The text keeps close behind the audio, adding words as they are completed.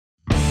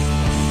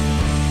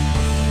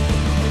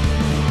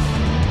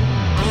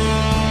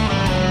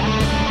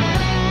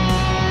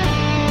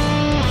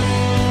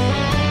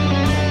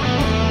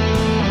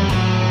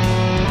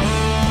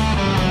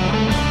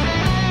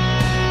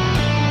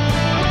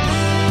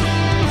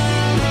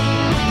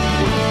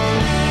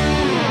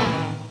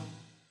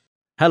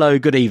Hello,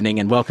 good evening,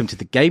 and welcome to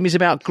The Game is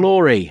About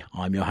Glory.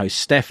 I'm your host,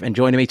 Steph, and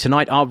joining me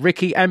tonight are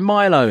Ricky and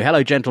Milo.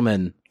 Hello,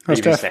 gentlemen. Hi,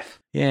 Steph.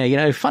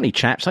 Yeah, funny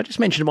chaps. I just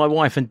mentioned to my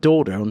wife and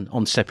daughter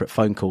on separate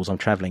phone calls. I'm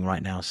travelling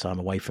right now, so I'm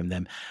away from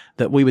them,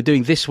 that we were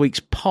doing this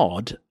week's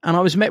pod, and I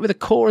was met with a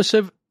chorus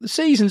of, the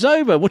season's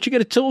over, what you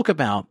going to talk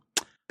about?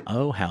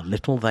 Oh, how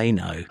little they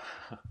know.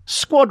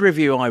 Squad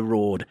review, I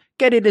roared.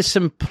 Get into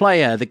some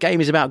player. The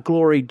Game is About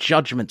Glory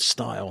judgment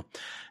style.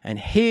 And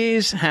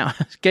here's how,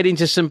 get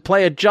into some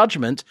player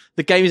judgment.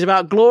 The Game is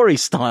About Glory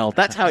style.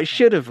 That's how it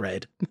should have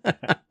read.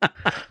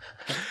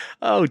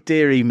 Oh,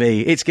 dearie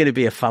me. It's going to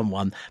be a fun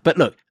one. But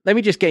look, let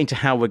me just get into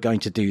how we're going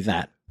to do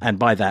that. And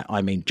by that,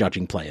 I mean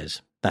judging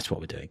players. That's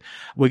what we're doing.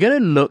 We're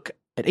going to look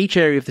at each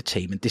area of the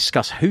team and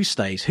discuss who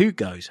stays, who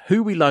goes,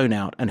 who we loan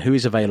out, and who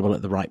is available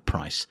at the right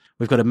price.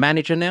 We've got a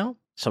manager now,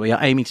 so we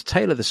are aiming to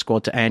tailor the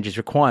squad to Angie's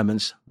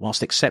requirements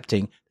whilst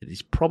accepting that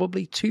it's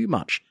probably too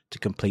much to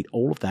complete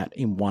all of that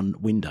in one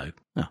window.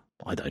 Oh,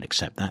 I don't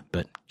accept that,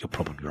 but you're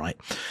probably right.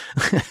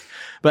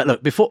 But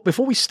look,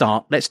 before we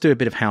start, let's do a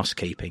bit of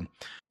housekeeping.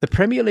 The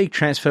Premier League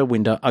transfer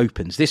window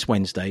opens this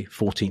Wednesday,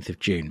 14th of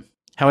June.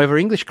 However,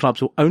 English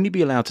clubs will only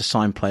be allowed to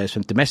sign players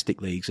from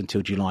domestic leagues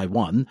until July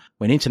 1,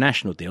 when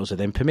international deals are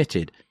then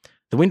permitted.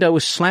 The window will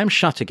slam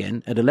shut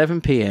again at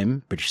 11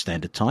 p.m. British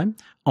Standard Time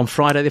on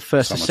Friday the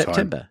 1st of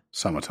September.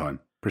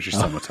 Summertime. British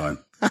summertime.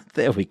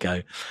 There we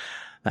go.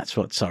 That's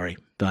what, sorry,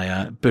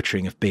 by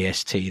butchering of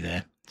BST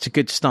there. It's a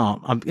good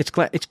start. It's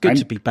good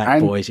to be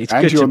back, boys. It's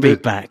good to be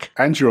back.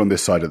 And you're on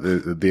this side of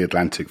the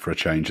Atlantic for a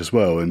change as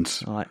well. And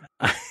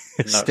I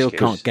still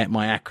can't get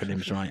my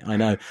acronyms right. I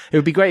know. It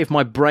would be great if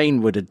my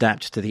brain would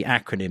adapt to the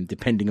acronym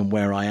depending on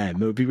where I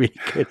am. It would be really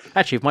good.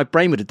 Actually, if my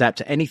brain would adapt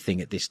to anything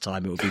at this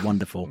time, it would be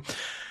wonderful.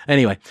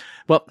 Anyway,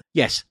 well,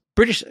 yes,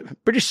 British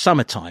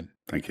summertime.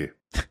 Thank you.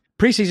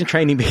 Pre-season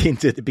training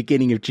begins at the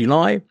beginning of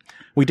July.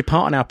 We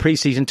depart on our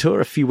pre-season tour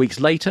a few weeks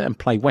later and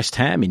play West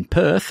Ham in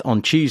Perth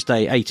on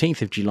Tuesday,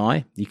 18th of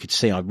July. You could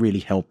see I really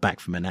held back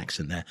from an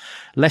accent there.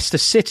 Leicester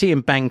City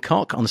in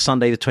Bangkok on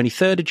Sunday, the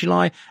 23rd of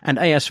July, and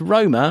AS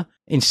Roma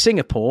in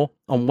Singapore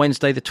on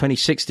Wednesday, the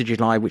 26th of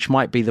July, which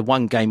might be the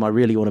one game I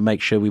really want to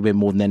make sure we win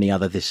more than any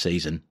other this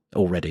season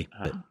already.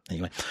 But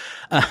anyway,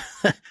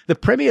 the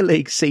Premier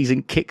League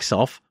season kicks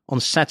off on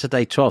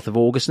Saturday, 12th of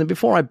August. And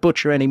before I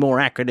butcher any more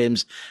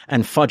acronyms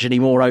and fudge any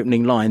more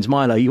opening lines,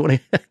 Milo, you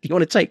want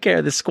to take care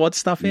of the squad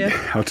stuff here?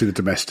 Yeah, I'll do the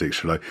domestics,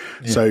 shall I?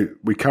 Yeah. So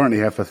we currently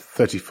have a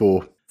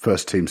 34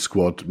 first team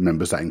squad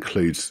members. That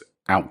includes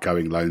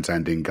outgoing loans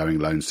and ingoing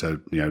loans. So,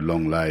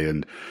 Longley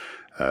and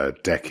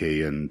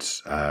Decky and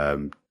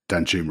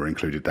Danjuma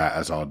included that,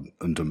 as are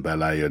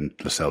Ndombele and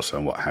Lo Celso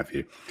and what have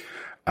you.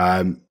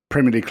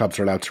 Premier League clubs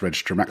are allowed to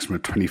register a maximum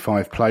of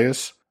 25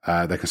 players.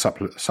 They can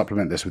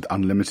supplement this with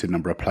unlimited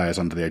number of players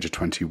under the age of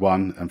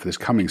 21. And for this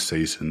coming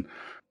season,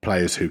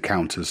 players who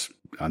count as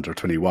under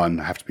 21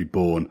 have to be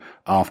born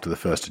after the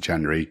 1st of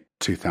January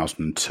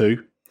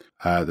 2002.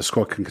 The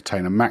squad can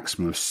contain a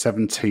maximum of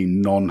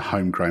 17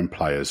 non-homegrown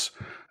players.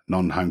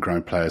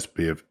 Non-homegrown players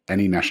be of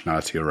any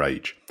nationality or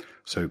age.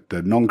 So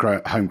the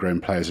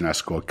non-homegrown players in our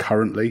squad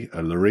currently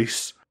are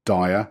Lloris,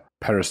 Dyer,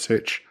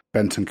 Perisic,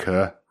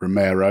 Bentancur,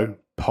 Romero,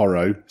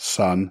 Porro,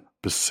 Son,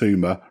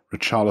 Basuma,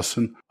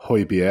 Richarlison,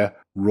 Højbjerg,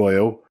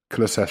 Royal,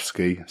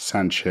 Kulusevski,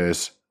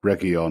 Sanchez,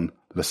 Reguilon,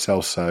 Lo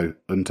Celso,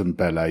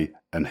 Ndombele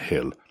and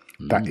Hill.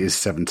 That is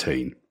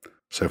 17.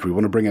 So if we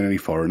want to bring in any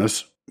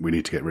foreigners, we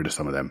need to get rid of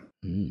some of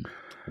them.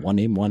 One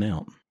in, one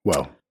out.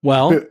 Well,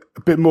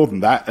 a bit more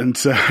than that, and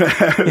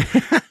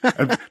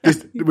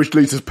which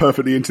leads us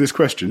perfectly into this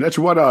question.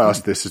 Actually, why don't I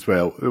ask this as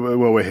well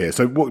while we're here?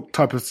 So what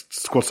type of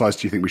squad size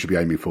do you think we should be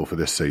aiming for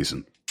this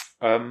season?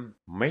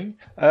 Me?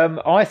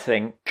 I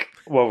think,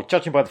 well,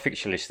 judging by the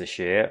fixture list this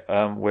year,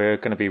 we're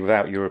going to be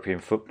without European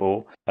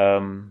football.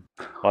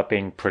 I've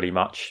been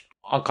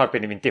I've kind of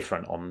been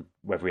indifferent on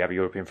whether we have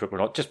European football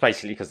or not, just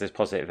basically because there's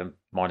positive and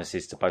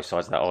minuses to both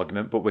sides of that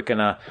argument. But we're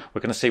gonna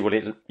see what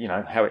it,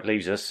 how it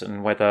leaves us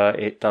and whether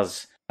it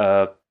does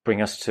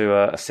bring us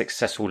to a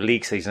successful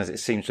league season, as it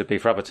seems to be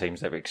for other teams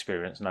that have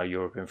experienced no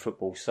European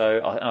football. So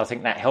I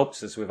think that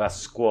helps us with our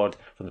squad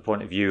from the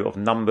point of view of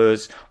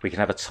numbers. We can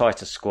have a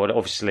tighter squad.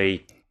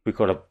 Obviously, we've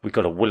got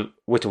to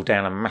whittle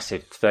down a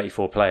massive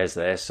 34 players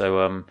there.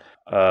 So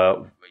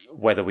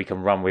whether we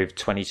can run with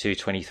 22,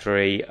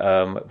 23,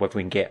 whether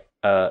we can get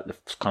the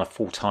kind of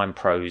full-time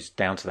pros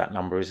down to that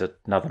number is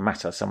another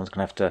matter. Someone's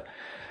going to have to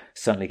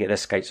certainly get their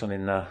skates on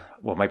in the,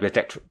 maybe a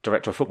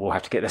director of football will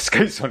have to get their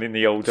skates on in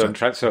the old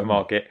transfer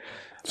market.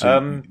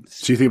 So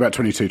you think about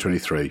 22,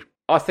 23?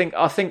 I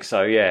think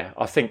so, yeah.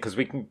 I think because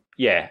we can,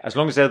 as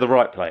long as they're the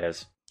right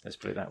players. Let's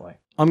put it that way.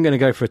 I'm going to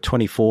go for a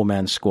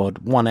 24-man squad,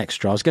 one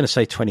extra. I was going to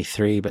say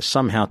 23, but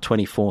somehow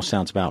 24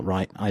 sounds about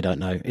right. I don't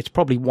know. It's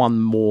probably one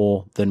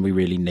more than we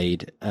really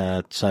need.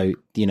 So,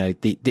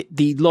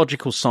 the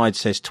logical side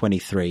says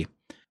 23,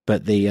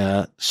 but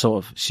the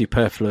sort of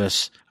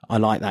superfluous, I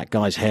like that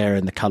guy's hair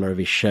and the colour of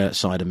his shirt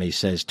side of me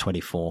says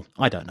 24.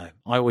 I don't know.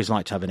 I always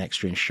like to have an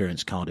extra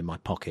insurance card in my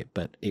pocket,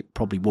 but it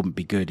probably wouldn't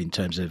be good in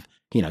terms of,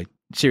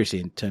 seriously,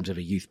 in terms of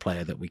a youth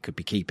player that we could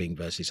be keeping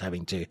versus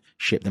having to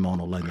ship them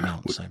on or loan them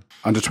out. So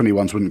under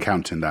 21s wouldn't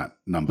count in that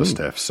number,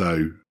 Steph.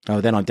 So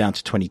then I'm down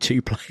to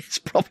 22 players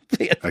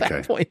probably at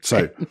that point.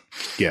 So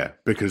yeah,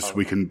 because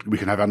we can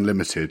have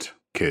unlimited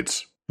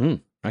kids.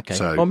 Okay.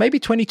 Well, maybe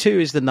 22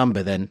 is the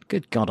number then.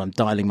 Good God, I'm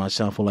dialing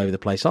myself all over the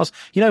place.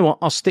 You know what?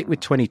 I'll stick with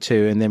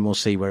 22 and then we'll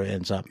see where it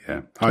ends up.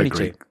 Yeah,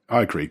 22.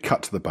 I agree.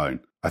 Cut to the bone.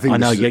 I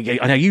know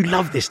you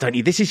love this, don't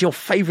you? This is your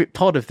favourite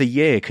pod of the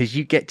year because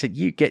you get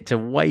to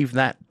wave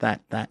that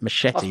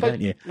machete,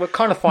 don't you? We'll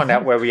kind of find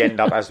out where we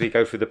end up as we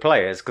go through the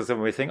players, because then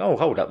we think, oh,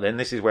 hold up, then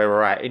this is where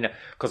we're at.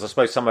 Because I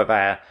suppose some of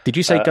our did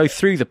you say go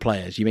through the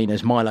players? You mean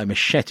as Milo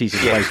machetes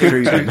his way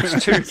through them?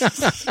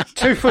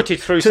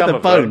 Two-footed through some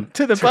of them.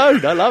 To the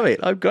bone. I love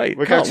it. I'm great.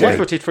 We're going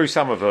two-footed through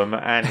some of them,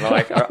 and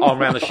like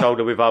arm around the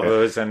shoulder with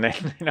others, and then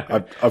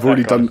I've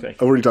already done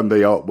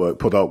the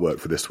pod artwork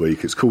for this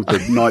week. It's called the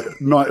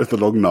Night of the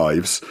Long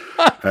Knives,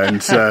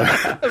 and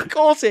of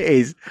course it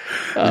is.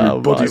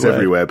 Bodies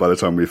everywhere by the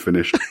time we've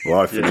finished.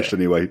 Well, I finished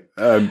anyway.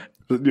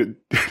 You'll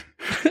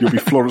be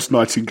Florence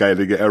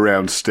Nightingale-ing it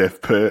around, Steph,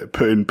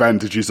 putting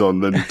bandages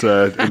on and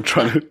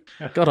trying to.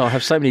 God, I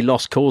have so many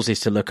lost causes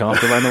to look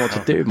after. I don't know what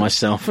to do with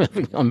myself.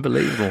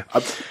 Unbelievable.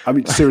 I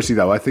mean, seriously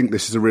though, I think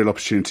this is a real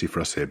opportunity for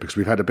us here because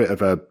we've had a bit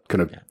of a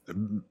kind of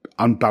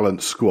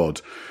unbalanced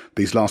squad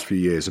these last few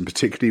years, and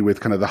particularly with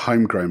kind of the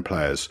homegrown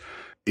players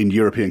in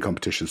European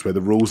competitions where the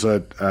rules are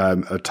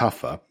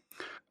tougher,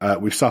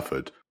 we've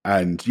suffered.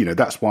 And,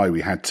 that's why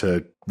we had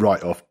to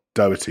write off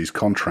Doherty's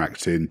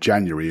contract in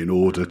January in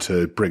order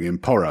to bring in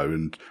Porro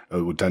and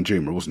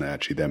Danjuma, wasn't it,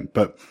 actually, then?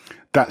 But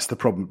that's the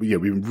problem.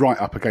 We've been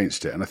right up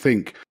against it. And I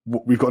think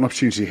we've got an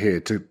opportunity here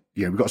to,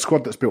 we've got a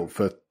squad that's built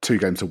for 2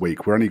 games a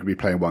week. We're only going to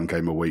be playing 1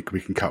 game a week. We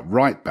can cut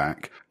right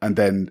back. And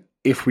then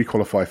if we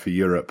qualify for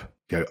Europe,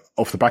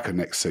 off the back of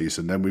next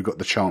season, then we've got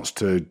the chance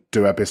to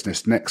do our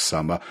business next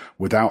summer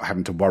without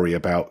having to worry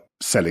about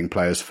selling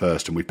players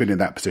first. And we've been in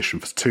that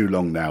position for too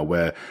long now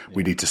where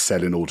we need to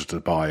sell in order to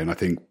buy. And I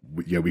think,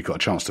 we've got a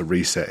chance to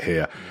reset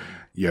here.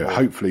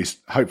 Hopefully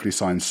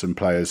sign some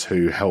players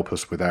who help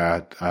us with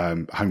our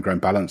homegrown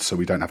balance so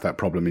we don't have that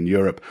problem in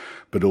Europe,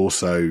 but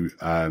also,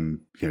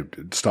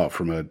 start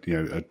from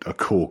a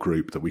core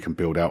group that we can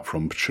build out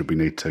from should we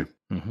need to.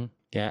 Mm-hmm.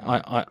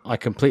 Yeah, I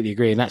completely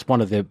agree. And that's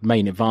one of the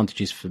main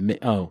advantages for me.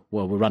 Oh,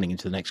 well, we're running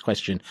into the next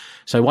question.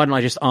 So why don't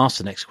I just ask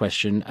the next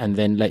question and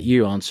then let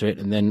you answer it,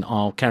 and then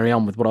I'll carry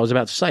on with what I was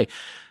about to say. And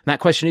that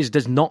question is,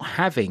 does not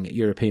having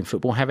European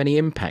football have any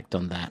impact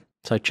on that?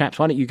 So, chaps,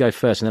 why don't you go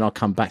first, and then I'll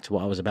come back to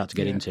what I was about to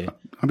get into.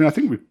 I mean, I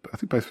think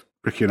both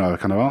Ricky and I have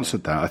kind of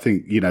answered that. I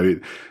think,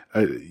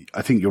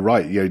 I think you're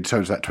right. In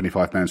terms of that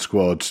 25-man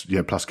squad,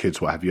 plus kids,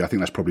 what have you, I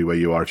think that's probably where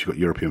you are if you've got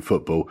European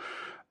football.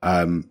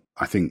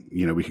 I think,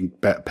 we can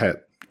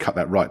cut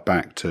that right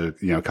back to,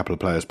 a couple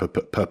of players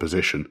per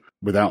position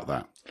without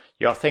that.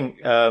 Yeah, I think,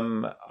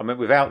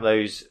 without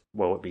those,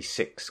 it'd be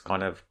 6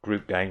 kind of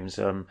group games,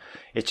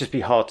 it'd just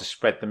be hard to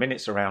spread the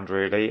minutes around,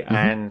 really. Mm-hmm.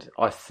 And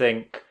I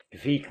think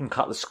if he can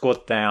cut the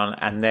squad down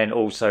and then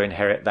also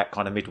inherit that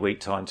kind of midweek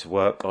time to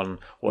work on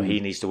what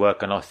he needs to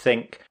work on, I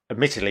think,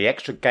 admittedly,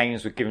 extra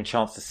games would give him a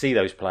chance to see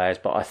those players.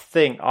 But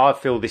I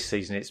feel this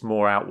season it's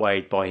more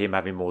outweighed by him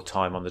having more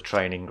time on the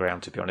training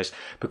ground, to be honest.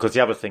 Because the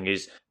other thing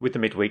is, with the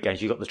midweek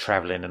games, you've got the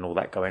travelling and all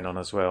that going on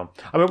as well.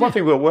 I mean, one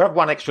thing, we'll have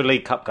 1 extra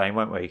League Cup game,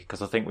 won't we?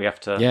 Because I think we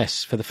have to...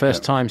 Yes, for the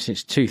first time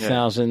since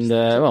 2000,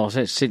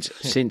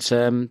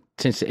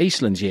 since the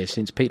Eastlands year,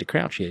 since Peter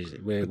Crouch years,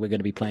 we're going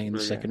to be playing in the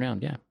second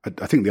round, yeah.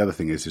 I think the other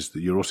thing is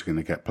that you're also going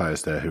to get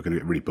players there who are going to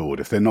get really bored.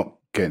 If they're not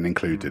getting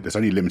included, there's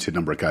only a llimited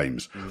number of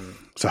games.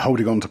 So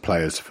holding on to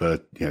players for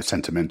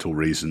sentimental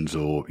reasons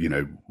or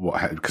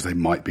because they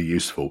might be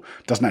useful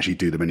doesn't actually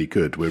do them any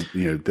good.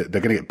 They're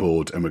going to get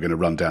bored and we're going to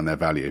run down their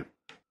value.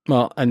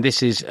 Well, and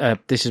this is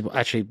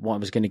actually what I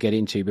was going to get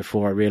into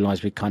before I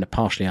realised we kind of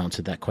partially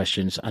answered that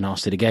question and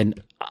asked it again.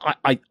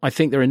 I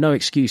think there are no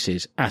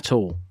excuses at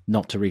all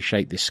not to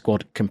reshape this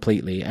squad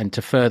completely. And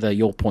to further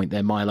your point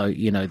there, Milo,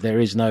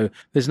 there's no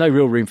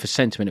real room for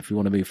sentiment if we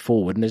want to move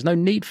forward, and there's no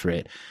need for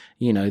it.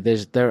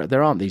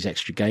 There aren't these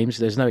extra games.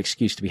 There's no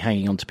excuse to be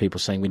hanging on to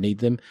people saying we need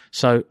them.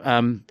 So,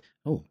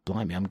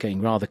 blimey, I'm getting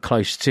rather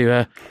close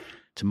to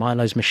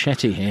Milo's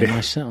machete here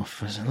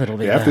myself. It's a little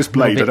bit. Yeah, have this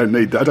blade. I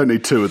don't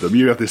need 2 of them.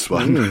 You have this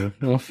one.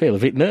 I feel a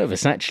bit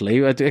nervous,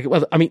 actually.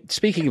 Well, I mean,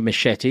 speaking of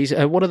machetes,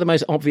 what are the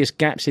most obvious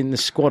gaps in the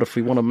squad if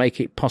we want to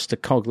make it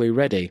Postecoglou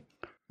ready?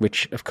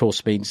 Which, of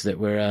course, means that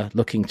we're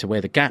looking to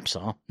where the gaps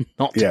are,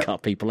 not to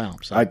cut people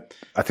out. So.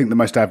 I think the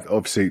most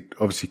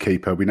obviously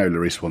keeper. We know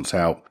Lloris wants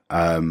out.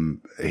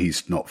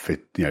 He's not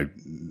fit,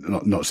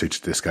 not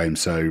suited to this game.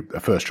 So a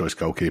first choice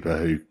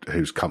goalkeeper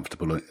who's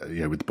comfortable,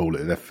 with the ball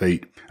at their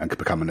feet and could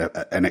become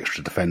an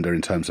extra defender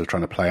in terms of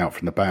trying to play out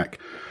from the back.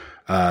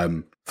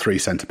 3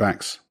 centre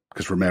backs.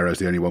 because Romero's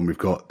the only one we've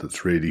got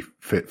that's really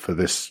fit for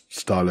this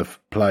style of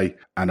play.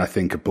 And I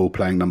think a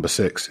ball-playing number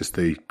 6 is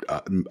the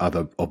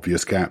other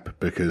obvious gap,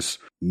 because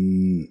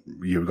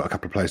you've got a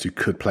couple of players who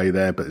could play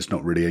there, but it's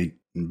not really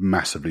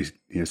massively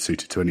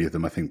suited to any of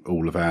them. I think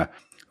all of our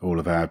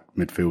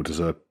midfielders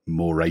are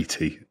more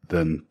 80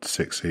 than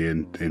 60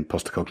 in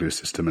Postecoglou's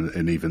system,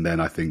 and even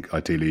then, I think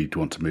ideally you'd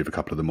want to move a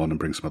couple of them on and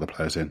bring some other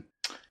players in.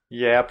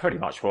 Yeah, pretty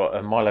much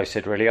what Milo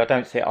said, really. I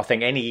think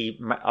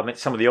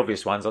some of the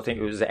obvious ones, I think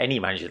it was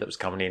any manager that was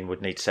coming in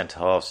would need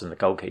centre-halves and the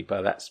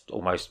goalkeeper. That's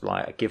almost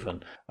like a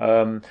given.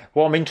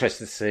 What I'm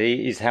interested to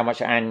see is how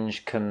much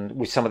Ange can,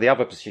 with some of the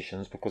other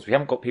positions, because we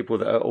haven't got people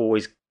that are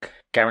always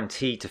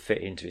guaranteed to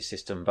fit into his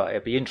system, but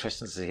it'd be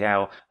interesting to see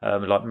how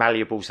like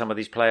malleable some of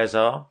these players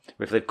are,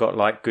 if they've got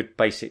like good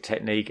basic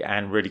technique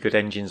and really good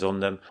engines on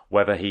them,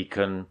 whether he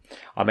can,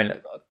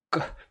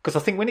 because I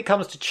think when it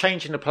comes to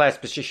changing the player's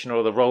position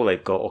or the role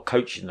they've got or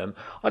coaching them,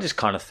 I just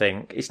kind of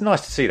think it's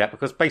nice to see that,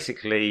 because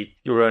basically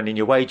you're earning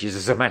your wages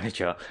as a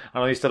manager.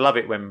 And I used to love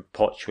it when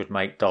Poch would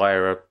make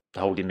Dyer a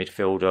holding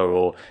midfielder,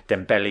 or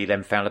Dembele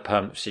then found a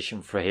permanent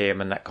position for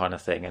him and that kind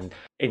of thing, and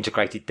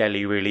integrated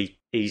Dele really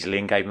easily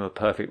and gave him a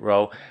perfect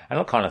role. And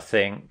I kind of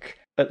think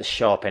at the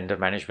sharp end of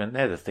management,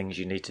 they're the things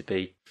you need to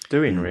be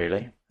doing,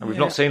 really. And we've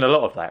not seen a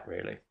lot of that,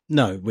 really.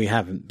 No, we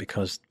haven't,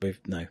 because we've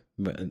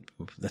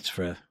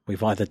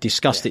either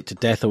discussed it to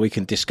death, or we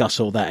can discuss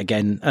all that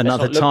again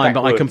another time.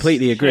 But I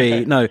completely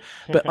agree. No,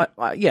 but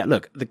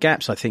look, the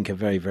gaps I think are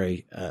very,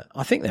 very.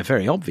 I think they're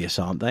very obvious,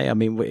 aren't they? I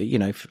mean,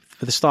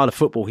 for the style of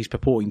football he's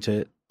purporting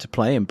to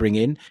play and bring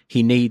in,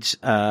 he needs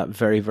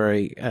very,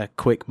 very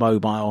quick,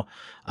 mobile,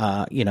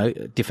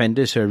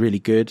 defenders who are really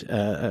good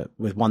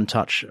with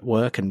one-touch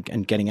work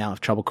and getting out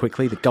of trouble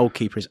quickly. The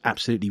goalkeeper is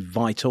absolutely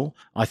vital.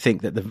 I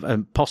think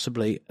that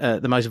possibly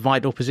the most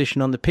vital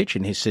position on the pitch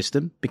in his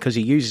system, because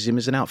he uses him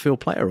as an outfield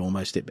player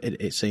almost,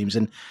 it seems.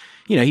 And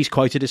he's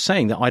quoted as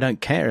saying that I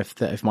don't care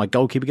if my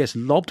goalkeeper gets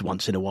lobbed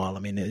once in a while. I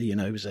mean,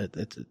 it was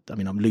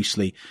I'm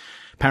loosely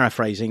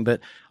paraphrasing, but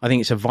I think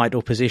it's a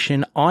vital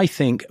position. I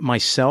think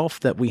myself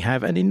that we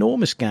have an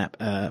enormous gap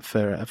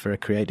for a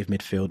creative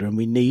midfielder, and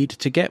we need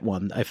to get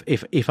one,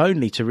 if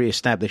only to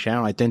re-establish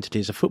our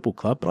identity as a football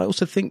club. But I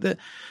also think that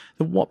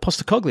what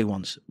Postecoglou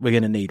wants, we're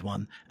going to need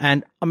one.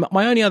 And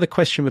my only other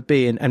question would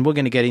be, and we're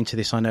going to get into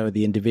this, I know, with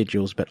the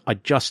individuals, but I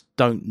just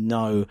don't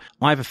know.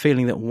 I have a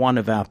feeling that one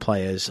of our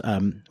players,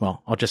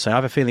 I'll just say I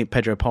have a feeling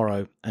Pedro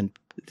Porro, and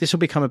this will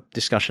become a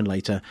discussion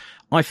later,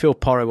 I feel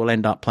Porro will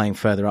end up playing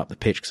further up the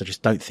pitch, because I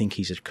just don't think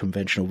he's a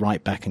conventional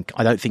right back, and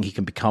I don't think he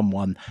can become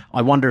one.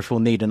 I wonder if we'll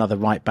need another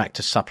right back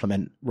to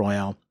supplement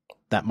Royal.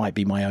 That might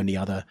be my only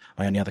other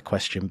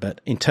question.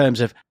 But in terms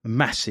of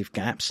massive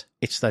gaps,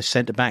 it's those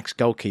centre backs,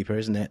 goalkeeper,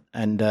 isn't it?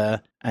 And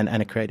a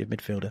creative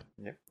midfielder.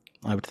 Yep.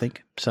 I would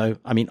think. So,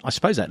 I mean, I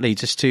suppose that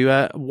leads us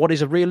to what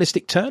is a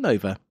realistic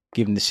turnover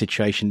given the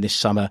situation this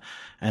summer.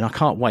 And I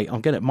can't wait.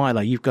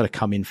 Milo, you've got to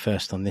come in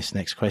first on this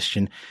next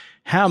question.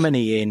 How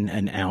many in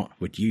and out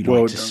would you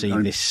like to see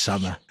this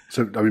summer?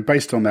 So, I mean,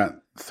 based on that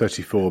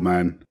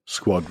 34-man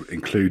squad,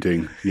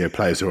 including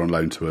players who are on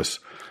loan to us,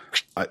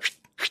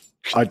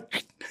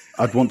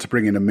 I'd want to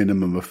bring in a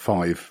minimum of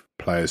 5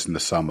 players in the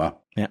summer.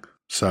 Yeah.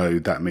 So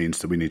that means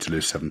that we need to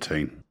lose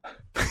 17.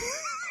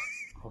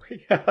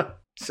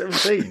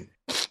 17.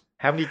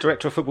 How many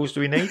director of footballs do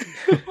we need?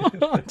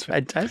 That's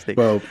fantastic.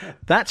 Well,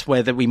 that's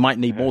where we might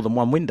need more than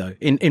one window.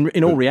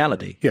 In all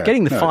reality,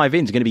 getting the 5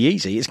 in is going to be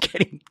easy. It's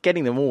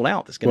getting them all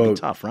out that's going to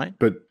be tough, right?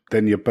 But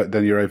then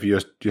you're over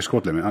your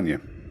squad limit, aren't you?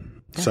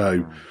 Yeah.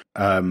 So,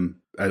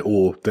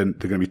 or then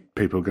they're going to be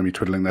people are going to be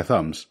twiddling their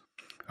thumbs.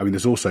 I mean,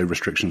 there's also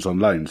restrictions on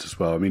loans as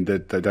well. I mean, they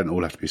don't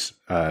all have to be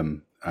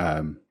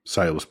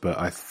sales, but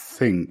I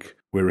think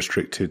we're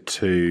restricted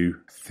to,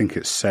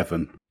 it's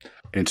 7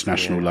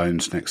 international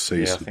loans next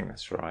season. Yeah, I think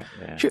that's right.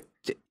 Yeah.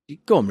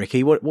 Go on,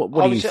 Ricky. What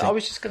do you think? I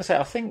was just going to say,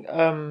 I think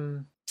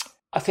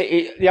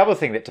the other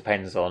thing that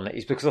depends on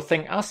is, because I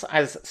think us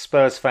as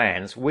Spurs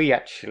fans, we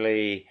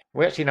actually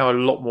know a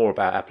lot more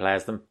about our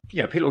players than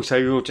people who say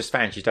you're just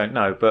fans, you don't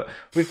know. But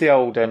with the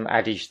old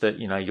adage that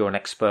you're an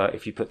expert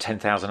if you put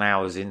 10,000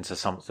 hours into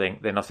something,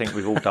 then I think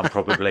we've all done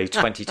probably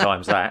 20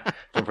 times that.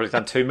 We've probably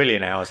done 2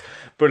 million hours.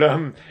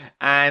 But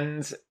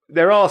and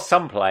there are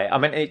some I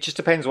mean, it just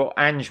depends what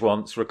Ange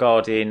wants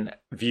regarding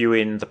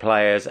viewing the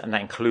players, and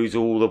that includes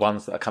all the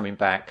ones that are coming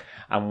back,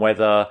 and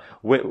whether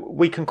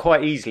we can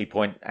quite easily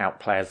point out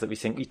players that we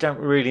think you don't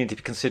really need to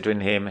be considering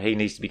him, he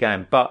needs to be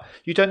going. But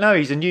you don't know,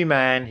 he's a new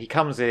man, he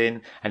comes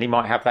in, and he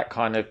might have that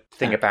kind of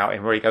thing about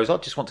him where he goes, I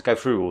just want to go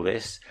through all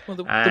this. Well,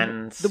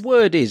 the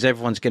word is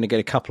everyone's going to get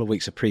a couple of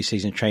weeks of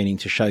pre-season training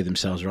to show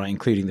themselves, right,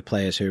 including the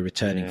players who are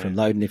returning from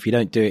loan. And if you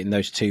don't do it in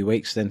those 2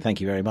 weeks, then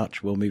thank you very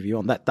much, we'll move you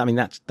on.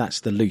 That's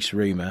the loose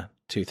rumour.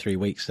 2-3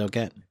 weeks they'll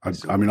get.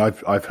 I mean,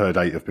 I've heard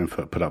 8 have been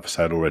put up for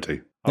sale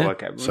already. Oh, Yeah.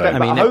 okay. So- But I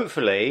mean,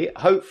 hopefully,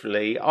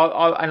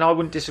 I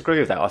wouldn't disagree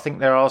with that. I think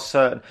there are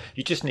certain,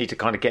 you just need to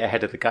kind of get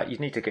ahead of the game. You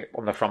need to get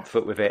on the front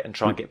foot with it and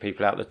try and get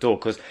people out the door,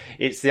 because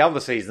it's the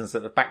other seasons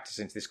that have backed us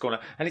into this corner.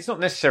 And it's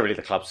not necessarily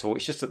the club's fault.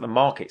 It's just that the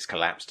market's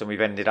collapsed and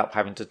we've ended up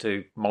having to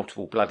do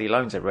multiple bloody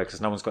loans everywhere because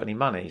no one's got any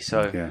money.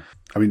 So Yeah.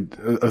 I mean,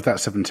 of that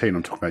 17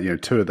 I'm talking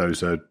about, 2 of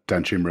those are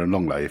Danjuma and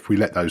Longley. If we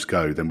let those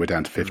go, then we're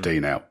down to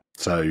 15 out.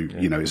 So,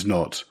 it's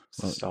not...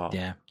 start.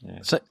 Yeah.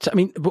 So I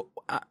mean,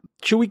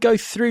 shall we go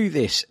through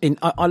this?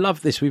 I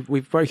love this.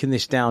 We've broken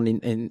this down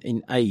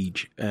in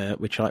age,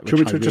 which I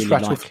really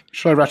like.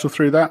 Should I rattle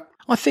through that?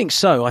 I think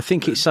so. I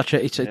think it's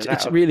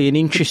it's really an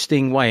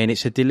interesting way, and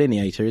it's a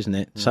delineator, isn't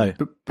it? So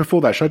But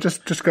before that, should I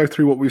just go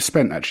through what we've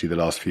spent actually the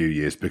last few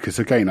years? Because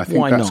again, I think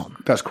Why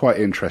not? that's quite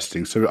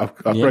interesting. So I've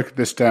broken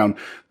this down.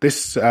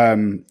 This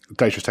data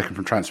is taken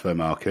from Transfer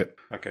Market.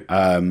 Okay.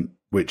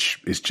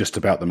 Which is just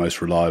about the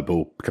most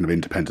reliable kind of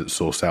independent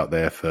source out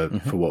there for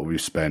what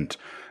we've spent.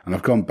 And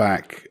I've gone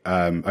back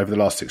over the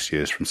last 6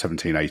 years from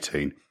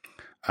 17-18.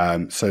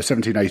 So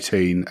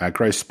 17-18, our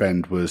gross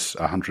spend was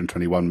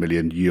 121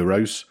 million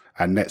euros.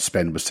 Our net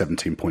spend was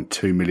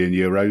 17.2 million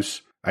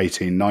euros.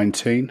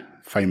 18-19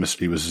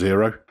 famously was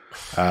 0.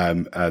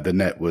 The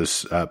net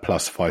was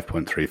plus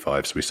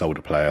 5.35. So we sold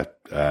a player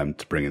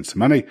to bring in some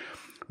money.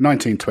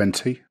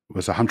 19-20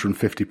 was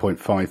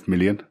 150.5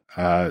 million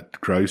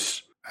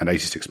gross and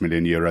 86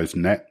 million euros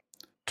net.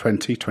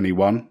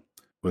 2021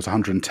 was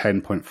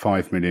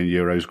 110.5 million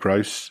euros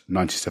gross,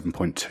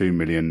 97.2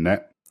 million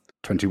net.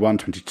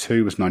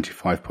 21-22 was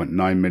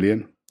 95.9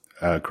 million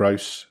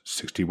gross,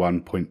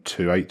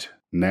 61.28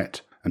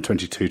 net. And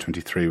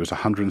 22-23 was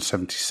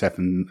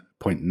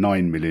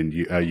 177.9 million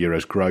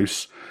euros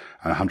gross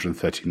and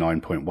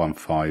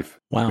 139.15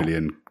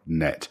 million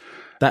net.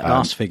 that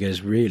last figure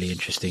is really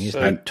interesting,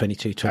 isn't it?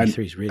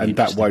 22-23 is really and interesting.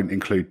 that won't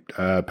include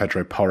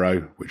Pedro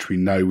Porro, which we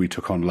know we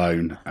took on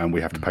loan and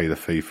we have to pay the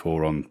fee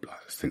for on, I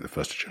think, the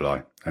 1st of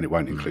July. And it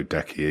won't include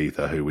Decky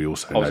either, who we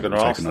also know we've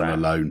taken on a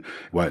loan.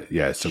 Well,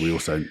 yeah, so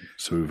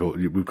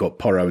we've got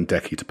Porro and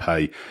Decky to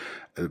pay.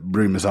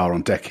 Rumours are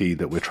on Decky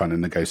that we're trying to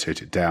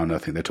negotiate it down. I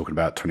think they're talking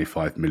about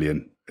 25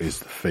 million is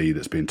the fee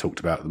that's being talked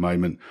about at the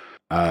moment.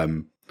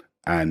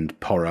 And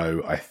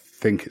Porro, I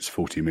think it's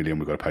 40 million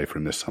we've got to pay for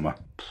him this summer.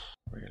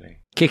 Really?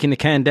 Kicking the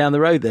can down the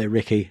road there,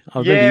 Ricky. I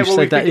remember you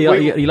said that.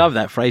 You love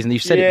that phrase, and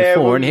you've said it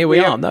before, and here we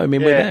are. No, I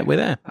mean, we're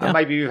there. Yeah.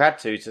 Maybe we've had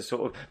to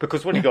sort of,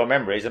 because what you've got to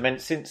remember is, I mean,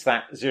 since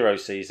that 0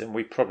 season,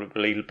 we've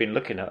probably been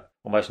looking at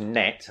almost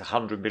net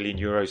 100 million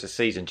euros a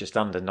season, just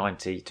under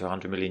 90 to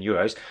 100 million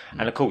euros.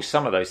 And of course,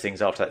 some of those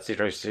things after that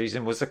 0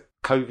 season was a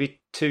COVID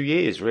 2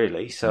 years,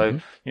 really. So,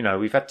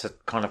 we've had to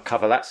kind of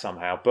cover that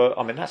somehow. But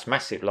I mean, that's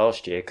massive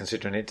last year,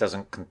 considering it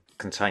doesn't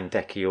contain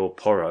Decky or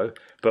Porro.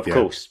 But of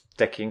course,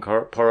 Decky and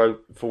Porro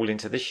fall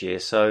into this year.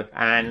 So,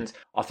 and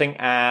I think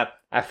our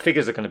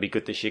figures are going to be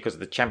good this year because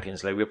of the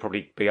Champions League. We'll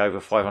probably be over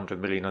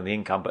 500 million on the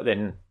income, but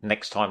then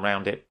next time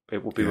round it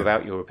will be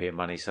without European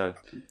money. So,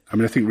 I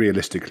mean, I think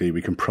realistically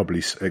we can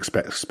probably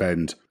expect to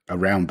spend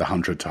around the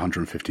 100 to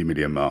 150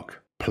 million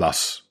mark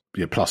plus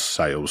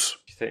sales.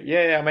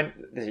 Yeah,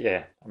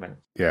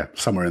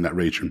 somewhere in that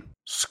region.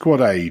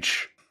 Squad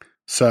age.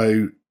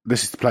 So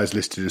this is the players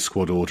listed in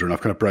squad order, and I've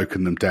kind of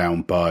broken them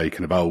down by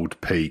kind of old,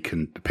 peak,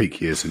 and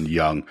peak years and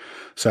young.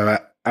 So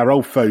our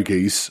old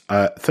fogies,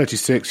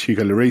 36,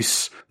 Hugo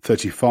Lloris,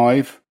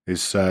 35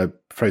 is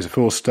Fraser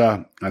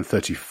Forster, and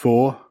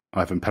 34,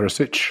 Ivan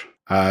Perisic.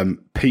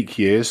 Peak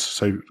years,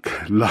 so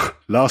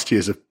last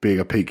year's of being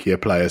a peak year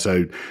player,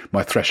 so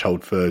my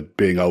threshold for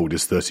being old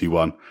is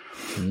 31.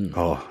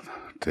 Oh,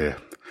 dear.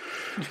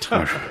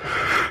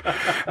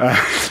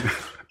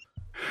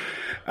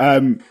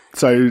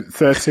 So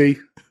 30,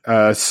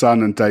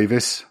 Son and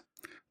Davis.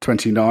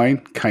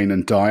 29, Kane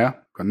and Dyer.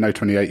 Got no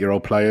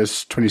 28-year-old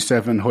players.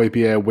 27,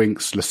 Højbjerg,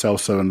 Winks, Lo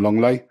Celso and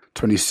Longley.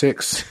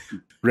 26,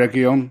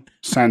 Reguilon,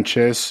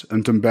 Sanchez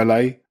and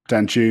Dembele,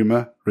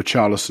 Danjuma,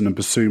 Richarlison and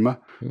Basuma.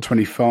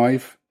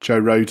 25, Joe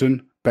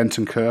Rodon,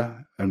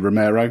 Bentancur and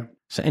Romero.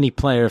 So any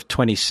player of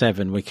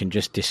 27 we can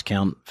just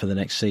discount for the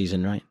next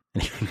season, right?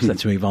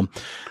 Let's move on.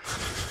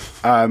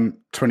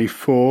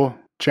 24,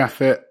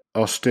 Jaffet,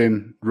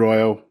 Austin,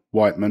 Royal,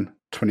 Whiteman.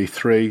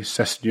 23,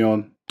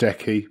 Sessegnon,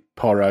 Decky,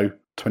 Porro.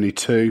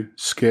 22,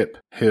 Skip,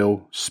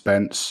 Hill,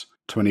 Spence.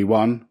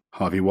 21,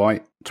 Harvey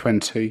White.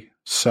 20,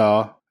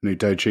 Sarr,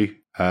 Nudoji.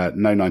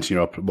 No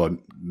 19-year-old, well,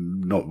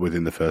 not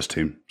within the first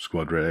team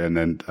squad, really. And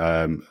then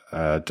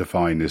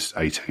Devine is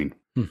 18.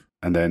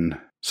 And then,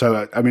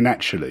 so, I mean,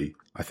 actually,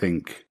 I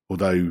think,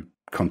 although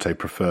Conte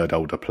preferred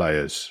older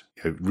players,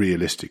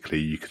 realistically,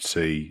 you could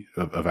see,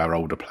 of our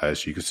older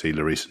players, you could see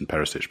Lloris and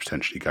Perisic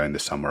potentially going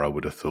this summer, I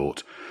would have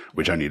thought,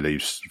 which only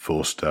leaves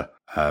Forster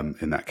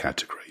in that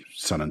category.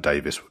 Son and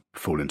Davis would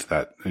fall into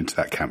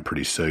that camp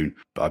pretty soon,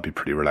 but I'd be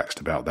pretty relaxed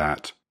about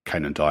that.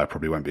 Kane and Dyer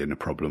probably won't be in a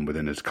problem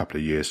within a couple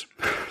of years.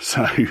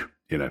 So,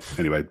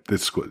 anyway,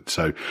 this squad,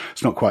 so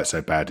it's not quite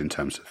so bad in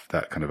terms of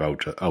that kind of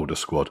older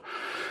squad.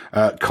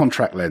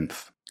 Contract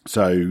length.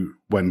 So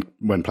when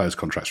players'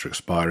 contracts are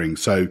expiring.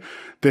 So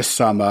this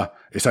summer,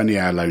 it's only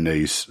our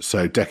loanees.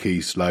 So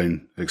Decky's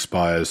loan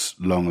expires,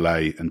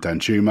 Longley and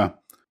Danjuma.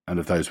 And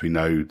of those, we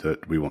know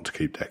that we want to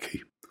keep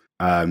Decky.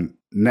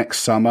 Next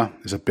summer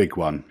is a big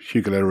one.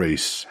 Hugo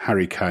Lloris,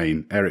 Harry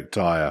Kane, Eric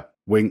Dyer,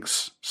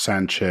 Winks,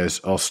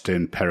 Sanchez,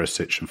 Austin,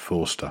 Perisic and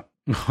Forster.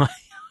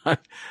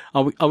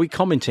 Are we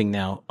commenting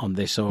now on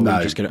this, or No, are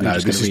we just going to read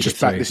it through?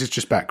 This is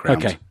just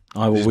background. Okay,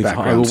 I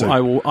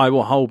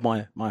will hold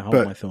my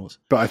thoughts.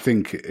 But I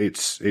think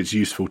it's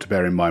useful to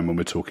bear in mind when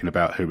we're talking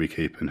about who we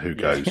keep and who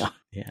goes.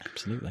 Yeah,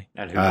 absolutely.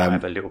 And who might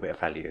have a little bit of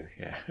value.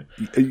 Yeah,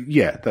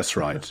 yeah, that's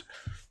right.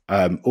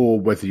 Or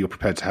whether you're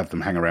prepared to have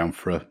them hang around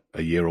for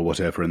a year or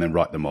whatever and then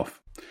write them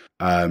off.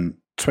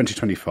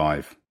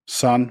 2025: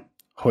 Son,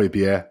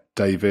 Højbjerg,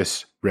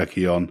 Davis,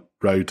 Reguilon,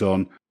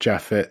 Rodon,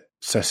 Jaffet,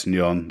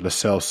 Sessegnon, Lo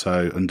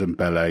Celso,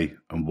 Ndombele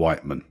and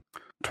Whiteman.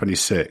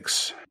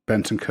 26: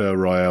 Bentancur,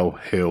 Royal,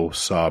 Hill,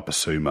 Sarr,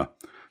 Basuma.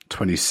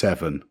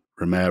 27: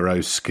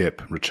 Romero,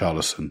 Skip,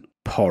 Richarlison,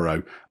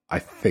 Porro. I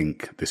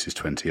think this is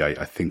 28.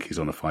 I think he's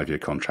on a 5-year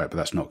contract, but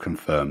that's not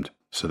confirmed.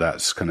 So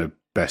that's kind of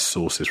best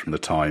sources from the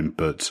time,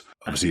 but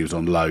obviously he was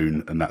on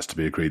loan and that's to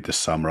be agreed this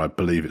summer. I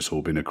believe it's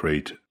all been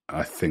agreed.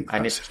 I think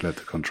that's led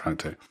the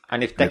contract to.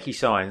 And if Decky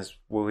signs,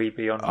 will he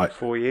be on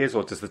 4 years,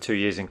 or does the 2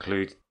 years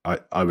include?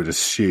 I would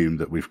assume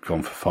that we've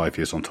gone for 5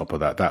 years on top of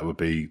that. That would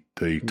be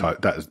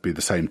that would be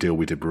the same deal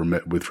we did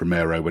with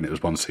Romero when it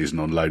was 1 season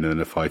on loan and then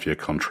a 5-year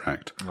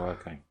contract. Oh,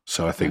 okay.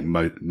 So I think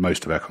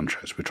most of our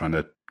contracts we're trying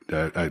to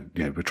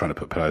we're trying to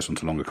put players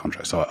onto longer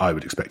contracts. So I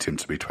would expect him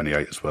to be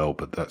 28 as well,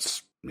 but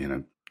that's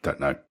don't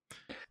know.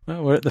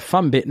 Well, we're at the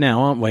fun bit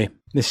now, aren't we?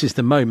 This is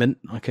the moment.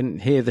 I can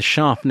hear the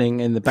sharpening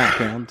in the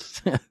background.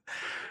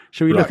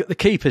 Shall we look at the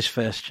keepers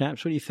first,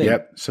 chaps? What do you think?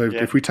 Yep. So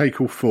if we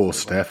take all 4,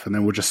 Steph, and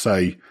then we'll just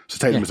say,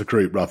 take them as a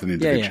group rather than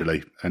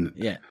individually.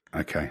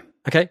 Okay.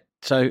 Okay.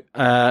 So,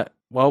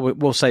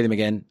 we'll say them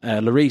again.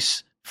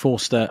 Lloris,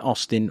 Forster,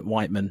 Austin,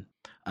 Whiteman.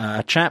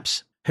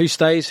 Chaps, who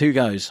stays, who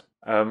goes?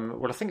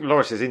 Well, I think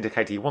Lloris has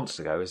indicated he wants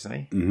to go, isn't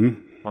he?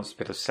 Mm-hmm. Wants a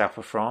bit of south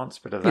of France,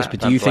 bit of that. Yes, but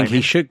do you think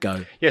he should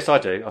go? Yes, I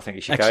do. I think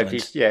he should go.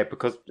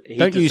 Because he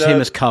don't use him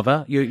as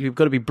cover. You've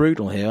got to be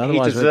brutal here.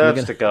 Otherwise, he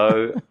deserves to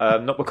go,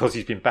 not because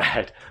he's been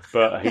bad,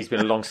 but he's been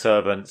a long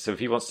servant. So if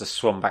he wants to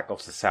swan back off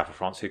to the south of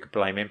France, who could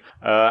blame him?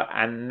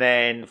 And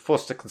then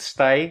Forster can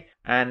stay.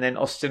 And then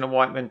Austin and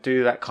Whiteman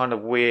do that kind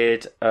of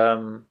weird,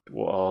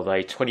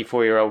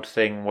 24-year-old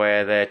thing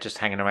where they're just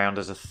hanging around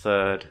as a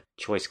third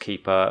choice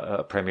keeper at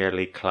a Premier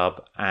League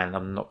club. And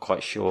I'm not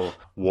quite sure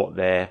what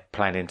they're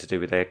planning to do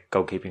with their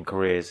goalkeeping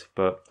careers.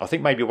 But I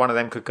think maybe one of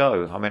them could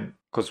go. I mean,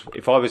 because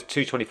if I was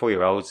 2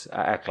 24-year-olds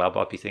at our club,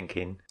 I'd be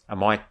thinking,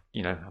 am I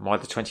the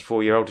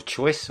 24-year-old of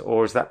choice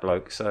or is that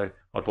bloke? So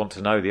I'd want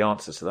to know the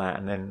answer to that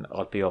and then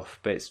I'd be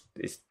off. But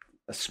it's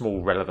a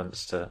small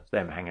relevance to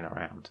them hanging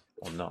around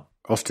or not.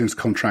 Austin's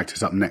contract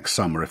is up next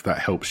summer if that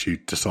helps you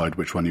decide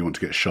which one you want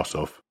to get shot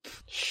off.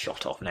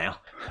 Shot off now.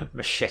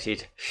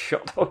 Macheted.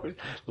 Shot off.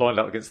 Lined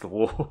up against the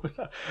wall.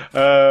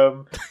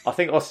 I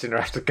think Austin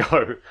will have to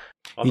go.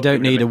 You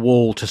don't need a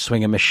wall to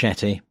swing a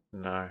machete.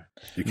 No.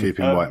 You're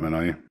keeping Whiteman,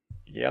 are you?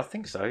 Yeah, I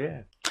think so,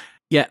 yeah.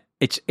 Yeah,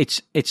 it's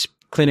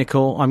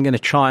clinical. I'm going to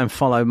try and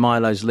follow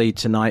Milo's lead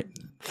tonight.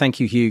 Thank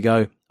you,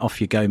 Hugo.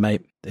 Off you go,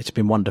 mate. It's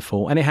been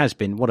wonderful, and it has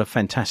been. What a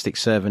fantastic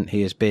servant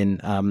he has been.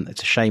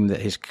 It's a shame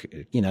that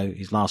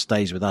his last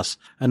days with us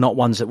are not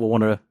ones that we'll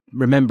want to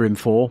remember him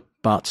for,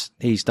 but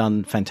he's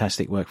done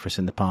fantastic work for us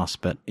in the past.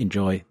 But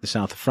enjoy the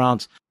south of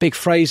France. Big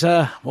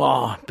Fraser,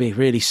 be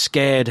really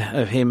scared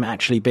of him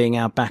actually being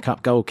our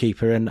backup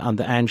goalkeeper and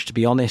under Ange, to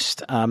be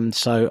honest.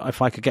 So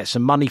if I could get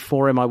some money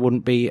for him, I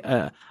wouldn't be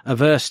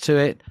averse to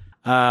it.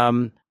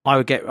 I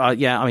would get, I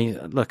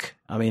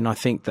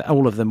think that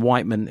all of them,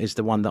 Whiteman is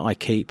the one that I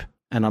keep.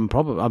 And I'm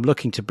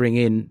looking to bring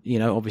in,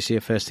 obviously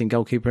a first team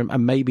goalkeeper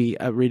and maybe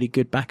a really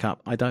good backup.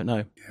 I don't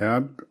know.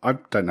 Yeah, I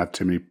don't have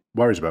too many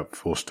worries about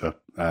Forster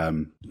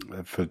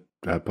for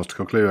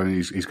Postecoglou. I mean,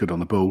 he's good on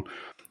the ball.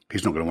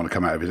 He's not going to want to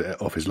come out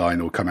of off his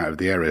line or come out of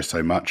the area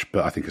so much,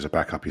 but I think as a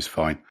backup, he's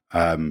fine.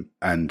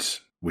 And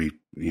we,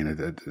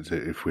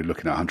 if we're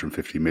looking at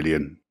 150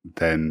 million,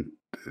 then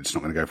it's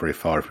not going to go very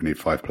far if we need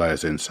 5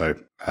 players in. So,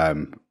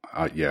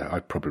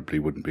 I probably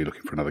wouldn't be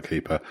looking for another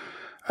keeper.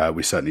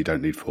 We certainly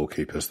don't need 4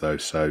 keepers, though.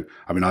 So,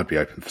 I mean, I'd be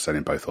open for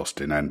selling both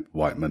Austin and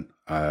Whiteman.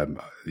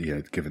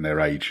 Given their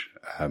age,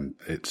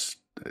 it's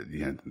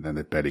then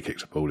they've barely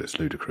kicked a ball. It's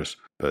ludicrous.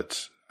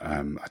 But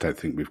I don't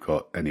think we've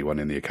got anyone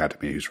in the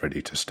academy who's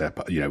ready to step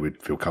up.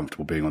 We'd feel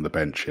comfortable being on the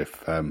bench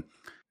if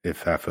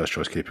our first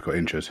choice keeper got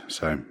injured.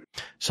 So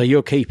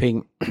you're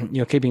keeping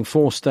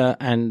Forster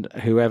and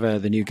whoever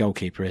the new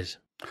goalkeeper is.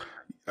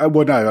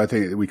 Well, no, I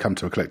think we come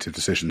to a collective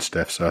decision,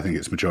 Steph. So I think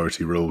it's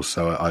majority rules.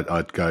 So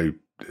I'd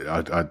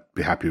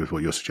be happy with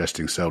what you're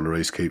suggesting. Sell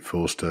Lloris, keep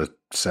Forster,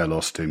 sell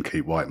Austin,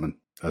 keep Whiteman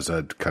as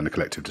a kind of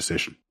collective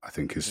decision. I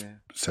think is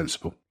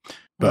sensible.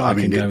 But I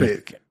mean,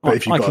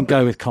 I can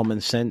go with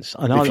common sense.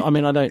 And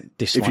I don't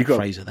dislike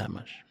Fraser that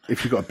much.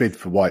 If you've got a bid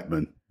for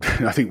Whiteman,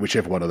 I think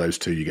whichever one of those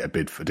two you get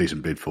a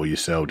decent bid for, you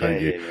sell,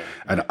 don't you? Yeah.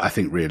 And I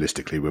think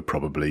realistically, we're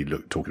probably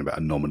talking about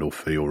a nominal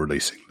fee or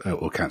releasing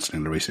or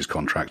cancelling Lloris's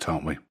contract,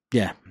 aren't we?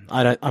 Yeah,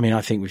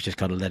 I think we've just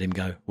got to let him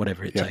go,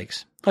 whatever it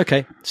takes.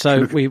 Okay,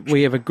 so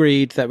we have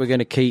agreed that we're going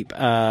to keep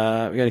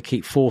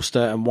Forster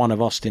and one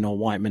of Austin or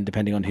Whiteman,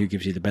 depending on who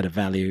gives you the better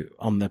value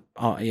on the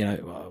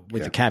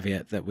with the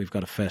caveat that we've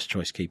got a first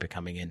choice keeper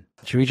coming in.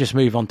 Should we just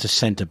move on to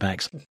centre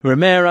backs?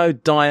 Romero,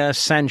 Dyer,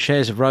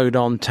 Sanchez,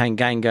 Rodon,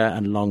 Tanganga,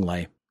 and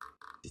Longley.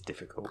 It's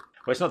difficult.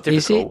 Well, it's not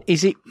difficult.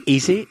 Is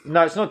it?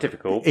 No, it's not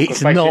difficult.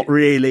 It's not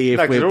really.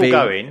 They're all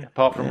going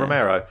apart from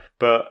Romero,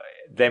 but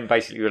then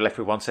basically you're left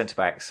with one centre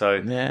back. So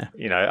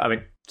I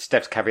mean,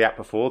 Steph's caveat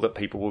before that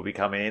people will be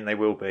coming in. They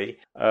will be.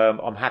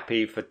 I'm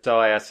happy for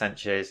Dyer,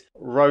 Sanchez,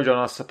 Rodon,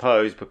 I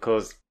suppose,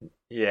 because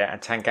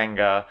and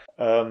Tanganga,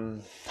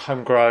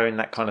 homegrown,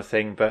 that kind of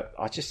thing. But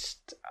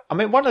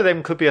one of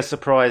them could be a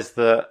surprise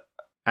that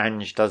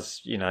Ange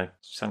does,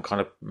 some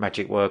kind of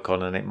magic work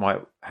on, and it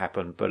might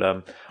happen.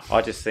 But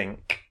I just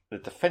think the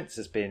defence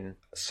has been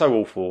so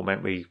awful. It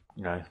meant we,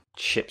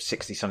 shipped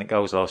 60-something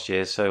goals last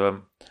year.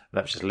 So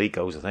that was just league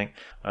goals, I think.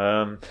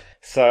 And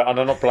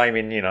I'm not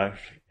blaming,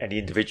 any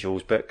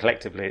individuals, but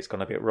collectively it's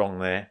gone a bit wrong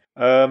there.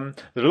 The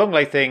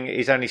Longley thing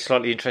is only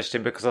slightly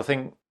interesting because I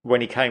think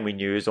when he came, we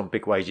knew he was on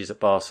big wages at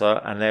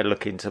Barca, and they're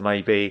looking to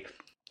maybe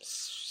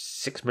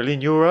 €6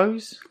 million,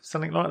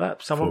 something like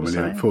that. 4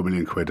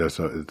 million quid is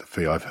the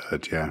fee I've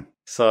heard, yeah.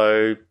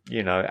 So,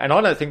 and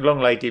I don't think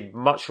Longley did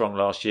much wrong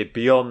last year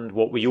beyond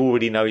what we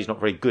already know he's not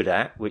very good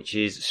at, which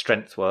is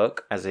strength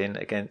work, as in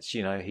against,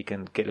 he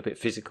can get a bit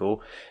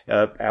physical,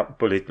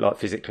 out-bullied like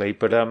physically.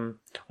 But on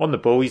the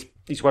ball,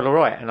 he's well all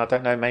right. And I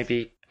don't know,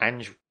 maybe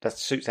that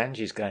suits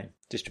Ange's game.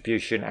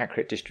 Distribution,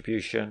 accurate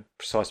distribution,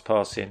 precise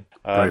passing.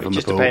 It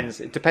just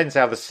depends. It depends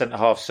how the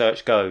centre-half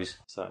search goes.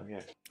 So,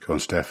 yeah. Go on,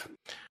 Steph.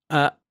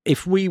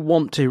 If we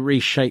want to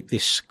reshape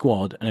this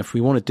squad, and if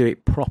we want to do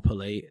it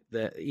properly,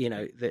 the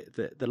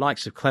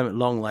likes of Clement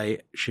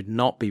Longley should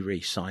not be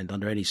re-signed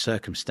under any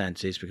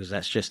circumstances, because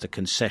that's just a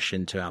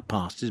concession to our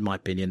past, is my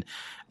opinion.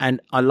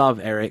 And I love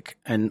Eric,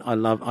 and I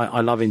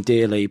love him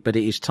dearly, but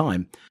it is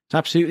time. It's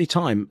absolutely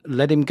time.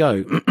 Let him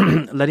go.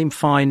 Let him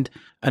find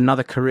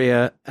another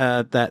career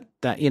that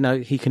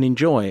he can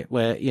enjoy.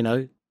 Where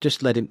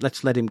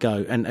let's let him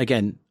go. And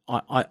again,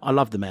 I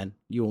love the man.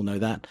 You all know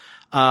that.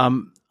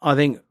 I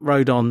think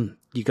Rodon,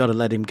 you got to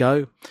let him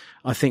go.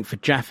 I think for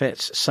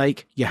Jaffet's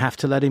sake, you have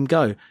to let him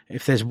go.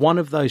 If there's one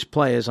of those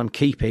players I'm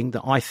keeping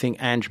that I think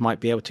Ange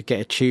might be able to get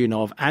a tune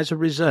of as a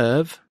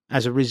reserve,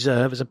 as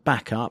a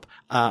backup,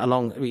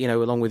 along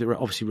with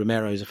obviously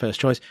Romero as a first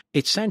choice,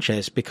 it's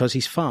Sanchez, because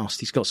he's fast,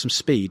 he's got some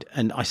speed,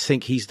 and I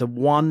think he's the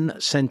one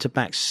centre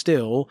back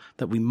still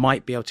that we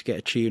might be able to get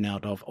a tune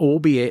out of,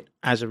 albeit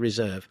as a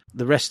reserve.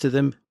 The rest of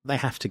them, they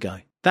have to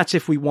go. That's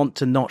if we want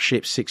to not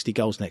ship 60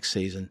 goals next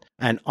season.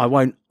 And I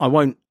won't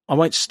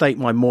state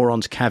my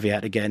morons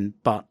caveat again,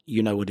 but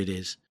you know what it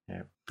is.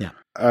 Yeah.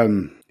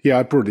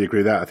 I broadly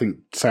agree with that. I think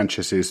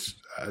Sanchez is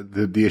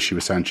the issue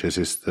with Sanchez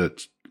is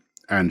that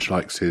Ange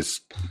likes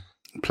his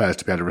players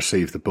to be able to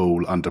receive the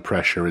ball under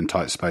pressure in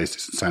tight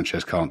spaces.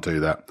 Sanchez can't do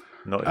that.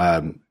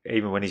 Not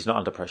even when he's not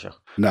under pressure.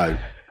 No.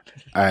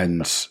 And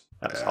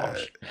that's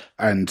harsh.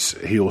 And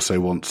he also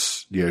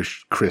wants,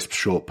 crisp,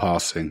 short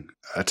passing,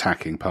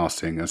 attacking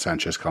passing, and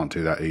Sanchez can't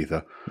do that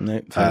either.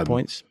 No, fair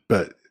points.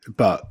 But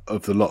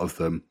of the lot of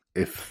them,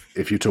 if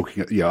you're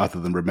talking, other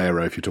than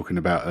Romero, if you're talking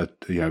about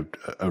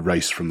a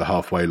race from the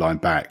halfway line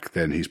back,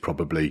 then he's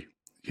probably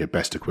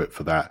best equipped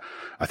for that.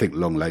 I think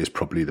Longley is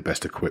probably the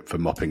best equipped for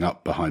mopping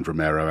up behind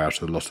Romero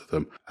out of the lot of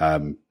them.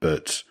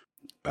 But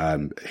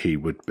he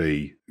would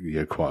be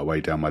quite a way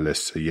down my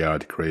list. So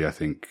I'd agree. I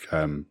think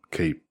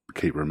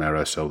keep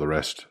Romero, sell the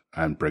rest,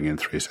 and bring in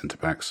 3 centre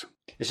backs.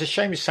 It's a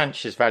shame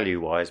Sanchez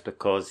value-wise,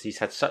 because he's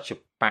had such a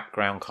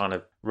background kind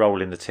of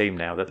role in the team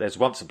now that there's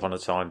once upon a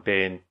time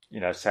being,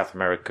 South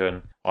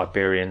American,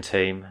 Iberian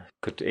team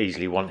could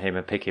easily want him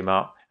and pick him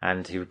up,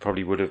 and he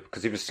would have,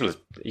 because he's still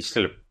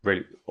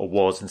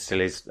and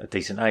still is a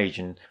decent age,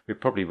 and we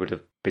probably would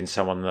have been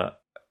someone that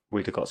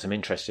we'd have got some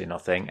interest in, I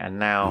think. And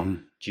now,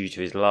 due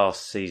to his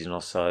last season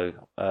or so,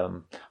 I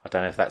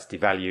don't know if that's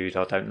devalued.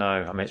 I don't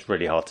know. I mean, it's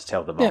really hard to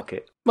tell the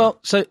market. Yeah. Well,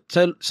 so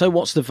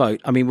what's the vote?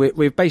 I mean,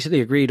 we've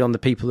basically agreed on the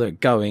people that are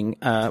going.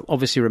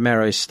 Obviously,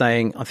 Romero is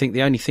staying. I think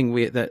the only thing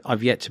that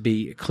I've yet to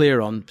be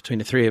clear on between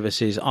the three of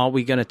us is: are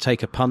we going to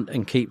take a punt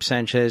and keep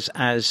Sanchez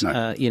as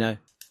No,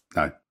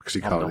 because he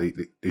can't.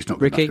 He's not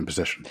good Ricky? enough in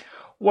possession.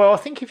 Well, I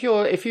think if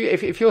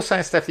you're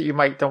saying stuff that you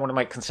don't want to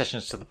make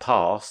concessions to the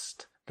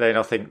past, then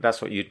I think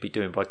that's what you'd be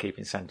doing by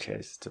keeping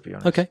Sanchez, to be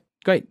honest. Okay.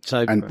 Great.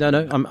 So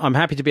I'm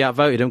happy to be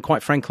outvoted, and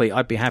quite frankly,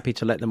 I'd be happy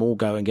to let them all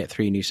go and get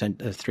three new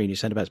centre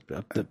backs.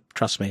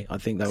 Trust me, I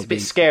think that would be a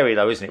bit scary,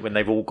 though, isn't it? When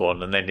they've all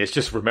gone and then it's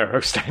just Romero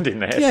standing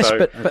there. Yes,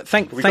 so but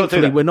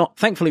thankfully we're not.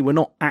 Thankfully, we're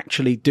not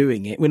actually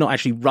doing it. We're not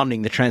actually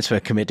running the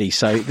transfer committee,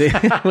 so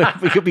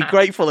we could be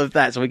grateful of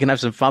that, so we can have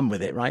some fun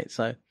with it, right?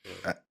 So,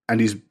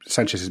 and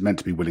Sanchez is meant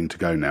to be willing to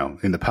go now.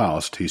 In the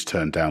past, he's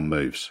turned down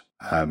moves,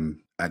 and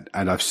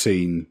I've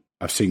seen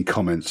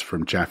comments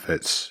from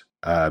Jaffet's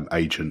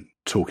agent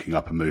talking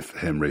up a move for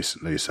him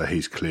recently. So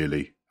he's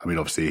clearly, I mean,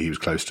 obviously he was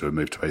close to a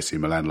move to AC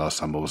Milan last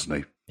summer, wasn't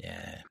he?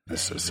 Yeah.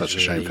 It's such a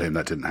shame for him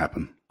that didn't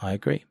happen. I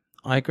agree.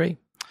 I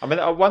mean,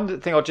 one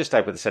thing I'll just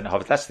add with the centre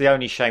half, that's the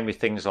only shame with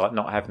things like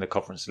not having the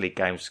Conference League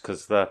games,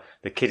 because the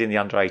kid in the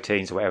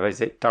under-18s or whatever, is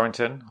it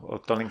Dorrington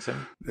or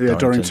Donington? Yeah,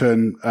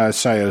 Dorrington.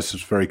 Sayers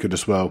was very good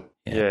as well.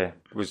 Yeah,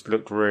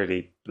 looked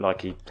really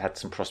like he had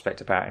some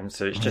prospect about him.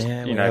 So it's just,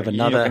 you're have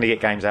not going to get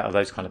games out of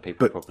those kind of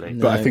people probably.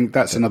 But I think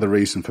that's another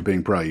reason for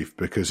being brave,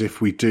 because if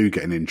we do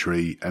get an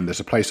injury and there's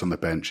a place on the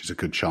bench, it's a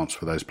good chance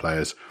for those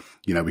players.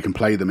 We can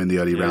play them in the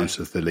early rounds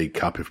of the League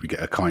Cup if we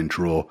get a kind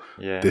draw.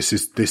 Yeah. This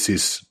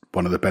is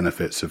one of the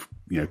benefits of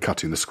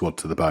cutting the squad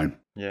to the bone.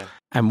 Yeah.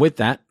 And with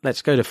that,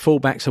 let's go to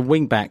fullbacks and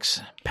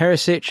wingbacks.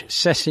 Perisic,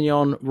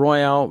 Sessegnon,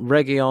 Royal,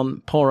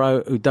 Reguilon,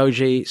 Porro,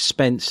 Udogie,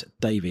 Spence,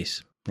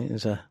 Davies.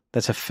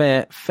 That's a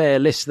fair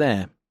list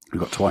there. We've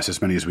got twice as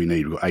many as we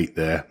need. We've got 8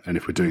 there, and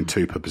if we're doing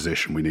 2 per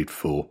position, we need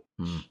 4.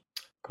 Go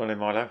on in,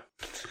 Milo.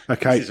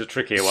 Okay. This is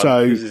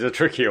a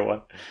trickier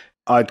one.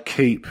 I'd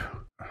keep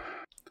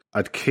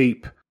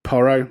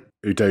Porro,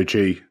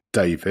 Udogie,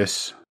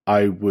 Davis.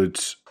 I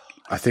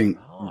think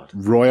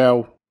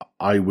Royal,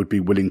 I would be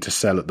willing to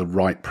sell at the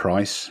right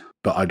price,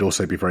 but I'd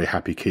also be very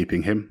happy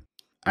keeping him.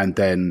 And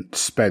then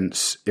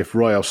Spence, if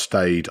Royal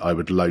stayed, I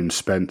would loan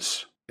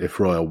Spence. If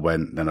Royal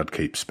went, then I'd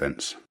keep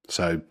Spence.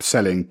 So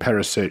selling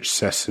Perisic,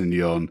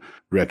 Sessegnon,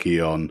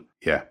 Reguilon,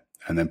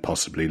 and then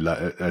possibly,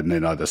 and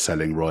then either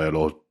selling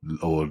Royal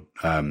or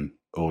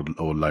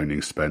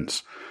loaning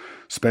Spence.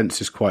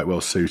 Spence is quite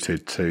well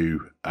suited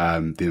to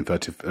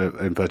the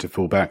inverted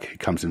fullback. He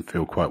comes in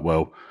field quite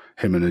well.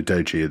 Him and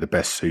Udogie are the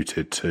best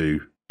suited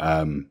to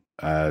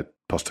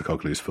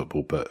Postecoglou's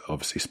football, but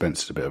obviously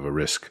Spence is a bit of a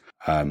risk,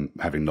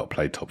 having not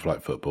played top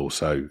flight football.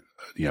 So,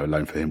 a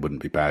loan for him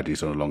wouldn't be bad.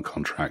 He's on a long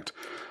contract.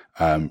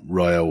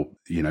 Royal,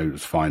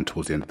 was fine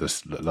towards the end of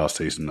this last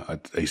season.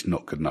 He's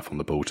not good enough on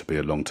the ball to be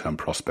a long-term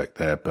prospect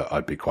there, but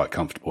I'd be quite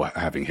comfortable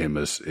having him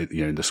as,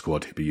 in the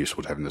squad. He'd be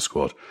useful to have in the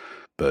squad.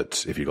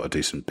 But if you've got a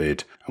decent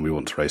bid and we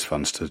want to raise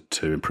funds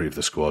to improve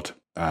the squad,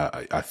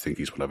 I think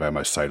he's one of our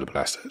most saleable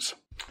assets.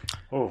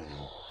 Oh,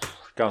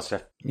 go on,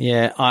 Steph.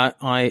 Yeah,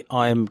 I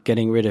am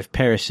getting rid of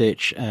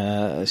Perisic,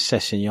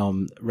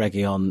 Sessegnon,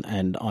 Reguilon,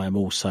 and I am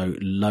also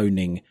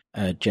loaning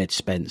Jed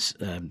Spence.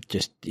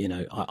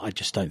 I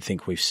just don't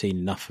think we've seen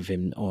enough of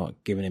him or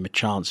given him a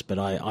chance. But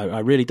I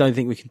really don't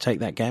think we can take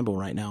that gamble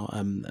right now.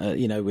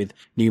 With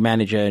new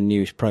manager,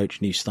 new approach,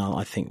 new style,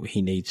 I think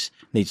he needs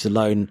the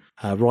loan.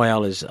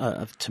 Royal is,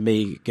 to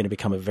me, going to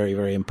become a very,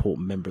 very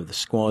important member of the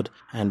squad.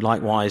 And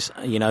likewise,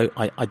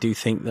 I do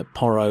think that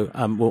Porro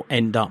will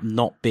end up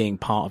not being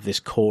part of this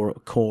core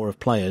of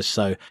players.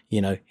 So,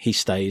 he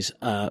stays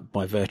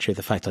by virtue of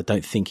the fact I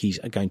don't think he's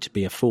going to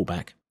be a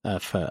fullback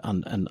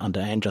under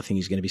Ange. I think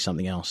he's going to be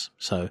something else.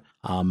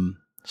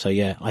 So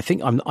yeah, I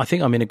think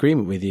I'm in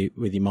agreement with you,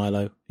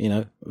 Milo.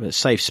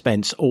 Save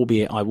Spence,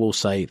 albeit I will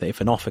say that if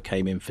an offer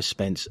came in for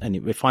Spence, and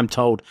if I'm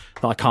told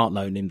that I can't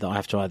loan him, that I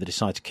have to either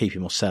decide to keep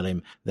him or sell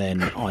him,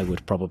 then I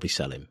would probably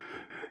sell him.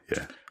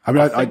 Yeah. I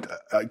mean,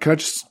 can I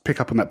just pick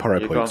up on that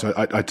Porro point? So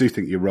I do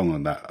think you're wrong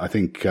on that. I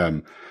think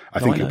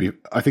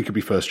he'll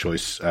be first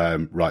choice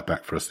right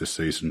back for us this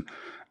season,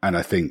 and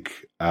I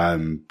think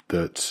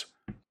that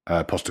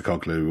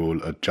Postecoglou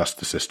will adjust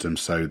the system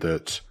so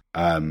that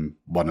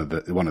one of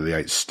the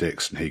 8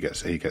 sticks and he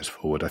gets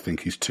forward. I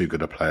think he's too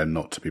good a player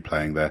not to be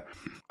playing there,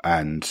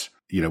 and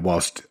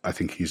whilst I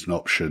think he's an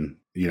option,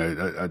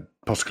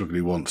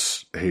 Postecoglou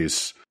wants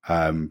his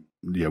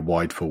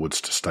wide forwards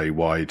to stay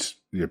wide.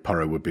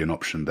 Porro would be an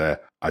option there.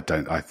 I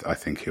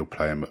think he'll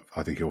play him.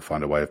 I think he'll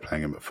find a way of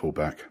playing him at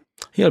fullback.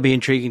 It'll be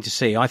intriguing to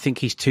see. I think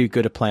he's too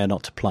good a player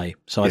not to play.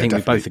 So I think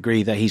definitely. We both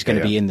agree that he's going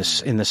to be in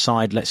the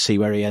side. Let's see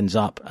where he ends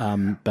up.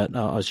 But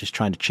I was just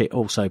trying to cheat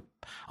also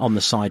on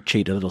the side,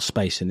 cheat a little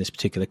space in this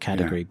particular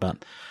category. Yeah.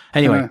 But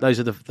anyway, those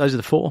are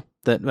the 4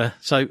 that.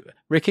 So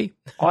Ricky,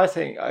 I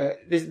think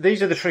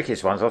these are the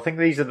trickiest ones. I think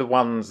these are the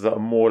ones that are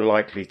more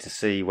likely to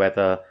see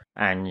whether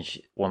Ange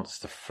wants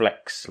to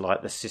flex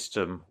like the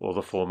system or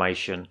the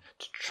formation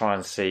to try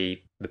and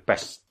see the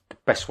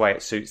best way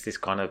it suits this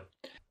kind of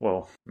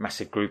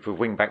massive group of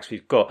wing backs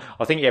we've got.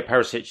 I think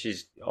Perisic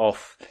is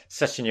off.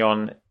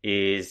 Sessegnon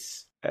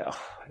is.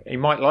 He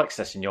might like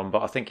Sessegnon,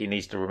 but I think he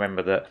needs to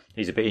remember that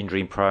he's a bit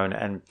injury prone,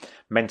 and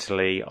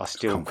mentally, I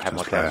still have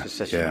my doubts with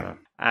Sessegnon. Yeah.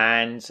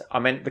 And I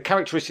mean, the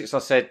characteristics I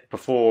said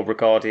before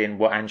regarding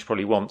what Ange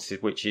probably wants,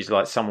 which is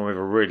like someone with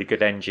a really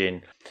good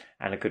engine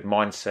and a good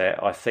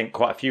mindset. I think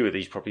quite a few of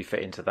these probably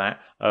fit into that.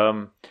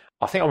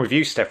 I think I'm with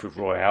you, Steph, with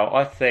Royale.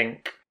 I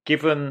think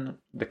given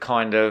the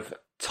kind of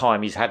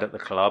time he's had at the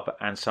club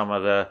and some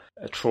of the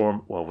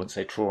trauma, well, I wouldn't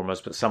say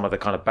traumas, but some of the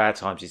kind of bad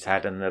times he's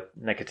had and the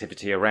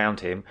negativity around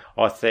him,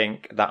 I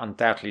think that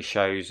undoubtedly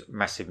shows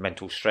massive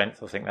mental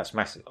strength. I think that's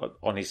massive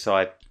on his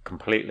side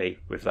completely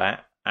with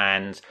that.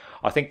 And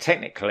I think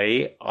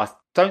technically, I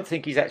don't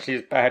think he's actually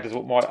as bad as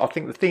I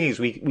think the thing is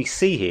we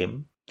see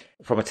him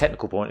from a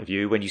technical point of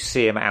view when you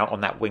see him out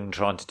on that wing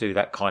trying to do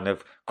that kind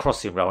of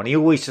crossing role, and he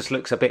always just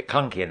looks a bit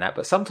clunky in that.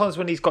 But sometimes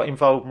when he's got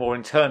involved more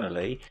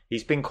internally,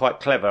 he's been quite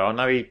clever. I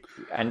know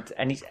and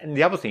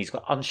the other thing, he's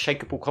got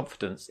unshakable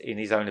confidence in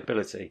his own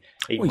ability.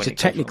 He's a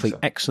technically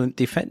excellent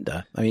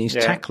defender. I mean, his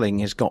tackling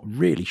has got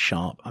really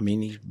sharp. I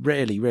mean, he's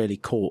rarely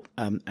caught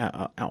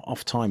out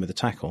off time with the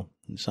tackle.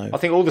 So I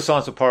think all the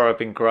signs of Porro have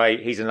been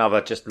great. He's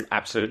another just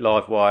absolute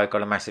live wire,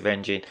 got a massive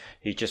engine.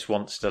 He just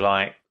wants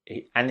to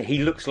and he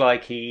looks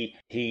like he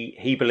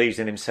believes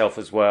in himself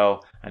as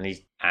well.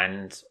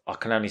 And I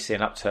can only see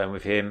an upturn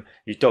with him.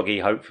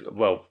 Udogie hope.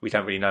 Well, we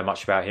don't really know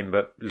much about him,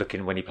 but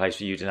looking when he plays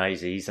for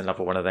Udinese, he's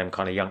another one of them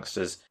kind of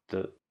youngsters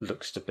that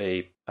looks to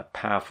be a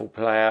powerful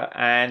player.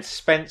 And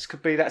Spence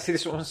could be that. See,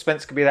 this one,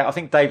 Spence could be that. I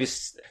think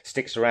Davis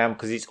sticks around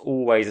because he's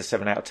always a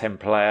 7 out of 10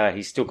 player.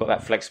 He's still got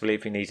that flexibility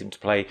if he needs him to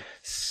play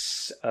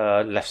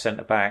left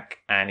centre back,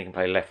 and he can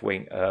play left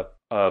wing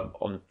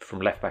from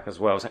left back as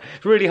well. So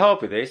it's really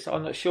hard with this.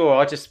 I'm not sure.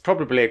 I just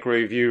probably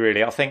agree with you,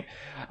 really.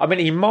 I mean,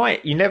 he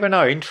might, you never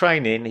know, in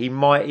training, he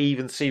might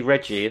even see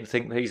Reggie and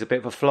think that he's a bit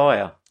of a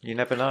flyer. You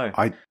never know.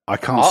 I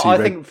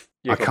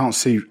can't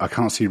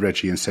see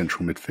Reggie in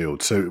central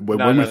midfield. So when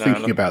we're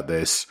thinking about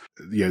this,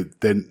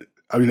 then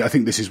I mean, I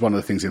think this is one of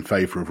the things in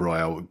favour of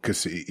Royale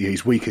because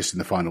he's weakest in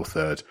the final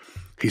third.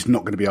 He's not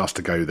going to be asked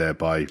to go there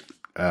by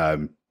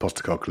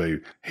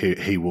Postecoglou.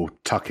 He will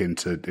tuck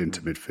into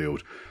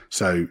midfield,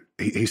 so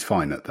he's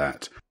fine at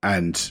that.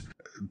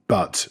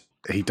 But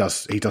he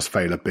does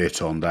fail a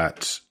bit on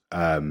that.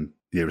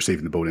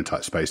 Receiving the ball in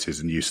tight spaces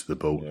and use of the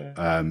ball.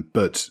 Yeah.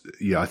 But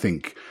I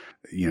think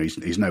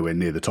he's nowhere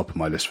near the top of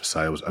my list for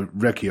sales.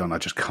 Reguilon, I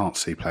just can't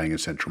see playing in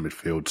central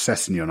midfield.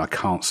 Sessegnon, I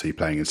can't see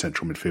playing in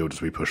central midfield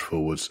as we push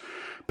forwards.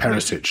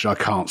 Perisic, I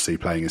can't see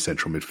playing in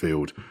central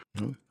midfield.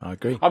 I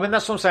agree. I mean,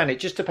 that's what I'm saying. It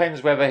just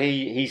depends whether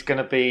he's going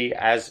to be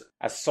as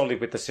solid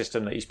with the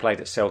system that he's played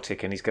at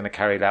Celtic, and he's going to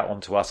carry that on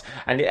to us.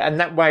 And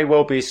that may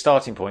well be his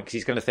starting point, because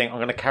he's going to think, I'm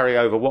going to carry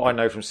over what I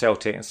know from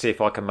Celtic and see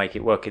if I can make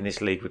it work in this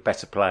league with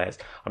better players.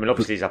 I mean,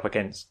 obviously he's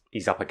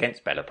up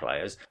against better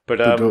players. But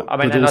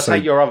I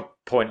take your other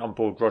point on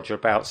board, Roger,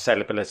 about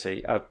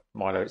sellability.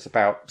 Milo, it's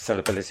about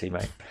sellability,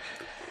 mate.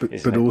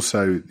 But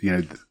also,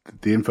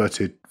 the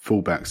inverted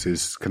fullbacks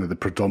is kind of the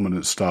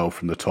predominant style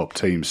from the top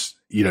teams,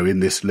 in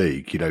this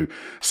league.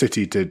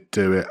 City did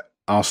do it,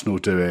 Arsenal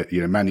do it,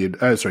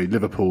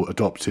 Liverpool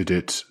adopted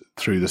it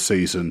through the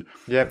season.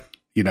 Yeah.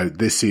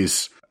 This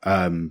is,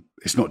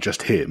 it's not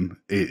just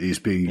him, it is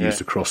being used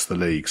across the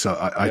league. So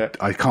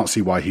I can't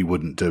see why he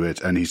wouldn't do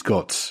it. And he's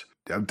got,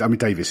 I mean,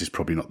 Davis is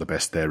probably not the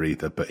best there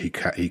either, but he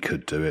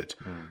could do it.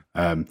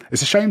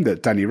 It's a shame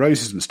that Danny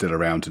Rose isn't still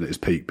around and at his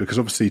peak, because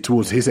obviously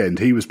towards his end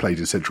he was played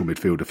in central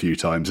midfield a few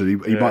times,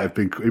 and he might have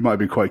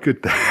been quite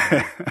good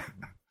there.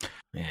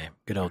 Yeah,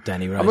 good old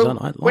Danny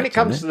Rose. When it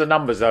comes to the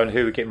numbers, though, and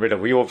who we're getting rid of,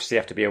 we obviously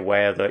have to be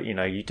aware that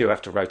you do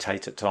have to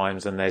rotate at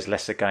times, and there's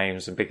lesser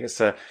games, and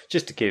because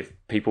just to give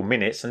people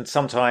minutes, and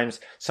sometimes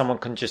someone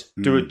can just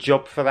do a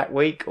job for that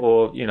week,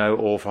 or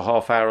or for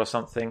half hour or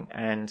something.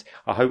 And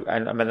I hope,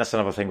 and I mean that's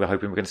another thing we're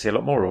hoping we're going to see a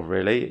lot more of.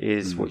 Really,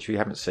 is which we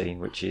haven't seen,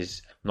 which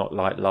is not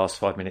like last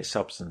 5 minute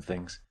subs and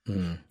things.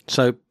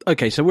 So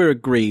we're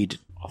agreed.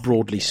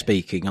 Broadly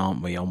speaking,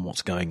 aren't we, on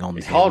what's going on?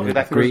 It's hard with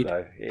that group,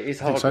 though. It is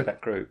hard with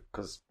that group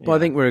because. Well, I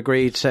think we're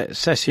agreed.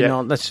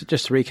 Sessegnon. Let's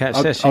just recap.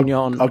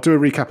 Sessegnon. I'll do a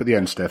recap at the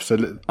end, Steph.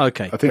 So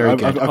okay, I think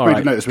I've made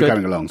a note as we're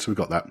going along, so we've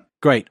got that.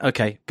 Great.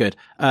 Okay, good.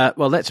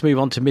 Well, let's move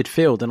on to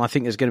midfield, and I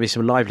think there's going to be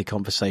some lively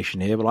conversation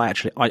here. Well,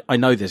 I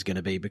know there's going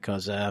to be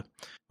because.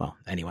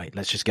 Anyway,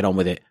 let's just get on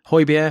with it.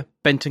 Højbjerg,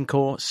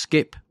 Bentancur,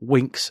 Skip,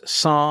 Winks,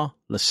 Sarr,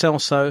 Lo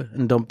Celso,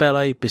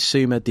 Ndombele,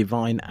 Bissouma,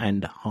 Divine,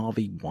 and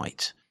Harvey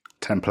White.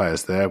 10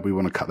 players there. We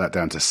want to cut that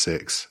down to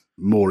 6.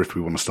 More if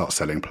we want to start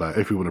selling players,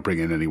 if we want to bring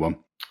in anyone.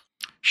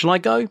 Shall I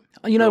go?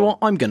 You know what?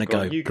 I'm going to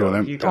go. You go.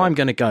 I'm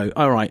going to go.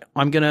 All right.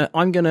 I'm going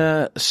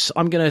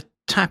to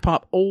tap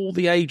up all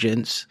the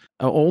agents,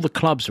 or all the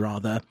clubs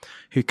rather,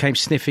 who came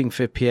sniffing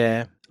for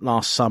Pierre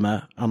last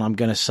summer, and I'm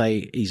going to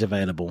say he's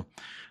available.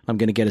 I'm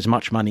going to get as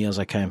much money as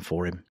I can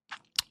for him.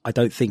 I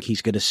don't think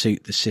he's going to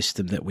suit the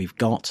system that we've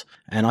got,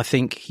 and I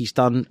think he's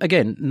done,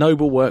 again,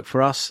 noble work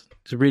for us.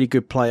 He's a really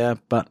good player,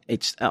 but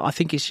I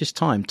think it's just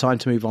time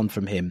to move on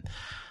from him.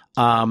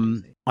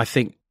 I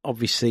think,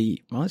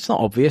 obviously, well, it's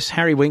not obvious.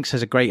 Harry Winks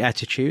has a great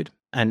attitude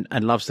and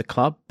loves the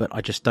club, but I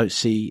just don't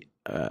see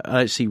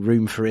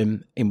room for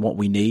him in what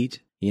we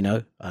need.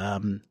 Lo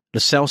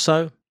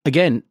Celso,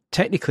 again,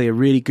 technically a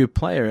really good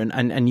player,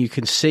 and you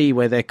can see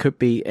where there could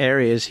be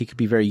areas he could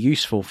be very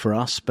useful for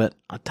us, but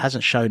it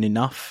hasn't shown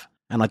enough,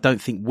 and I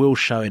don't think will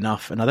show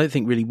enough, and I don't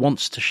think really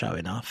wants to show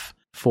enough.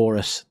 for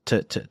us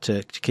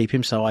to keep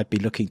him. So I'd be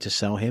looking to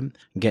sell him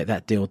and get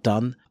that deal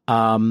done.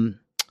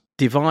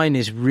 Devine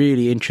is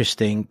really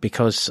interesting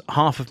because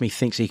half of me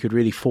thinks he could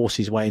really force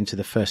his way into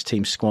the first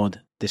team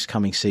squad this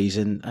coming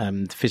season.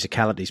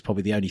 Physicality is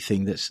probably the only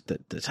thing that's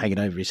hanging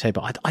over his head,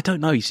 but I don't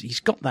know. He's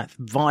got that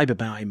vibe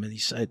about him, and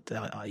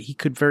he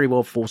could very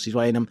well force his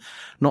way in. I'm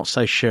not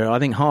so sure. I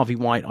think Harvey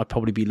White I'd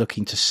probably be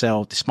looking to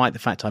sell, despite the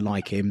fact I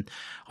like him.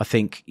 I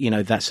think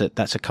that's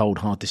a cold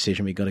hard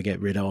decision we've got to get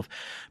rid of.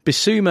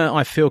 Bissouma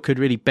I feel could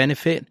really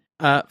benefit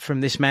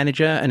from this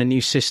manager and a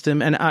new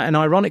system, and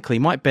ironically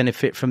might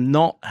benefit from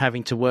not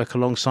having to work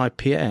alongside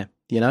Pierre,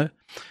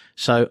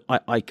 So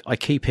I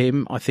keep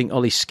him. I think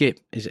Ollie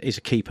Skip is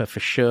a keeper for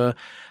sure.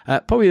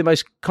 Probably the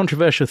most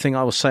controversial thing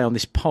I will say on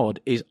this pod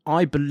is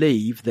I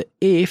believe that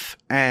if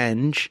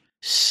Ange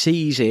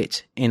sees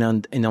it in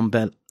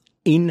Ndombele,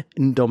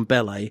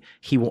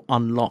 he will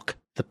unlock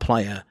the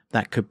player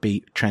that could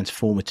be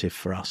transformative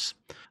for us.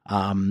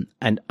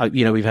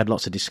 We've had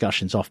lots of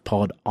discussions off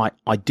pod.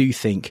 I do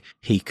think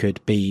he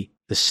could be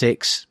the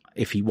 6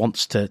 if he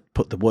wants to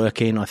put the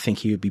work in. I think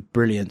he would be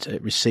brilliant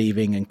at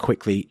receiving and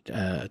quickly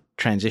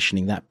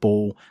transitioning that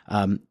ball.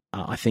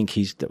 I think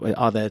he's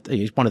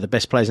one of the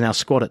best players in our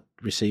squad at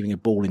receiving a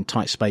ball in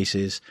tight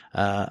spaces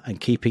and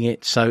keeping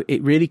it. So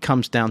it really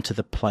comes down to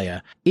the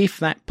player. If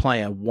that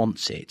player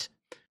wants it,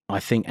 I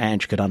think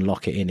Ange could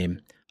unlock it in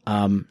him.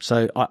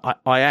 So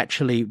I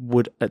actually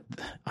would.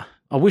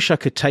 I wish I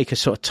could take a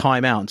sort of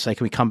time out and say,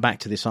 can we come back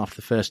to this after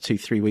the first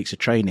 2-3 weeks of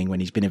training when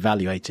he's been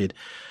evaluated?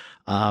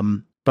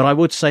 But I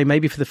would say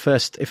maybe for the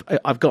first, if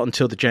I've got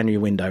until the January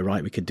window,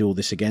 right, we could do all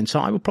this again. So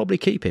I would probably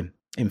keep him,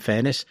 in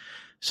fairness.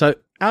 So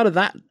out of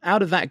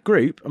that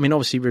group, I mean,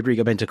 obviously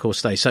Rodrigo Bentancur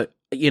stays. So,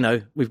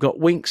 we've got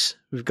Winks,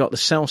 we've got the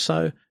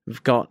Celso,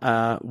 we've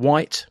got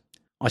White,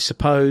 I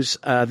suppose.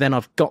 Then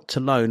I've got to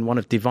loan one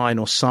of Devine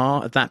or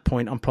Sarr. At that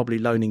point, I'm probably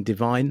loaning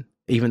Devine,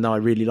 even though I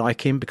really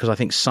like him, because I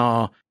think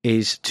Sarr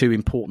is too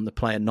important the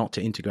player not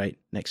to integrate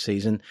next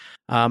season.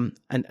 And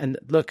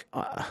look,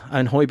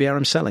 and Højbjerg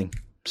I'm selling.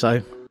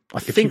 So I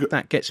think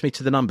that gets me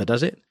to the number,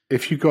 does it?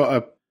 If you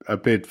got a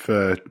bid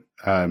for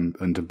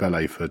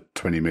Ndombele for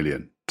 20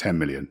 million, 10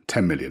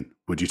 million,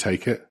 would you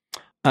take it?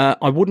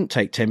 I wouldn't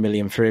take 10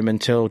 million for him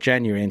until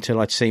January,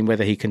 until I'd seen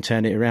whether he can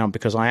turn it around,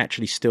 because I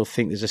actually still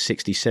think there's a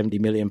 60, 70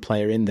 million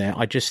player in there.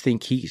 I just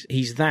think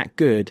he's that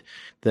good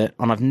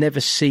and I've never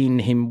seen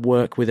him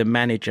work with a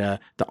manager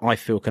that I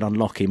feel could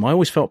unlock him. I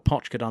always felt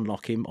Poch could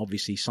unlock him.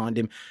 Obviously signed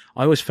him.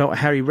 I always felt a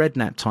Harry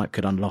Redknapp type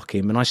could unlock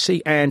him. And I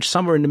see Ange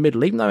somewhere in the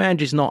middle, even though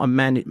Ange is not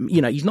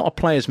he's not a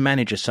player's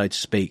manager, so to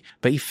speak,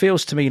 but he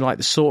feels to me like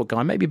the sort of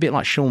guy, maybe a bit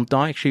like Sean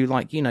Dyche, who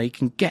he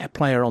can get a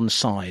player on the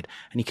side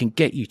and he can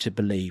get you to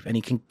believe and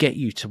he can get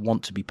you to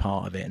want to be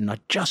part of it. And I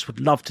just would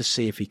love to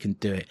see if he can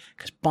do it,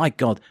 because by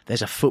God,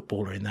 there's a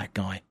footballer in that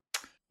guy.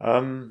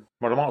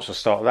 Well, I might as well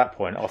start at that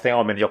point. I think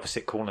I'm in the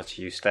opposite corner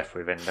to you, Steph,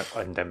 with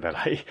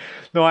Ndombele.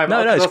 No,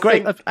 it's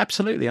great.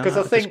 Absolutely. Because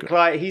I think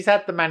he's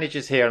had the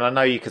managers here, and I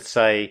know you could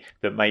say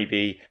that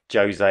maybe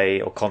Jose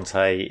or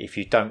Conte, if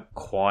you don't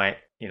quite,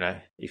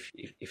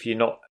 if you're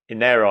not, in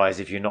their eyes,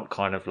 if you're not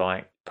kind of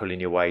like pulling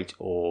your weight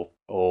or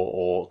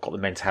got the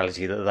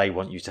mentality that they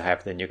want you to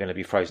have, then you're going to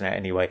be frozen out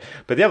anyway.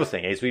 But the other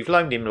thing is, we've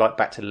loaned him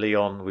back to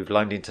Lyon, we've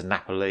loaned him to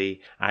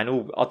Napoli,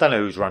 and I don't know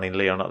who's running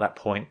Lyon at that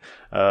point.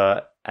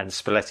 And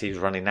Spalletti was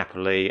running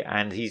Napoli,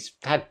 and he's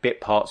had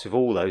bit parts of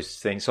all those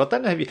things. So I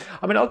don't know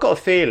I've got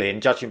a feeling,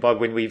 judging by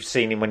when we've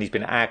seen him when he's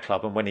been at our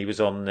club and when he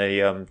was on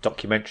the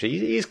documentary,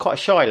 he is quite a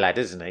shy lad,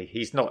 isn't he?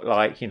 He's not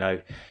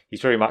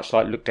he's very much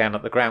like look down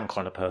at the ground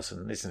kind of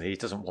person, isn't he? He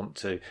doesn't want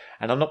to.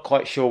 And I'm not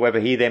quite sure whether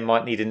he then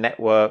might need a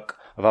network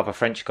of other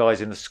French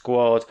guys in the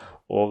squad,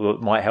 or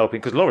that might help him,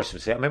 because Loris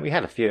was there. We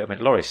had a few.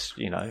 Loris,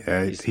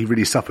 yeah, he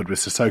really suffered with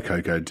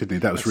Sissoko going, didn't he?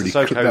 That was really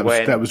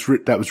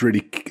that was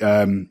really.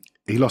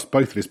 He lost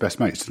both of his best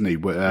mates, didn't he?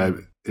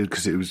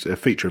 Because it was a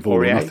feature of All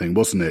or Nothing,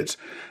 wasn't it?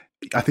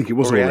 I think it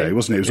was Aurier,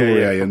 wasn't it? It was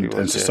Aurier and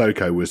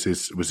Sissoko was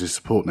his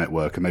support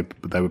network, and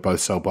they were both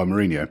sold by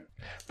Mourinho.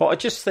 But I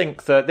just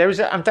think that there is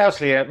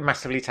undoubtedly a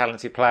massively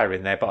talented player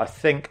in there, but I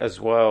think as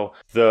well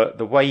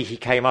the way he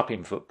came up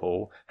in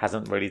football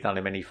hasn't really done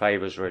him any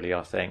favours, really,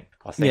 I think.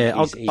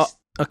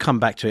 I'll come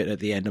back to it at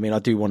the end. I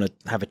do want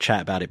to have a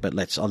chat about it,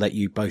 but I'll let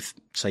you both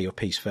say your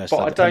piece first.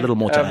 But a little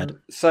more to add.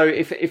 So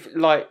if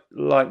like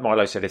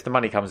Milo said, if the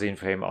money comes in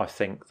for him, I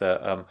think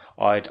that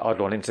I'd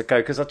want him to go,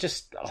 because I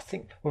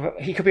think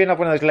he could be another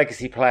one of those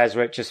legacy players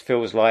where it just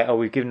feels like,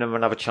 we've given him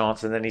another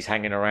chance and then he's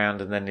hanging around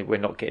and then we're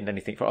not getting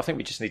anything for it. I think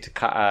we just need to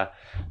cut our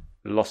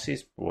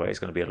losses. Well, it's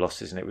going to be a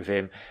loss, isn't it, with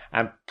him?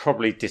 And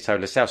probably ditto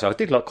Lo Celso. I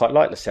did quite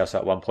like Lo Celso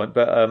at one point,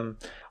 but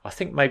I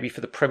think maybe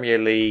for the Premier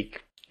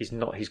League, he's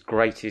not his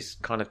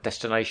greatest kind of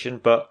destination,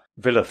 but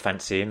Villa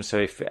fancy him.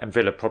 And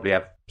Villa probably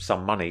have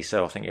some money,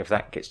 so I think if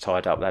that gets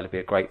tied up, that'll be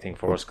a great thing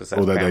for us, because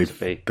that's bound to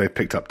be. They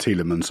picked up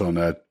Tielemans on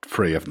a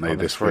free, haven't they,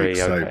 this week?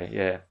 Okay,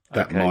 so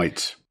that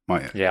might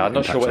Yeah, I'm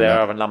not sure what their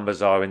other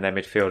numbers are in their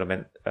midfield. I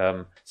mean,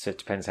 so it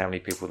depends how many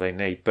people they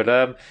need.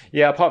 But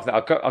yeah, apart from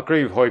that, I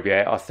agree with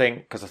Højbjerg. I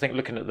think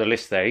looking at the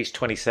list there, he's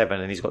 27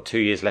 and he's got 2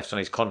 years left on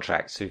his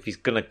contract. So if he's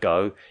going to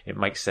go, it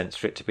makes sense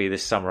for it to be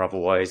this summer.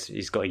 Otherwise,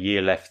 he's got a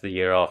year left the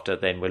year after.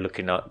 Then we're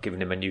looking at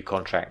giving him a new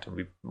contract, and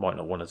we might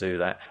not want to do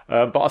that.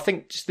 But I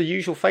think just the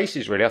usual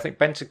faces, really. I think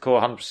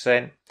Bentancur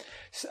 100%.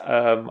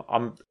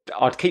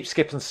 I'd keep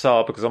Skip and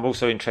Sarr because I'm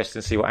also interested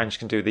in see what Ange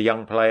can do with the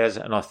young players,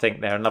 and I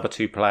think there are another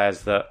 2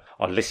 players that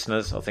are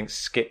listeners. I think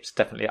Skip's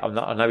definitely.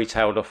 I know he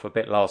tailed off a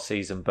bit last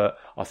season, but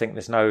I think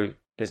there's no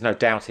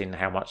doubting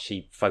how much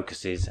he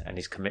focuses and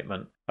his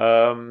commitment.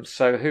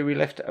 So who we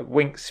left?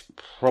 Winks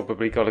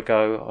probably got to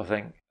go. I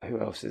think. Who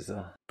else is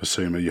there?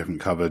 Bissouma, you haven't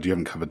covered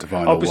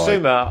Divine.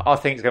 Bissouma, I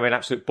think is going to be an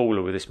absolute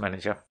baller with this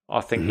manager. I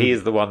think he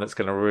is the one that's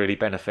going to really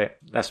benefit.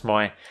 That's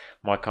my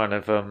kind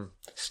of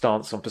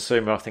stance on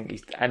Bissouma. I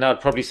think and I'd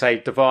probably say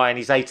Divine.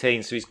 He's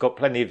 18, so he's got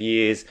plenty of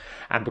years.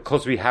 And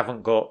because we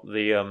haven't got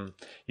the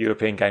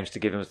European games to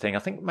give him a thing, I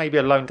think maybe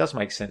a loan does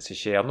make sense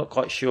this year. I'm not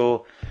quite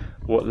sure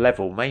what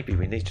level. Maybe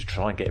we need to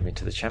try and get him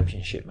into the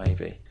Championship.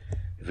 Maybe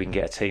if we can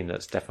get a team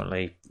that's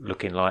definitely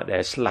looking like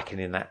they're slacking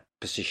in that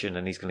position,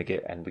 and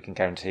and we can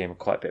guarantee him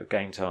quite a bit of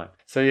game time.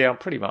 So yeah, I'm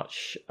pretty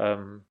much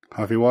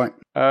Harvey White.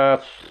 I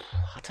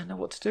don't know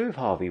what to do with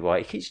Harvey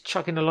White. He keeps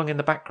chugging along in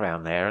the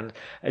background there, and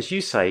as you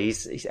say,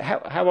 he's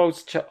how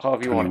old's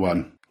Harvey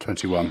White?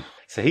 21.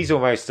 So he's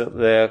almost at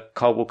the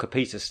Kyle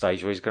Walker-Peters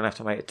stage where he's going to have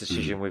to make a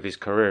decision with his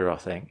career, I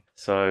think.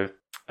 So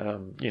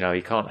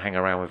he can't hang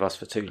around with us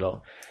for too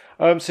long.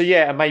 So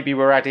yeah, and maybe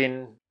we're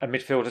adding a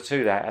midfielder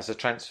to that as a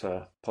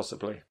transfer,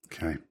 possibly.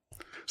 Okay.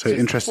 So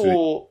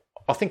interesting.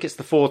 I think it's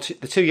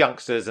the 2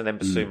 youngsters and then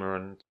Bissouma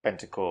and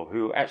Bentancur,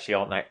 who actually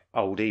aren't that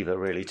old either,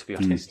 really, to be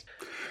honest.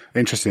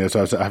 Interesting. So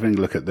I was having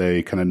a look at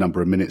the kind of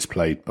number of minutes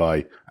played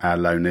by our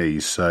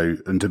loanees. So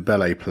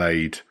Ndombele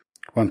played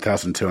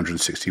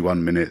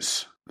 1,261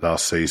 minutes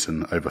last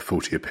season over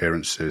 40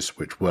 appearances,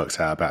 which works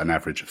out about an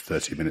average of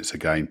 30 minutes a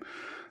game.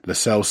 Lo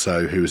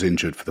Celso, who was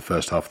injured for the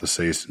first half of the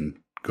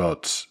season,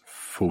 got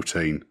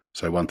 14,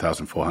 so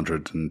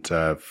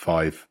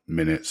 1,405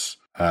 minutes.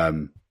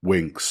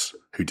 Winks,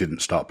 who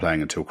didn't start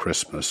playing until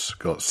Christmas,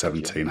 got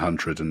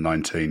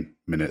 1,719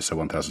 minutes, so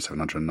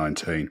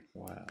 1,719.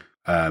 Wow.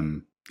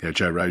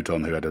 Joe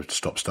Rodon, who had a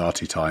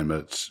stop-starty time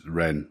at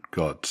Rennes,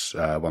 got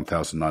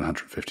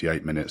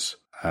 1,958 minutes.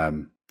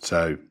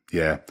 So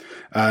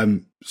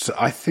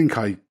I think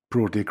I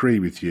broadly agree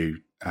with you,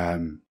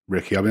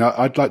 Ricky. I mean,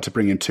 I'd like to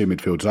bring in 2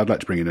 midfielders. I'd like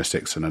to bring in a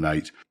 6 and an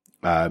 8.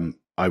 I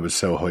would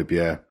sell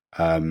Højbjerg.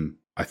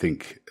 I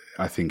think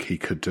he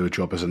could do a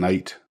job as an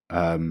 8,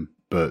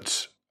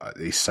 but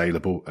he's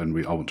saleable, and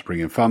I want to bring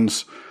in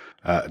funds.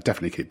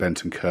 Definitely keep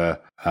Bentancur,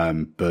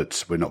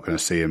 but we're not going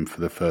to see him for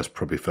the first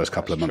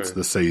couple of months of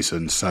the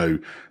season. So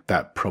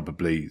for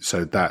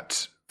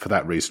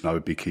that reason, I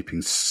would be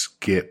keeping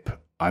Skip.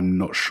 I'm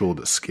not sure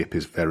that Skip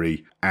is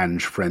very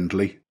Ange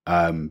friendly,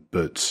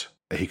 but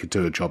he could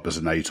do a job as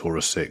an 8 or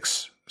a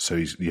 6. So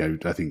he's,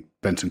 I think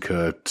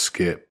Bentancur,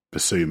 Skip,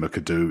 Bissouma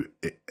could do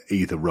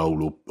either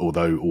role,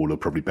 although all are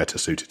probably better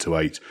suited to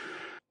 8.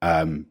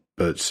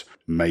 But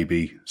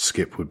maybe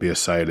Skip would be a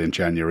sale in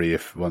January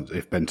if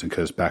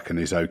Bentancur's back and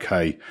he's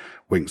okay.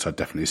 Winks I'd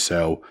definitely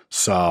sell.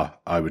 Sarr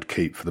I would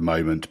keep for the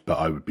moment, but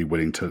I would be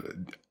willing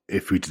to,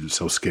 if we didn't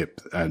sell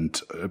Skip and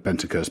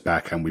Bentancur's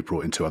back and we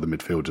brought in 2 other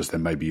midfielders,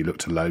 then maybe you look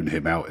to loan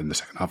him out in the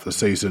second half of the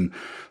season.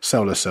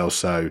 Sell Lo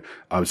Celso.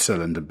 I would sell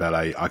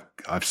Ndombele.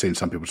 I've seen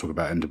some people talk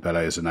about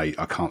Ndombele as an 8.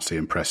 I can't see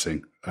him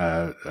pressing,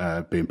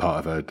 being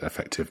part of an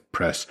effective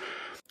press.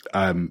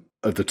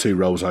 Of the 2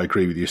 roles, I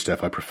agree with you,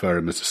 Steph. I prefer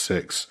him as a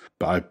 6,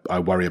 but I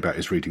worry about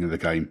his reading of the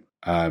game.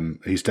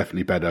 He's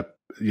definitely better,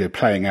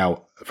 playing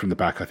out from the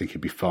back. I think he'd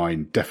be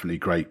fine. Definitely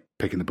great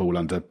picking up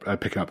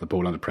the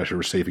ball under pressure,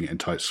 receiving it in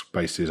tight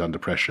spaces under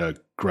pressure.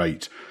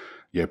 Great.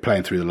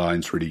 Playing through the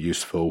lines, really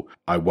useful.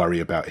 I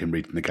worry about him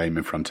reading the game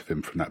in front of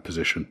him from that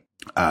position.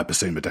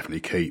 Bissouma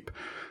definitely keep.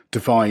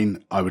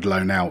 Divine, I would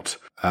loan out.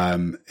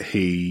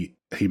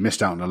 He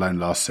missed out on a loan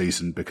last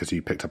season because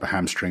he picked up a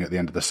hamstring at the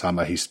end of the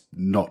summer. He's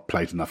not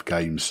played enough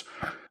games.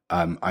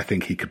 I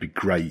think he could be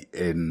great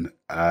in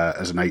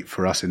as an 8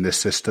 for us in this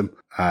system.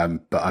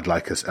 But I'd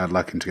like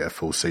him to get a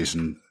full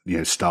season,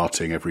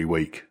 starting every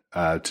week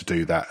to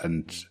do that.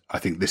 And I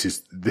think this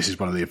is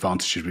one of the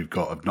advantages we've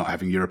got of not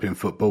having European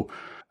football,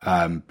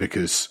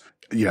 because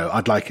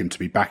I'd like him to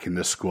be back in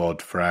the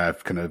squad for our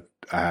kind of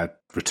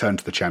return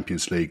to the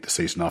Champions League the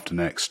season after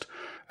next,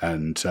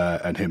 and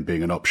him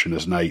being an option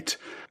as an 8.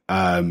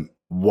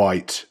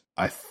 White,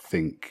 I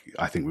think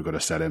we've got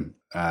to sell him.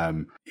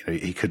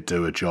 He could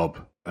do a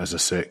job as a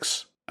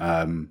 6,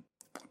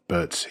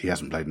 but he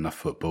hasn't played enough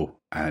football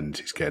and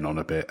he's getting on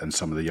a bit, and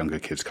some of the younger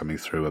kids coming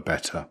through are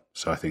better.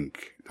 So I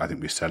think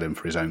we sell him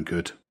for his own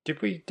good.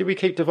 Did we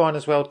keep Divine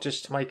as well,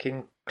 just to make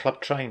him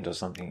club trained or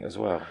something as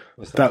well?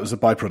 That was a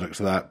byproduct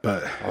of that,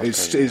 but it's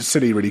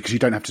silly really because you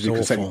don't have to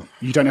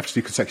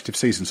do consecutive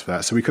seasons for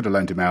that. So we could have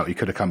loaned him out. He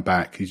could have come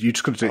back. You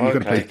just got to do.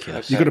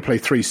 You've got to play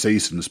 3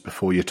 seasons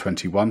before you're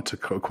 21 to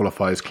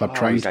qualify as club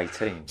trained. He's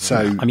 18.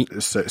 So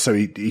so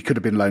he could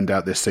have been loaned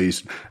out this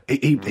season.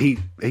 He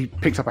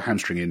picked up a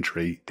hamstring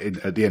injury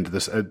at the end of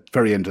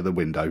very end of the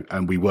window,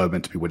 and we were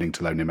meant to be willing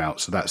to loan him out.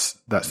 So that's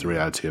the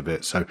reality of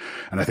it. So,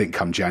 and I think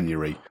come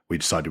January we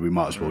decided we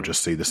might as well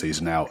just see the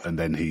season out, and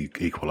then he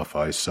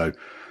qualifies. So,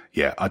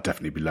 yeah, I'd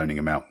definitely be loaning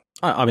him out.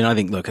 I mean, I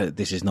think, look,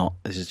 this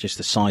is just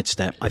a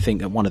sidestep. I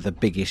think that one of the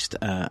biggest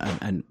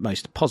and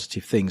most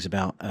positive things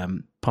about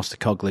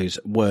Postecoglou's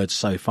words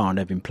so far, and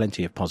there have been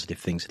plenty of positive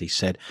things that he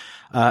said,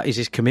 is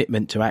his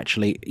commitment to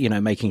actually,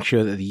 making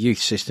sure that the youth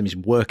system is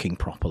working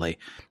properly.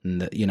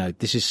 And that,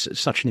 this is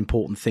such an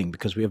important thing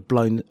because we have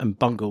blown and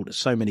bungled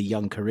so many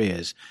young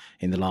careers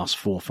in the last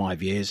 4 or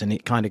 5 years, and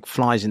it kind of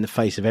flies in the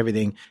face of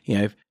everything.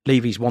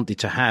 Levy's wanted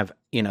to have,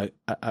 not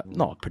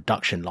a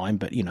production line,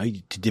 but,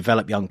 to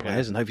develop young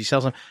players and hope he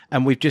sells them.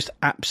 And we've just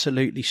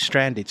absolutely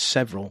stranded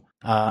several.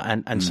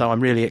 So I'm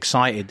really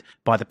excited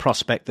by the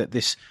prospect that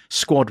this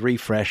squad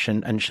refresh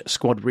and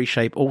squad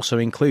reshape also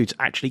includes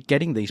actually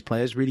getting these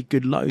players really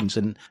good loans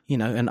and,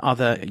 and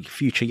other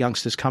future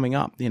youngsters coming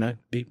up,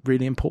 be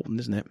really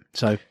important, isn't it?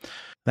 So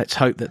let's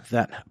hope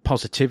that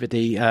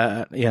positivity,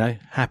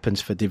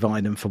 happens for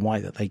Divine and for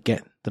White, that they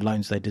get the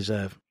loans they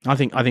deserve. I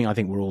think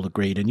we're all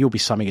agreed, and you'll be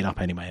summing it up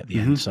anyway at the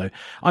end. So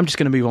I'm just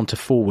going to move on to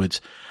forwards.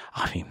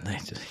 I mean,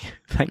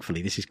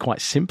 thankfully, this is quite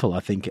simple, I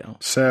think.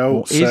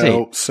 Sell. Is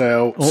it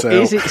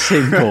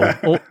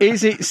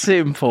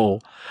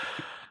simple?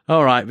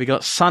 All right, we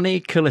got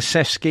Sonny,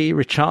 Kulusevski,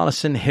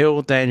 Richarlison,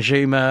 Hill,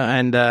 Danjuma,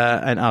 and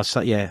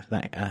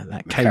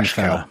that Kane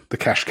fella. The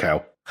cash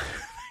cow.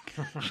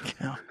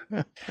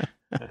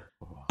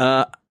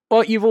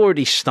 Well, you've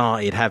already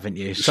started, haven't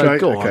you? So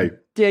go on. Okay.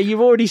 Yeah,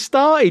 you've already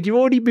started. You've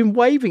already been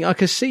waving. I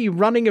can see you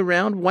running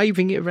around,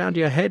 waving it around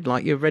your head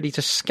like you're ready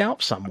to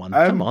scalp someone.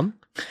 Come on.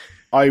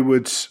 I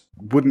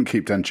wouldn't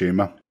keep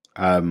Danjuma.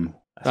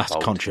 That's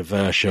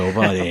controversial,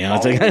 but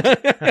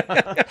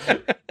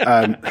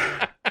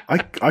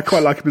I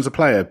quite like him as a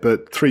player,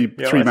 but three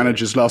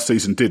managers last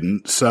season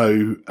didn't.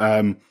 So,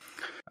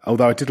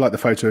 although I did like the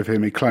photo of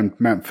him, he climbed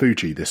Mount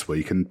Fuji this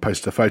week and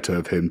posted a photo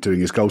of him doing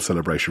his goal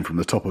celebration from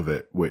the top of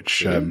it,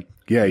 which,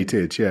 he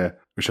did,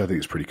 which I think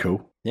is pretty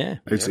cool. Yeah.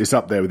 It's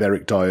up there with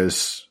Eric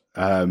Dyer's,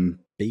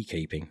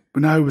 beekeeping.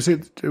 No, was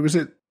it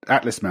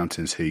Atlas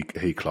Mountains he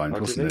climbed,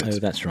 wasn't it? Oh,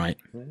 that's right.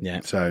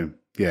 Yeah. So,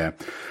 yeah.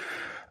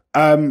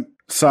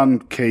 Son,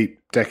 keep.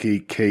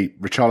 Decky,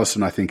 keep.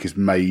 Richarlison, I think, is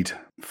made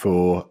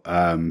for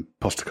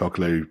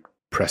Postecoglou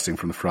pressing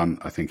from the front.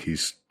 I think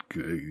he's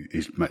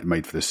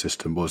made for this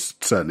system, was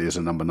certainly as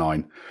a number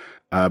 9.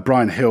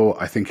 Brian Hill,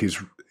 I think,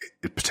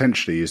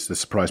 potentially is the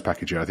surprise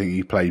package here. I think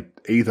he played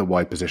either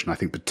wide position. I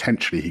think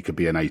potentially he could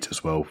be an 8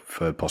 as well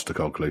for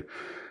Postecoglou.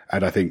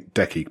 And I think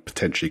Decky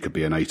potentially could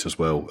be an 8 as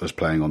well as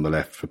playing on the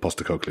left for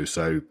Postecoglou.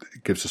 So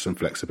it gives us some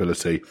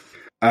flexibility.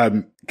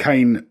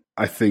 Kane,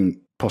 I think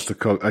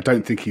I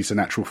don't think he's a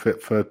natural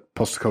fit for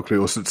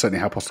Postecoglou, or certainly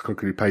how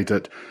Postecoglou played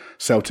at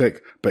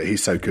Celtic, but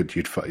he's so good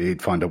you'd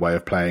find a way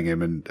of playing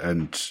him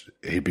and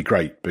he'd be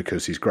great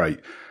because he's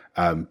great.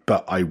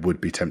 But I would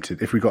be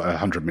tempted, if we got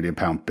 £100 million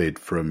bid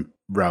from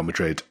Real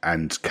Madrid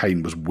and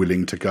Kane was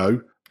willing to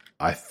go,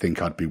 I think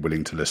I'd be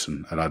willing to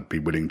listen, and I'd be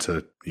willing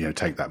to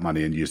take that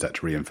money and use that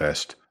to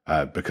reinvest.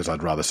 Because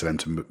I'd rather sell him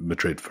to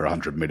Madrid for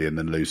 100 million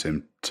than lose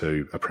him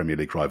to a Premier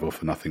League rival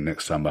for nothing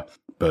next summer.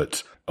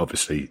 But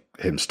obviously,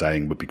 him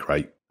staying would be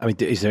great. I mean,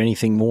 is there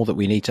anything more that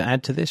we need to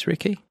add to this,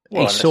 Ricky?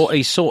 Well,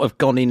 he's sort of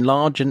gone in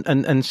large and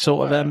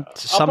summed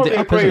it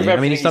up, hasn't he? I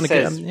mean, he's done a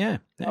good. Yeah.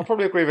 I'll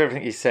probably agree with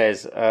everything he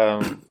says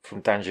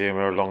from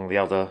Danjuma along the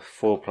other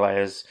 4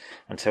 players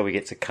until we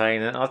get to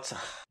Kane. And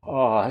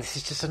this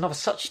is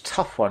just such a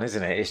tough one,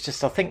 isn't it? It's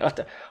just I think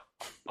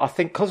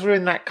because we're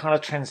in that kind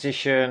of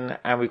transition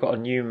and we've got a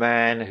new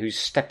man who's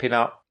stepping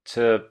up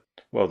to,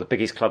 the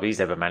biggest club he's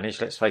ever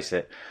managed, let's face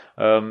it,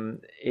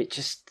 it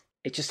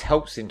just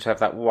helps him to have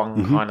that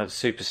one kind of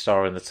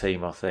superstar in the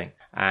team, I think.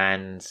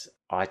 And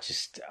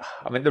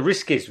the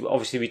risk is,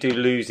 obviously, we do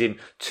lose him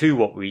to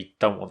what we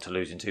don't want to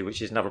lose him to,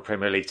 which is another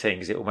Premier League team,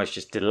 because it almost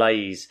just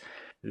delays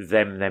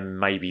them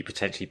maybe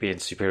potentially being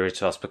superior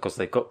to us because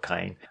they've got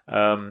Kane.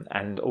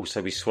 And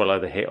also we swallow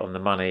the hit on the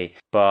money.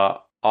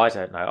 But I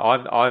don't know.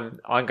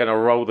 I'm going to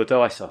roll the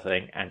dice, I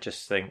think, and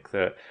just think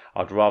that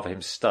I'd rather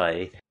him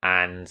stay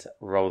and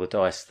roll the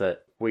dice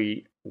that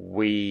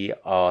we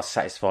are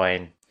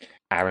satisfying.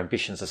 Our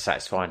ambitions are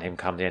satisfying him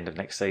come the end of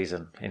next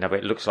season. But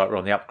it looks like we're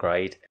on the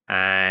upgrade,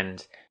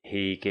 and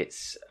he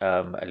gets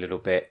a little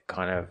bit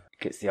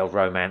gets the old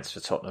romance for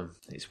Tottenham.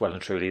 It's well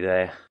and truly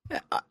there.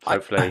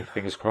 Hopefully,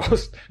 fingers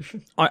crossed.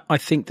 I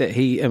think that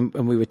he, and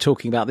we were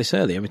talking about this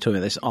earlier, we were talking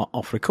about this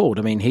off record.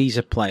 I mean, he's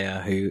a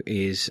player who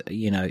is,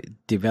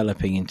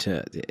 developing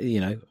into,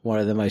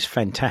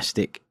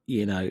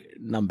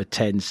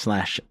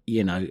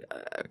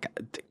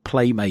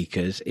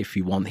 playmakers if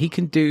you want. He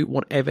can do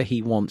whatever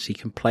he wants. He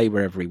can play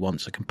wherever he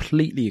wants. I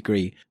completely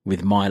agree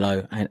with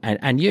Milo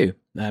and you.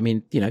 I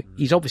mean,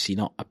 he's obviously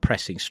not a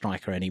pressing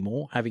striker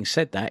anymore. Having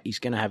said that, he's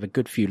going to have a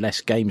good few less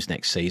games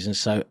next season.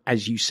 So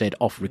as you said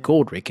off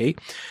record, Ricky,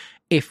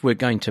 if we're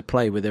going to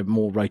play with a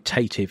more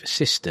rotative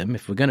system,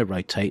 if we're going to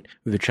rotate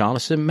with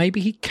Richarlison, maybe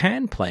he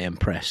can play and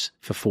press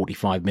for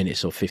 45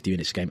 minutes or 50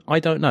 minutes a game. I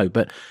don't know.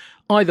 But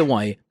either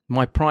way,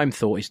 my prime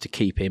thought is to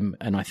keep him,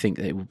 and I think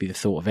that it will be the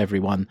thought of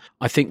everyone.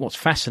 I think what's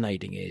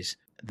fascinating is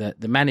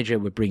that the manager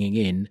we're bringing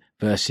in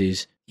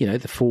versus, the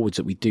forwards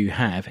that we do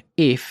have,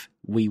 if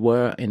we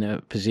were in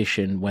a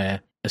position where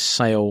a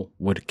sale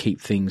would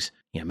keep things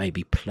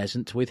maybe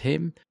pleasant with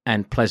him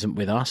and pleasant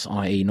with us,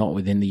 i.e. not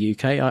within the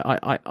UK.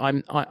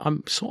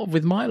 I'm sort of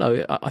with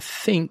Milo. I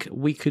think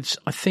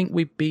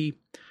we'd be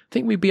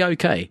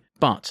okay,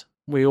 but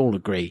we all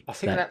agree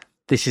that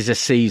this is a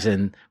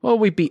season. Well,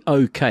 we'd be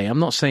okay. I'm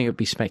not saying it would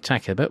be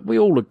spectacular, but we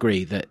all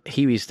agree that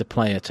he is the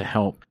player to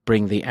help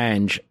bring the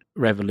Ange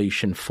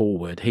revolution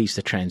forward. He's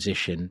the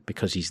transition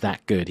because he's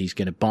that good. He's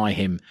going to buy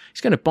him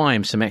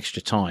some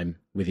extra time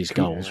with his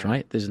goals,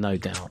 right? There's no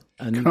doubt.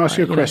 And, can I ask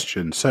you a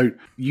question? So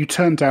you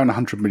turned down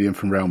 100 million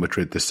from Real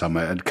Madrid this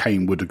summer, and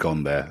Kane would have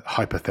gone there,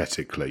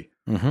 hypothetically.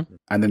 Mm-hmm.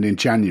 And then in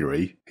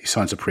January, he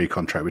signs a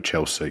pre-contract with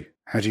Chelsea.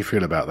 How do you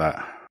feel about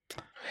that?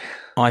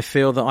 I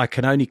feel that I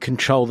can only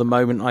control the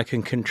moment I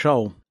can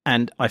control.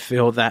 And I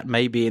feel that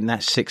maybe in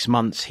that 6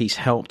 months, he's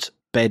helped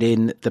bed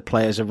in the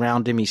players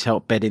around him. He's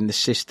helped bed in the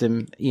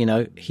system.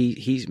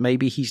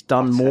 He's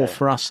done more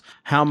for us.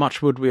 How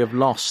much would we have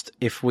lost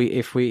if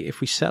we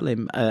sell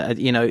him?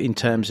 In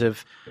terms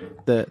of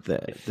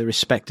the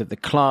respect of the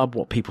club,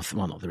 what people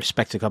well, not the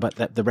respect of the club,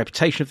 but the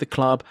reputation of the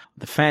club,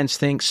 the fans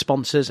think,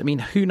 sponsors. I mean,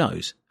 who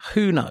knows?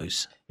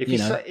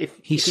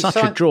 He's such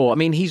a draw. I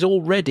mean, he's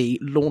already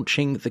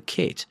launching the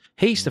kit.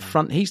 He's the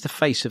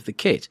face of the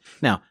kit.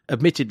 Now,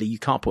 admittedly, you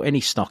can't put any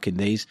stock in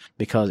these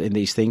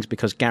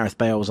because Gareth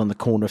Bale was on the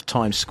corner of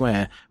Times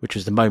Square, which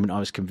was the moment I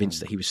was convinced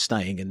that he was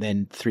staying. And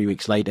then 3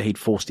 weeks later, he'd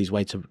forced his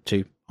way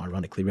to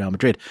ironically, Real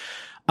Madrid.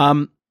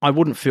 I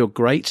wouldn't feel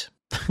great.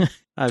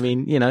 I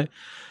mean,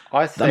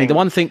 the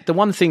one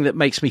thing that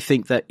makes me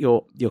think that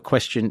your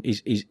question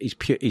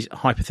is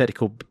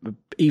hypothetical,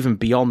 even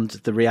beyond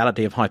the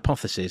reality of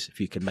hypothesis,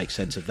 if you can make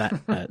sense of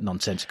that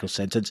nonsensical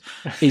sentence,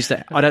 is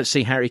that I don't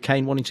see Harry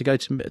Kane wanting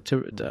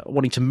to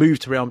wanting to move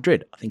to Real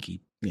Madrid. I think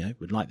he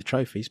would like the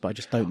trophies, but I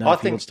just don't know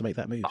if he wants to make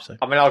that move. So.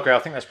 I mean, I agree. I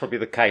think that's probably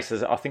the case.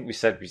 As I think we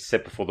said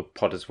before the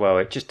pod as well.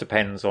 It just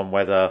depends on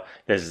whether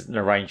there's an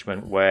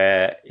arrangement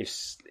where if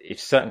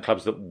certain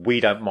clubs that we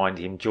don't mind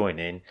him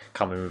joining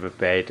come in with a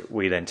bid,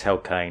 we then tell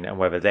Kane, and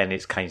whether then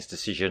it's Kane's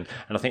decision.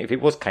 And I think if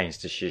it was Kane's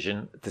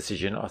decision,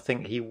 I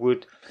think he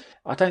would.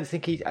 I don't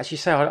think he, as you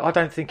say, I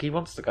don't think he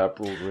wants to go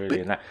abroad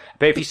really.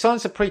 But if he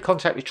signs a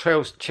pre-contract with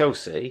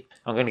Chelsea,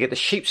 I'm going to get the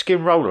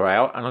sheepskin roller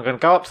out and I'm going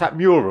to go up to that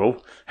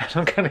mural and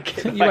I'm going to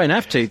get. You won't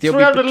have to.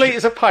 300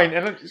 litres of paint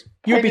and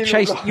you'll be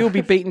chased. You'll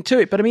be beaten to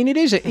it. But I mean,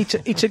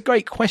 it's a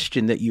great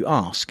question that you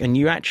ask, and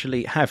you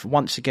actually have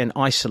once again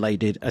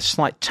isolated a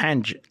slight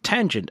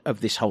tangent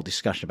of this whole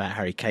discussion about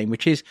Harry Kane,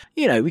 which is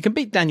we can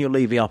beat Daniel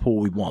Levy up all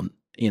we want.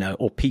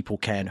 Or people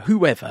can,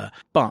 whoever,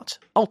 but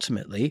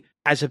ultimately,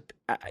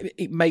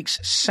 it makes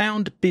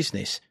sound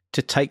business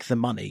to take the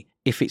money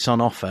if it's on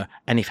offer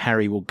and if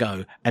Harry will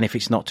go and if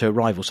it's not to a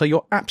rival. So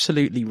you're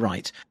absolutely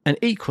right. And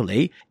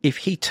equally, if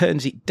he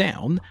turns it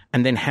down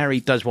and then Harry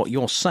does what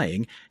you're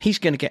saying, he's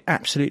going to get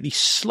absolutely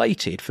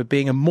slated for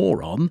being a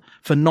moron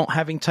for not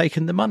having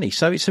taken the money.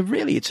 So it's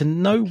a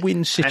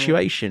no-win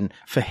situation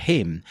for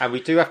him. And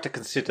we do have to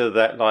consider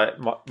that, like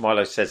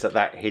Milo says,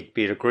 that he'd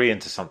be agreeing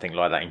to something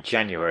like that in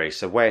January.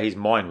 So where his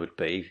mind would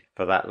be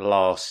for that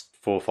last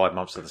 4 or 5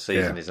 months of the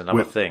season is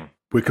another thing.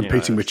 We're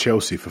competing with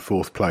Chelsea for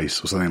 4th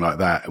place or something like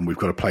that, and we've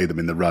got to play them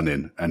in the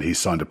run-in, and he's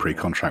signed a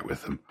pre-contract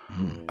with them.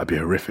 That'd be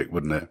horrific,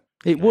 wouldn't it?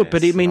 It would,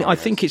 but I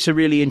think it's a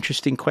really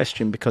interesting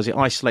question because it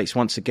isolates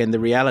once again the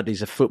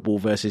realities of football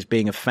versus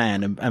being a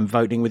fan and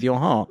voting with your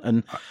heart.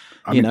 And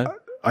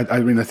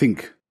I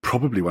think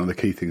probably one of the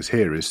key things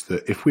here is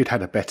that if we'd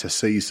had a better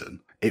season,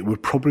 it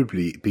would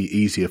probably be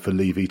easier for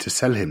Levy to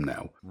sell him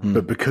now.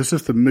 But because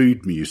of the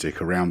mood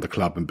music around the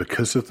club and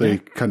because of the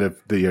kind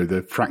of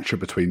the fracture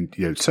between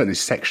certainly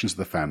sections of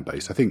the fan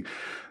base, I think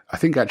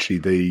actually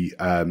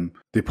the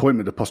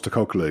appointment of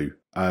Postecoglou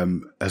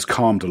has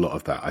calmed a lot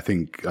of that. I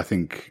think a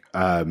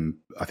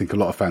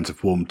lot of fans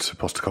have warmed to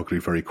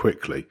Postecoglou very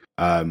quickly.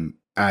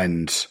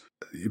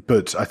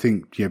 But I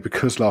think,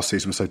 because last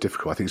season was so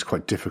difficult, I think it's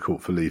quite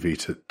difficult for Levy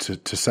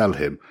to sell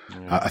him.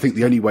 I think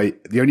the only way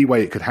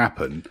it could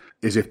happen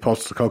is if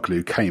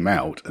Postecoglou came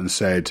out and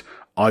said,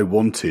 I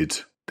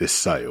wanted this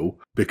sale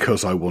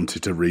because I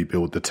wanted to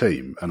rebuild the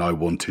team and I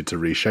wanted to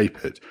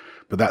reshape it.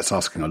 But that's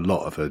asking a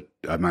lot of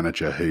a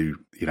manager who,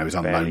 is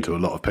unknown to a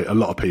lot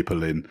of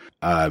people in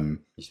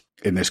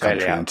this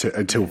country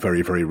until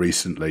very, very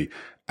recently.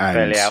 And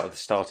barely out of the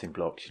starting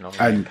blocks,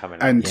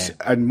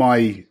 and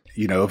my,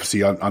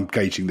 obviously I'm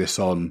gauging this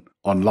on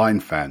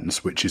online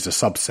fans, which is a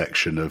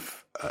subsection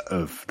of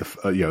of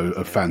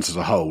fans as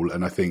a whole,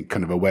 and I think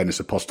kind of awareness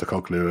of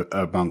Postecoglou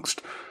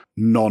amongst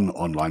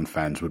non-online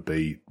fans would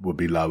be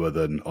lower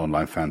than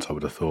online fans, I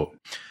would have thought.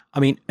 I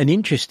mean, an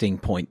interesting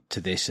point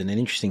to this and an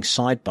interesting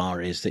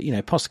sidebar is that,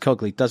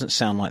 Postecoglou doesn't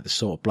sound like the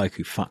sort of bloke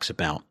who fucks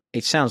about.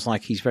 It sounds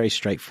like he's very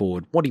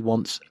straightforward. What he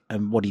wants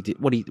and what he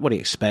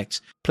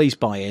expects. Please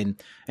buy in.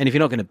 And if you're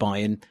not going to buy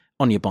in,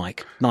 on your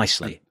bike,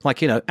 nicely.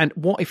 And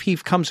what if he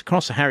comes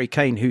across a Harry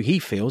Kane who he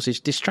feels is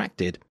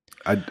distracted?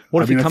 It's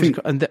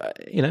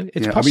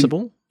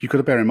possible. You've got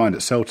to bear in mind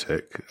at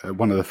Celtic,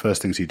 one of the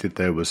first things he did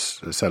there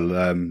was sell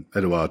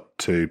Edouard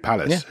to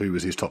Palace, who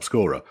was his top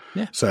scorer.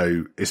 Yeah.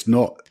 So it's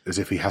not as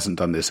if he hasn't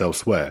done this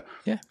elsewhere.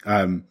 Yeah.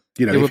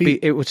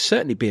 It would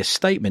certainly be a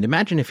statement.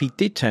 Imagine if he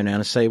did turn around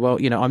and say, well,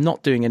 I'm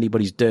not doing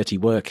anybody's dirty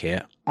work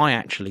here. I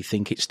actually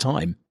think it's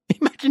time.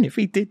 Imagine if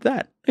he did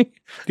that.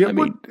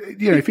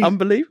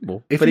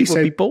 Unbelievable. But it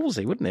would be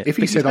ballsy, wouldn't it? If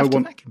he said, I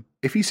want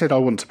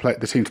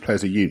the team to play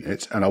as a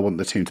unit, and I want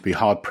the team to be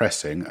hard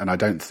pressing, and I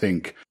don't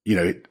think,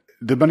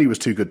 the money was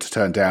too good to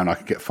turn down. I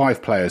could get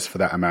 5 players for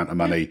that amount of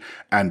money,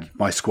 and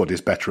my squad is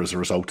better as a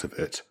result of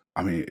it.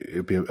 I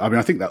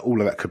think that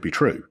all of that could be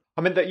true.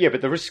 But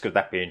the risk of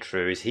that being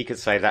true is he could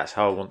say that's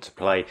how I want to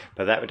play,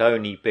 but that would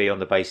only be on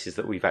the basis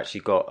that we've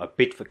actually got a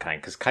bid for Kane,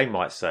 because Kane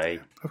might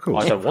say, of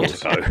course, I don't want to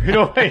go. You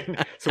know what I mean?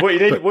 So what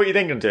are you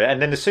then going to do? And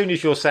then as soon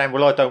as you're saying,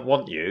 well, I don't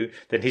want you,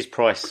 then his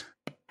price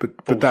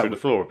falls through the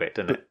floor a bit,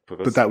 doesn't it?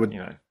 Because, but that would,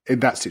 in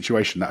that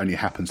situation, that only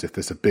happens if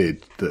there's a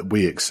bid that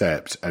we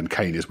accept and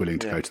Kane is willing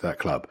to go to that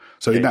club.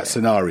 So in that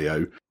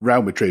scenario,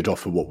 Real Madrid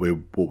offer what we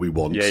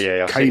want.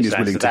 Kane is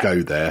willing to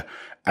go there.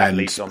 That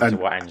leads on to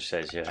what Ange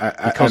says,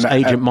 because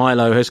Agent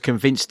Milo has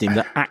convinced him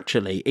that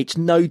actually it's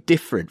no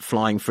different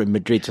flying from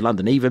Madrid to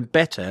London, even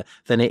better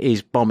than it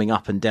is bombing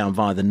up and down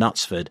via the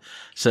Knutsford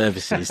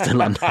services to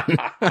London.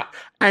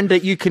 And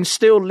that you can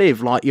still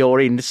live like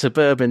you're in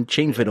suburban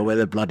Chingford or where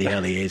the bloody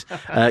hell he is.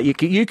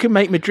 You can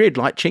make Madrid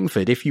like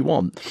Chingford if you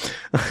want,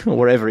 or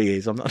wherever he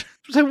is.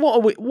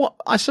 So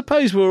I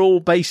suppose we're all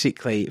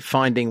basically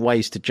finding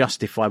ways to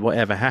justify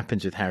whatever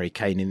happens with Harry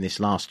Kane in this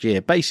last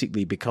year,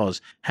 basically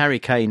because Harry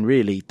Kane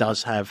really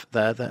does have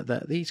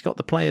he's got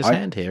the player's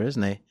hand here,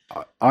 isn't he?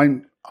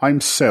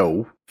 I'm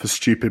sell for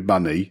stupid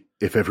money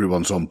if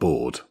everyone's on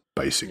board,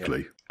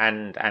 basically.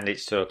 And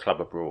it's to a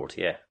club abroad,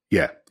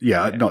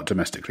 not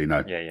domestically,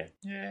 no.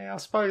 I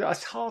suppose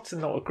it's hard to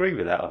not agree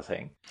with that, I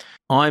think.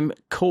 I'm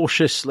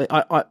cautiously,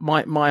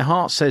 my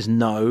heart says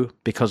no,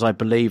 because I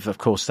believe, of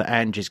course, that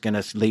Ange is going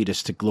to lead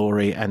us to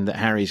glory and that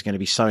Harry's going to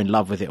be so in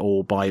love with it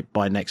all by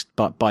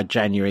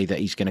January that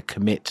he's going to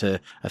commit to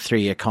a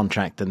 3-year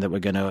contract and that we're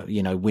going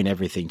to, win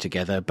everything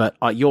together. But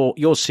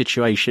your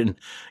situation,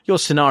 your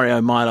scenario,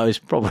 Milo, is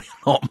probably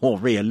a lot more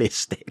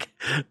realistic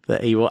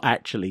that he will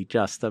actually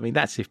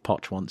that's if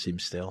Poch wants him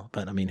still.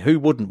 But who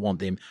wouldn't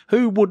want him?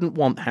 Who wouldn't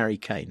want Harry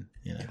Kane?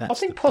 I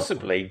think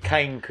possibly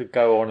Kane could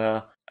go on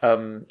a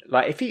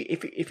if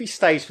he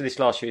stays for this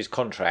last year's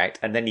contract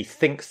and then he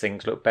thinks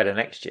things look better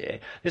next year.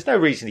 There's no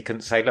reason he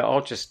couldn't say, look,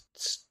 I'll just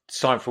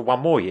sign for 1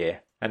 more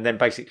year, and then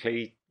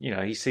basically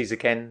he sees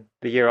again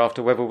the year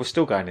after whether we're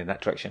still going in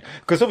that direction.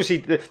 Because obviously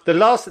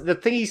the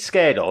thing he's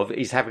scared of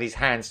is having his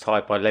hands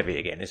tied by Levy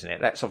again, isn't it?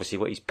 That's obviously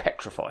what he's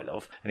petrified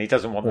of, and he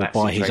doesn't want that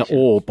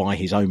situation. By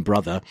his own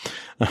brother.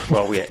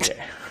 Well, yeah.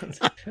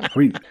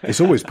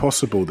 It's always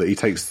possible that he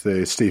takes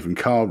the Stephen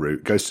Carr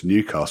route, goes to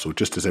Newcastle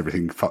just as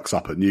everything fucks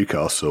up at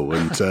Newcastle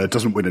and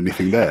doesn't win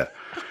anything there.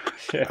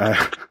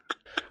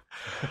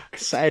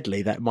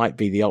 Sadly, that might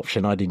be the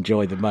option I'd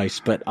enjoy the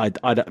most, but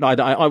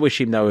I wish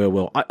him no ill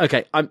will. I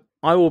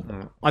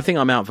think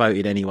I'm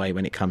outvoted anyway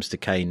when it comes to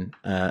Kane,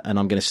 and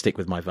I'm going to stick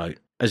with my vote.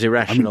 As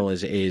irrational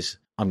as it is,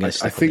 I'm going to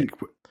stick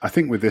with it. I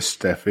think with this,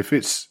 Steph, if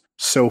it's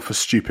sell for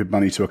stupid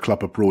money to a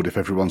club abroad, if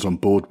everyone's on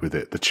board with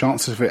it, the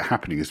chances of it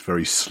happening is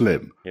very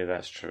slim. Yeah,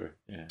 that's true.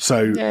 Yeah.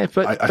 So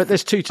but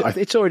there's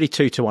it's already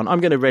 2-1. I'm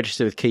going to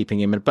register with keeping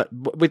him, but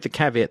with the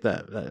caveat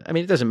that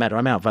it doesn't matter.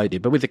 I'm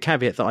outvoted, but with the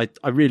caveat that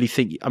I really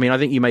think. I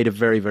think you made a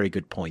very, very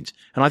good point,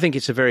 and I think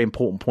it's a very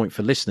important point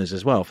for listeners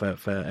as well, for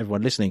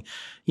everyone listening.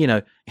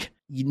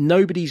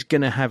 Nobody's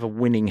going to have a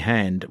winning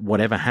hand,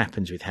 whatever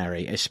happens with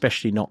Harry,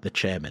 especially not the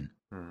chairman.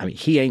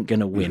 He ain't going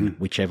to win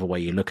whichever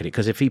way you look at it,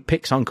 because if he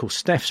picks Uncle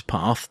Steph's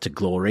path to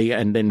glory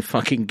and then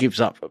fucking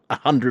gives up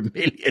 100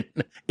 million,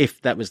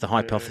 if that was the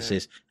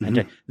hypothesis,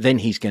 and then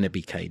he's going to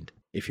be caned,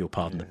 if you'll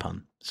pardon the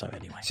pun. So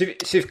anyway.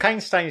 So if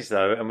Kane stays,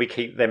 though, and we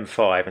keep them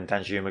 5 and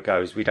Danjuma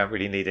goes, we don't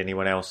really need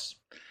anyone else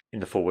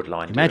in the forward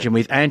line. Imagine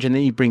with Ange and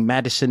then you bring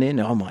Maddison in.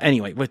 Oh my!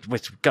 Anyway, we're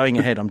going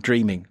ahead. I'm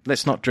dreaming.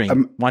 Let's not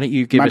dream. Why don't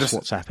you give us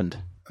what's happened?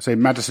 So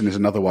Maddison is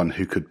another one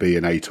who could be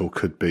an 8 or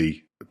could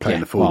be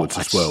playing the forwards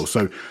as well.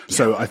 So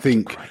I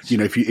think,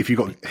 if you've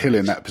got Hill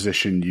in that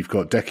position, you've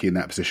got Decky in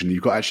that position,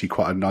 you've got actually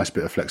quite a nice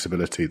bit of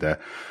flexibility there.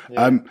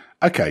 Yeah.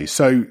 Okay,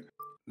 so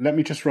let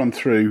me just run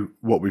through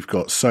what we've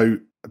got. So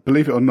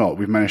believe it or not,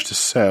 we've managed to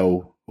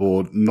sell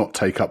or not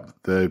take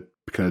up the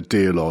kind of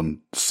deal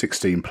on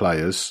 16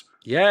 players.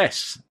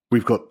 Yes.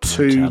 We've got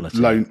 2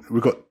 loan.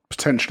 We've got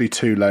potentially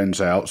 2 loans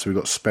out. So we've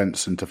got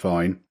Spence and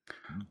Devine.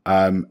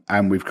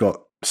 And we've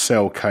got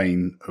sell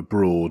Kane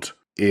abroad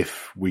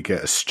if we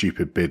get a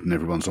stupid bid and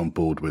everyone's on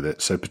board with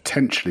it. So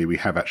potentially we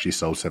have actually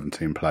sold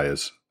 17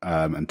 players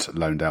and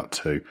loaned out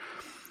 2.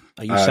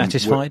 Are you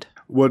satisfied?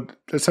 Well,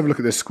 let's have a look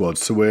at this squad.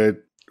 So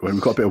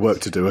we've got a bit of work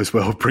to do as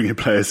well, bringing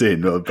players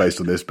in based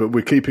on this. But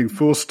we're keeping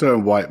Forster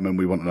and Whiteman.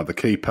 We want another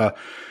keeper.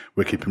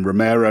 We're keeping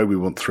Romero. We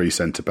want 3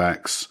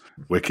 centre-backs.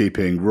 We're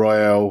keeping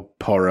Royal,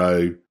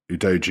 Porro,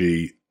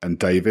 Udogie and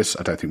Davis.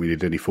 I don't think we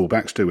need any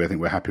fullbacks, do we? I think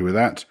we're happy with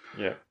that.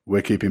 Yeah.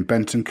 We're keeping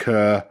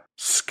Bentancur,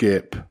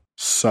 Skip,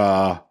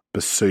 Sarr,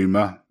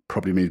 Basuma.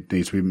 Probably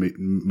means we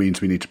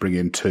need to bring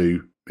in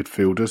 2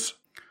 midfielders.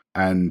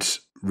 And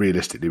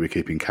realistically, we're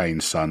keeping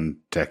Kane, Son,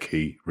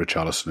 Decky,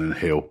 Richarlison and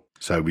Hill.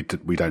 So we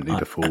don't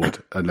need a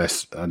forward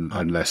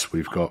unless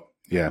we've got,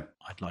 yeah.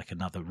 I'd like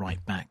another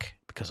right back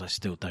because I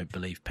still don't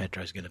believe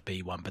Pedro's going to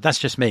be one. But that's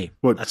just me.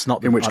 Well, that's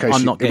not. In which case,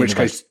 I'm not in which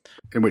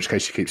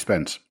case you keep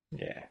Spence.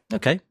 Yeah.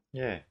 Okay.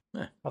 Yeah.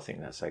 I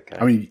think that's okay.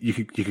 I mean, you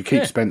could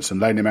keep Spence and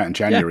loan him out in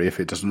January if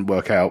it doesn't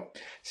work out.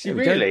 See,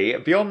 really,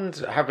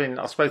 beyond having,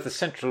 I suppose the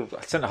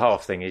centre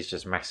half thing is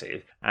just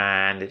massive,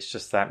 and it's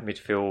just that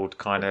midfield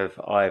kind of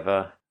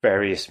either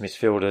various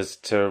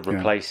midfielders to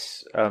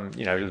replace,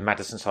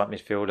 Madison type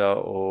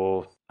midfielder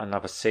or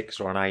another 6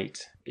 or an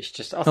 8. It's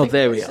just, I think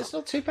it's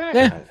not too bad.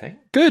 I think.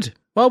 Good.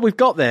 Well, we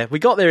got there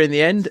in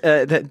the end,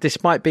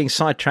 despite being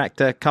sidetracked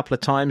a couple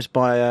of times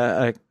by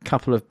a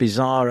couple of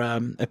bizarre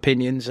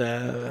opinions,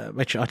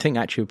 which I think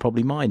actually were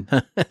probably mine,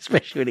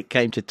 especially when it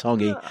came to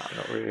Tongi.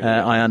 Not really.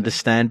 I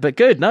understand, but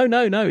good. No,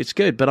 it's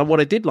good. But what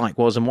I did like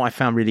was, and what I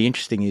found really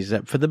interesting is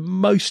that for the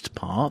most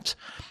part,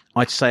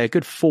 I'd say a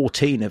good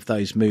 14 of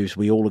those moves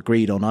we all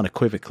agreed on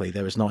unequivocally.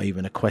 There was not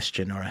even a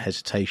question or a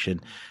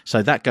hesitation.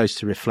 So that goes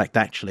to reflect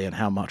actually on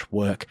how much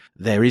work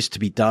there is to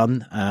be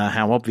done,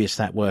 how obvious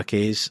that work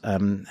is,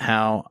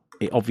 how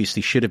it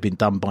obviously should have been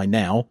done by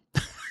now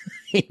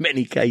in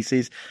many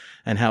cases,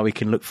 and how we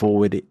can look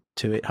forward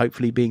to it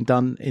hopefully being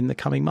done in the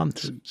coming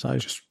months. So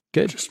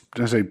good. Just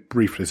to say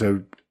briefly,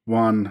 so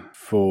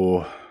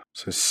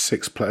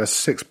 6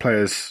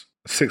 players.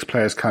 6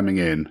 players coming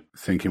in,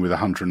 thinking with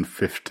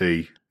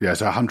 150,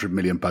 so 100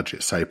 million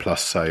budget, say,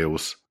 plus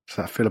sales. Does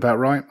that feel about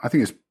right? I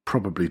think it's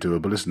probably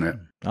doable, isn't it?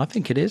 I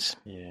think it is.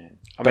 Yeah.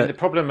 I mean,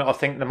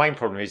 the main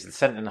problem is the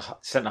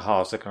centre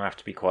halves are going to have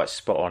to be quite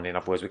spot on. In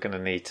other words, we're going to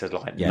need to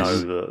know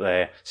that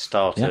they're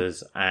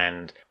starters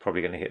and probably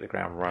going to hit the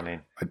ground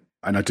running.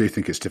 And I do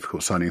think it's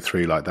difficult signing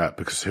 3 like that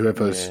because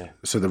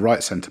so the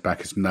right centre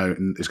back is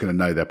going to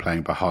know they're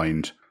playing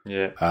behind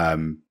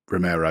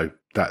Romero.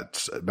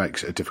 That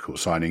makes it a difficult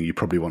signing. You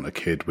probably want a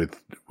kid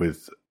with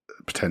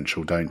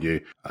potential, don't you?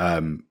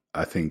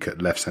 I think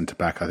at left centre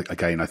back,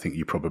 I think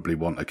you probably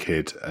want a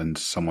kid and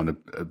someone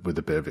with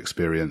a bit of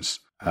experience.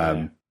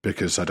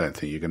 Because I don't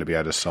think you're going to be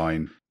able to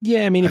sign.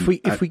 Yeah, I mean, if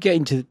we get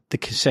into the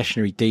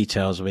concessionary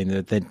details, I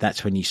mean, then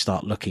that's when you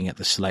start looking at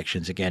the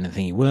selections again and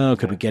thinking, well,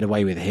 could we get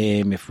away with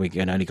him if we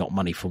only got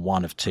money for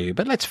 1 of 2?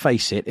 But let's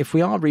face it, if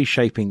we are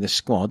reshaping the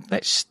squad,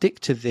 let's stick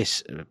to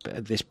this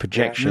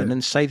projection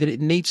and say that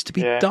it needs to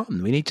be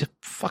done. We need to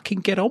fucking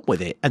get on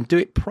with it and do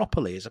it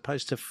properly, as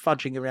opposed to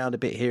fudging around a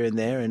bit here and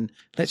there. And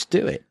let's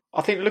do it.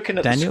 I think looking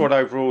at the squad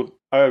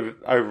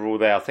overall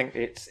there, I think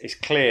it's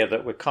clear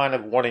that we're kind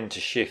of wanting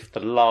to shift the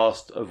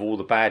last of all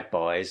the bad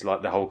buys,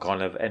 like the whole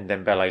kind of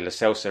Ndembele, Lo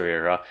Celso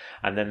era,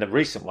 and then the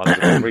recent ones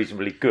have been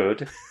reasonably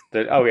good.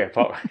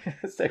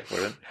 That's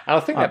different. And I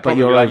think that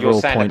probably like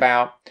you're saying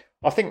about.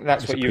 I think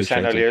that's what you were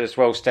saying earlier as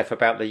well, Steph,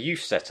 about the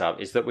youth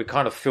setup, is that we're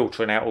kind of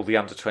filtering out all the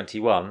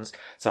under-21s.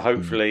 So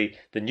hopefully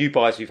the new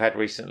buys we've had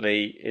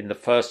recently in the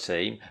first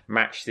team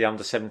match the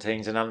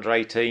under-17s and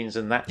under-18s,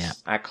 and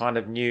that's our kind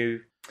of new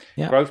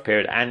growth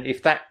period. And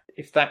if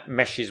that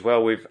meshes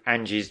well with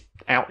Angie's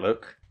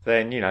outlook,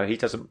 then, he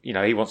doesn't,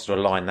 he wants to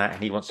align that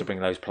and he wants to bring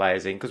those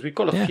players in, because we've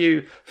got a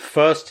few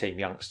first team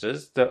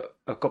youngsters that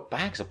have got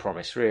bags of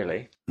promise,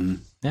 really.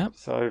 Yeah.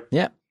 So,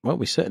 well,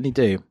 we certainly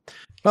do.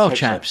 Well,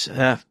 chaps,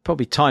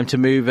 probably time to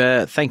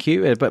move. Thank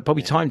you, but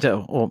probably time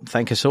to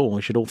thank us all.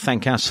 We should all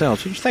thank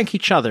ourselves. We should thank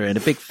each other in a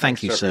big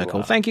thank you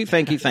circle. Thank you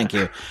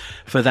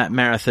for that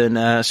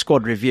marathon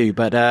squad review.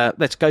 But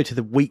let's go to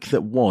the week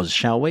that was,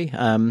 shall we?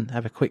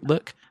 Have a quick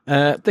look.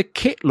 The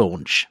kit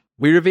launch.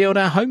 We revealed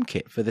our home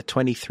kit for the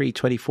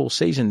 23-24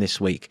 season this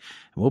week.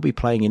 And we'll be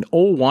playing in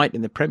all white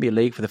in the Premier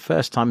League for the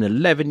first time in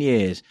 11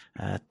 years.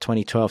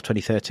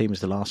 2012-2013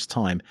 was the last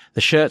time.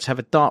 The shirts have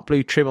a dark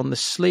blue trim on the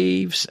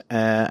sleeves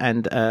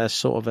and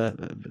sort of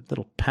a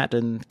little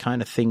pattern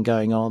kind of thing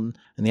going on.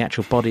 And the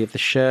actual body of the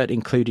shirt,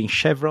 including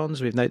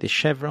chevrons. We've noticed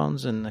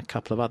chevrons and a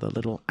couple of other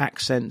little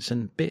accents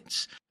and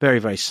bits. Very,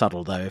 very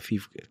subtle, though. If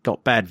you've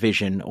got bad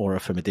vision or are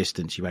from a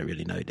distance, you won't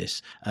really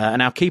notice.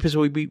 And our keepers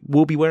will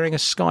be wearing a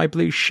sky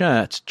blue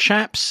shirt.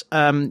 Chaps,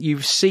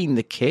 you've seen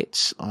the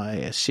kits, I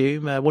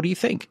assume. What do you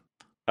think?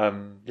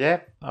 I'm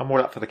all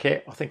up for the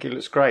kit. I think it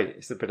looks great.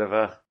 It's a bit of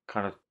a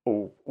kind of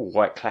all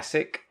white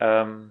classic.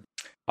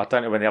 I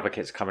don't know when the other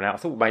kit's coming out. I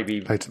thought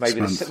maybe Later this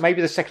month.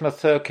 maybe the second or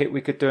third kit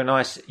we could do a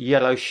nice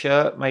yellow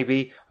shirt,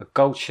 maybe a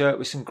gold shirt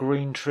with some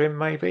green trim,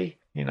 maybe,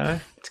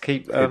 to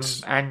keep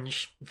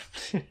Ange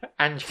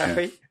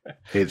happy.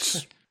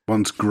 It's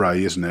one's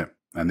grey, isn't it?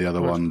 And the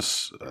other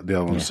one's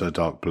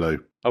dark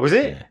blue. Oh, was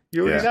it?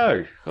 You already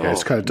know. Oh. Yeah,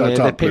 it's kind of dark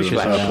blue and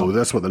pictures purple. now.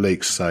 That's what the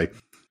leaks say.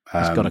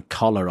 It's got a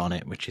collar on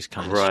it, which is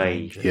kind of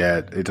strange. Yeah,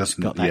 it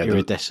doesn't. It's got that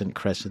iridescent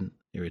crest.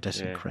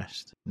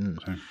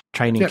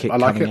 Training kit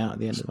coming out at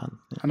the end of the month.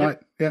 And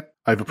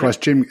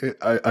overpriced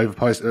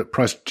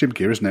gym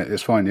gear, isn't it?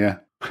 It's fine. Yeah.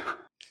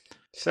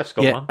 Steph's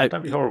got one.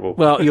 Don't be horrible.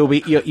 Well, you'll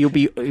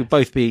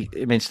both be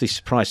immensely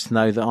surprised to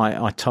know that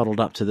I toddled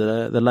up to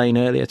the lane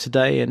earlier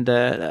today, and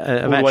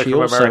I'm actually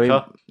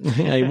also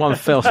in one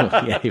fell.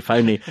 If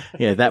only.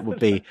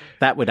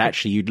 That would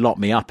actually, you'd lock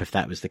me up if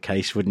that was the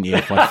case, wouldn't you?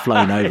 If I'd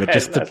flown over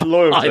just to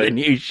buy the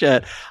new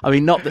shirt. I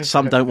mean, not that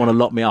some don't want to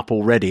lock me up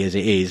already as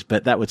it is,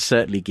 but that would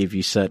certainly give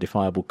you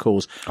certifiable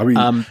cause. I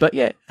mean, but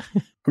yeah.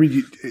 I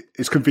mean,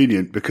 it's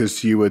convenient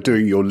because you were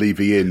doing your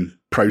Levy-in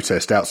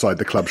protest outside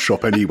the club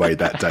shop anyway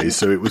that day,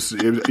 so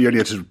you only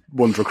had to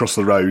wander across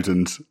the road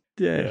and.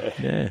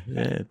 Yeah.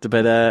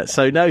 But I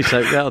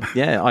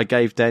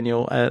gave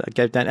Daniel.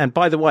 And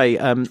by the way,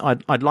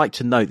 I'd like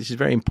to note, this is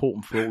very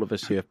important for all of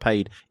us who have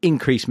paid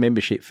increased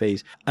membership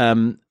fees.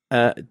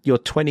 Your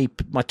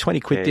my 20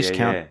 quid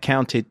discount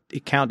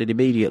counted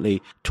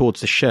immediately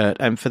towards the shirt.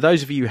 And for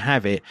those of you who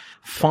have it,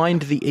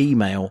 find the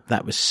email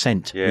that was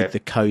sent with the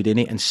code in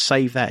it and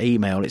save that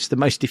email. It's the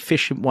most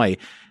efficient way,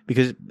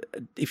 because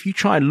if you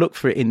try and look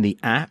for it in the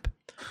app,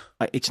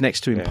 it's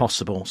next to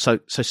impossible. So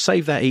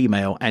save that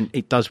email, and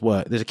it does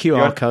work. There's a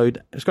QR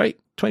code. It's great.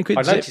 20 quid.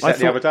 I noticed that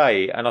the other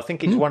day, and I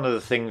think it's one of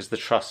the things the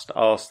trust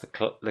asked the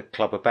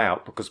club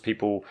about, because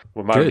people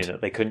were moaning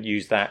that they couldn't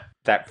use that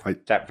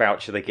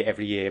voucher they get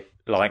every year,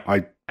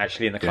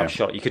 actually in the club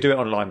shop. You could do it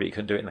online, but you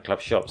couldn't do it in the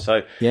club shop.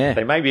 So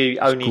they maybe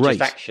only just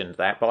actioned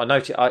that. But I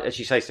noticed, as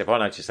you say, Steph, I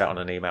noticed that on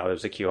an email. There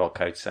was a QR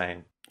code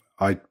saying.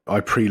 I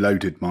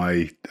preloaded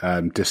my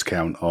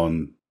discount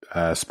on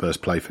Spurs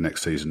Play for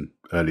next season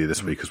earlier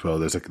this week as well.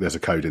 There's a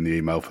code in the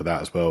email for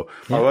that as well.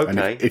 Oh,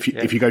 okay. And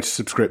if you go to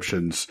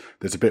subscriptions,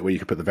 there's a bit where you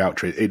can put the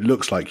voucher. It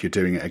looks like you're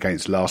doing it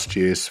against last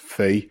year's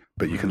fee,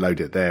 but you can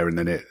load it there, and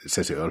then it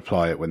says it will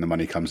apply it when the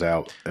money comes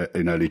out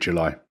in early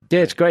July. Yeah,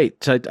 it's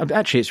great. So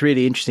actually, it's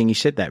really interesting you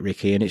said that,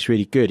 Ricky, and it's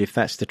really good if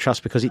that's the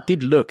trust, because it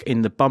did look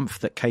in the bump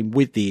that came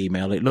with the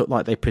email, it looked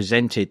like they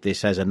presented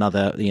this as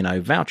another,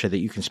 voucher that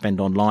you can spend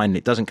online.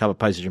 It doesn't cover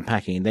postage and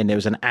packing. And then there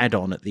was an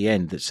add-on at the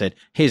end that said,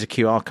 here's a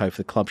QR code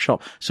for the club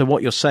shop. So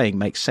what you're saying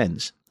makes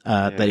sense.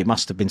 That it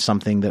must have been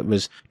something that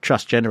was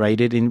trust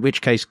generated, in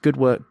which case good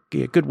work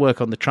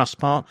on the trust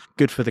part,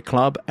 good for the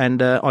club.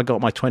 And I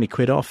got my 20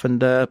 quid off and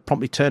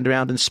promptly turned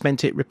around and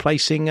spent it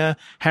replacing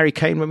Harry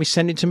Kane when we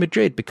sent him to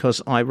Madrid,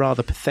 because I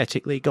rather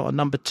pathetically got a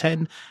number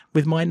 10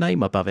 with my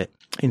name above it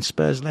in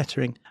Spurs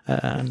lettering.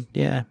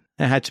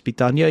 It had to be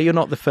done. Yeah, you're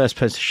not the first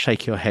person to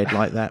shake your head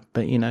like that,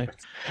 but you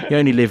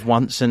only live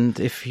once, and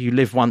if you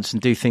live once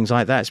and do things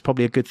like that, it's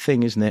probably a good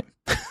thing, isn't it?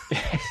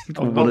 You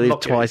don't want to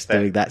live twice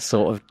doing that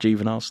sort of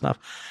juvenile stuff.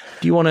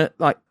 Do you want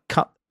to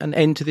cut an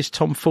end to this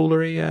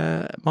tomfoolery,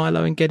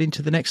 Milo, and get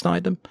into the next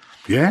item?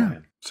 Yeah.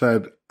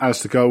 So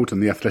Alistair Gold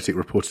and The Athletic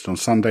reported on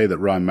Sunday that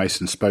Ryan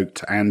Mason spoke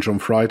to Ange on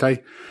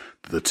Friday.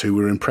 The two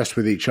were impressed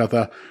with each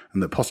other,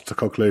 and that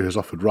Postecoglou has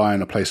offered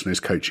Ryan a place on his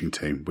coaching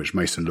team, which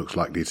Mason looks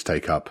likely to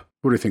take up.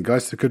 What do you think,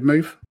 guys? It's a good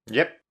move?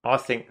 Yep, I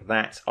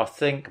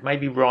think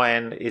maybe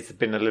Ryan has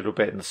been a little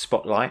bit in the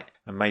spotlight,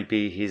 and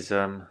maybe his,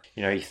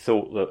 he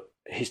thought that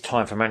his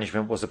time for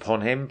management was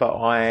upon him, but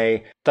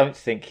I don't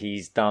think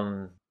he's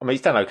done. I mean,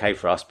 he's done okay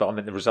for us, but I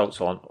mean, the results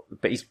aren't.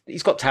 But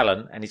he's got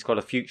talent and he's got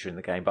a future in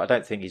the game, but I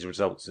don't think his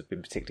results have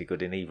been particularly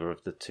good in either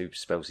of the two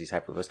spells he's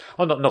had with us.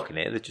 I'm not knocking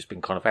it; they've just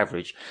been kind of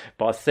average.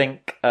 But I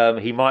think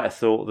he might have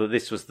thought that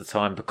this was the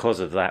time because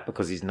of that,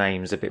 because his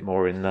name's a bit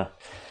more in the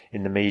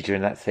media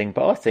and that thing.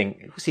 But I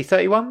think, was he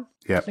 31?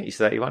 Yeah, I think he's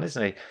 31,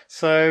 isn't he?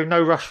 So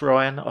no rush,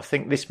 Ryan. I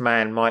think this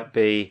man might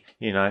be,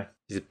 he's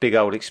a big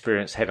old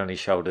experienced head on his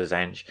shoulders,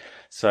 Ange.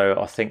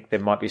 So I think there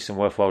might be some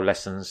worthwhile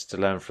lessons to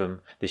learn from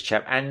this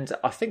chap. And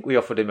I think we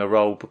offered him a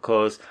role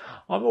because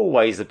I'm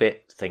always a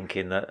bit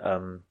thinking that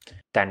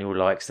Daniel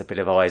likes a bit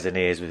of eyes and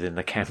ears within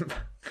the camp,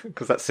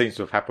 because that seems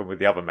to have happened with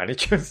the other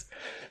managers.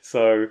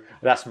 So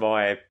that's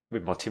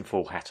with my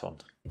tinfoil hat on,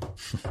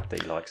 that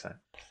he likes that.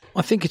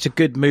 I think it's a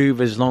good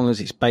move as long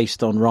as it's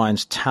based on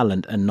Ryan's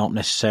talent and not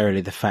necessarily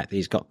the fact that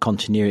he's got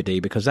continuity,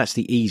 because that's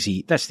the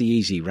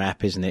easy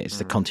rap, isn't it? It's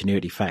the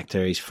continuity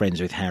factor. He's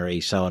friends with Harry,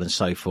 so on and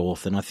so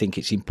forth. And I think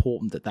it's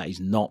important that is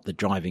not the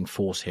driving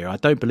force here. I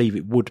don't believe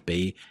it would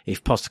be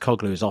if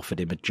Postecoglou has offered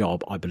him a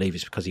job. I believe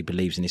it's because he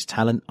believes in his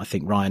talent. I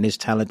think Ryan is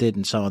talented,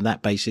 and so on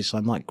that basis,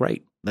 I'm like,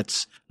 great,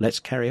 let's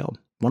carry on.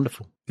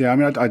 Wonderful. Yeah, I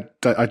mean,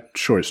 I'm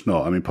sure it's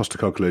not. I mean,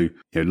 Postecoglou,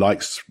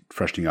 likes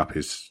freshening up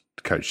his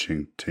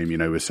coaching team.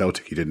 With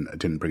Celtic, he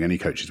didn't bring any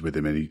coaches with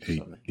him, and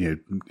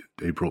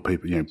he brought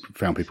people,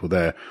 found people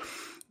there.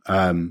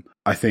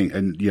 I think,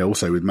 and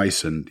also with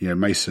Mason,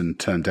 Mason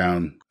turned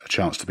down a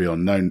chance to be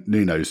on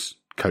Nuno's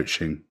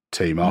coaching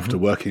team after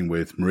working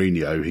with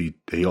Mourinho.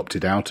 He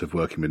opted out of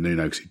working with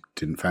Nuno because he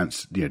didn't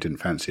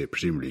fancy it,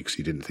 presumably because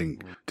he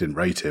didn't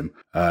rate him,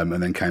 and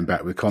then came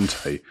back with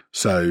Conte.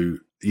 So,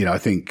 I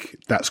think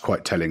that's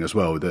quite telling as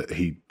well, that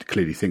he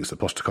clearly thinks that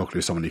Postecoglou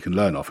is someone he can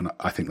learn off, and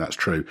I think that's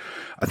true.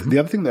 I think the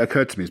other thing that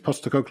occurred to me is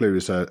Postecoglou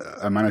is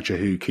a manager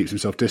who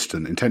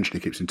intentionally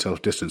keeps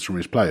himself distant from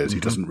his players. He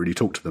doesn't really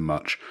talk to them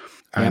much.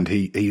 And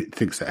he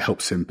thinks that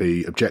helps him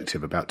be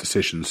objective about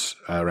decisions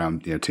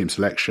around, team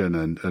selection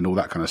and all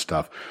that kind of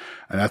stuff.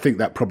 And I think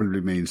that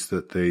probably means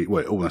that it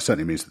almost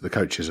certainly means that the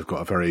coaches have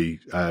got a very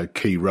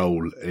key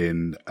role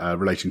in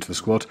relating to the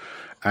squad.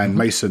 And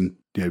Mason,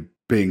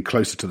 being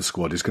closer to the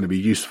squad is going to be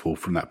useful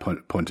from that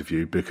point of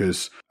view,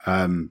 because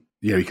he'll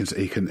be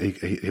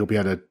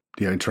able to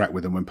interact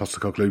with them when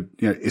Postecoglou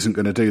isn't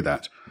going to do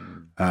that.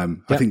 I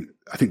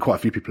think quite a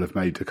few people have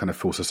made a kind of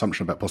false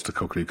assumption about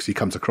Postecoglou because he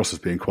comes across as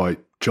being quite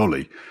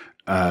jolly.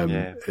 I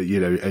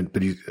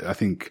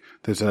think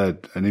there's an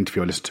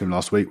interview I listened to him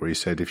last week where he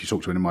said, if you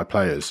talk to any of my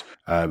players,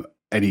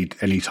 any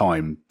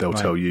time they'll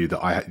tell you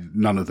that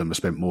none of them have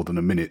spent more than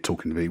a minute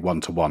talking to me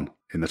one-to-one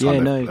in the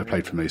time they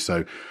played for me.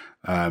 So,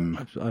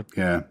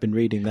 I've been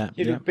reading that.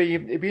 It'd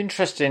be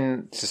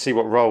interesting to see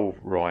what role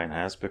Ryan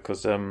has,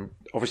 because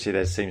obviously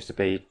there seems to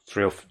be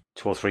two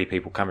or three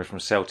people coming from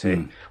Celtic,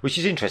 which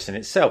is interesting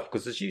in itself,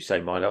 because as you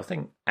say, Milo, I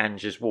think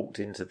Ange just walked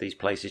into these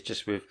places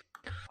just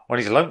on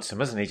his lonesome,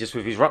 hasn't he? Just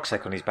with his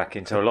rucksack on his back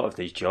into a lot of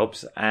these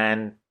jobs.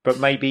 But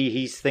maybe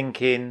he's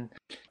thinking,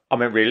 I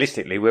mean,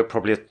 realistically, we're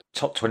probably a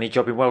top 20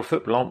 job in world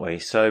football, aren't we?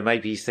 So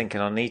maybe he's thinking,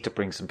 I need to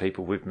bring some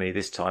people with me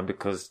this time,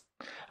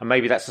 and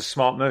maybe that's a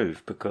smart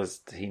move,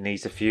 because he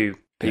needs a few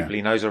people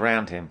he knows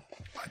around him.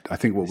 I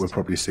think what we'll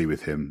probably see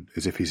with him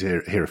is, if he's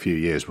here a few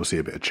years, we'll see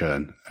a bit of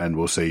churn, and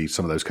we'll see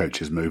some of those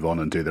coaches move on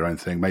and do their own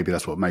thing. Maybe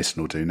that's what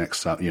Mason will do next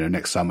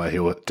summer.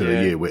 He'll do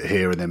a year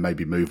here and then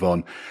maybe move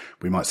on.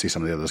 We might see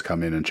some of the others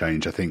come in and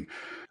change. I think,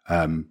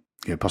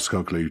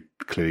 Postecoglou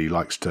clearly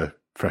likes to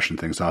freshen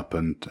things up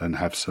and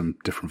have some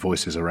different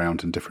voices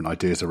around and different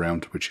ideas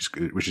around, which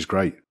is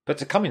great. But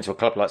to come into a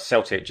club like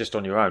Celtic just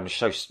on your own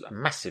shows a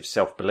massive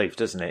self-belief,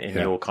 doesn't it, in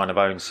your kind of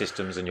own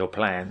systems and your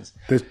plans?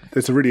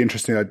 There's a really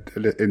interesting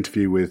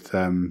interview with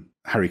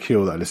Harry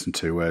Kewell that I listened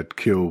to, where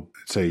Kewell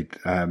said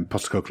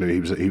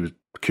Postecoglou,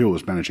 Kewell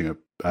was managing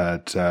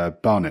at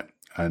Barnet,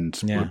 and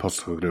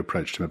Postecoglou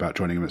approached him about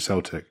joining him at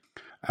Celtic.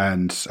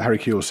 And Harry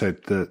Kewell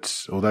said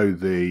that although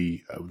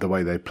the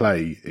way they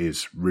play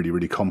is really,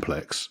 really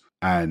complex,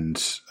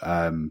 and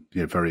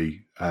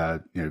very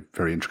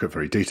intricate,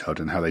 very detailed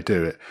in how they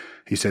do it,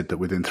 he said that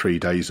within 3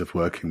 days of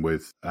working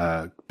with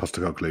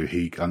Postecoglou,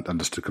 he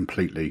understood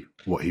completely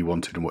what he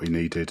wanted and what he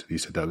needed. He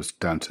said that was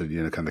down to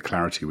kind of the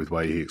clarity with the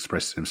way he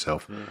expressed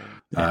himself.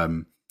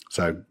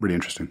 So really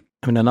interesting.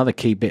 I mean, another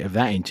key bit of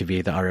that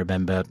interview that I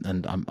remember,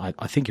 and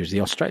I think it was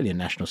the Australian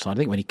national side. I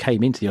think when he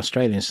came into the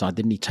Australian side,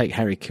 didn't he take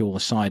Harry Kewell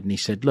aside and he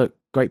said, "Look,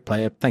 great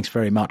player, thanks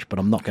very much, but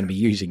I'm not going to be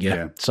using you."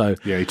 Yeah. So,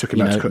 he took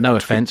him out. No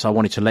offence, I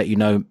wanted to let you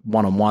know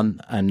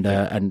one-on-one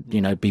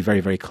and be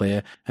very, very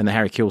clear. And the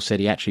Harry Kewell said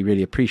he actually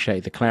really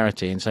appreciated the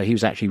clarity, and so he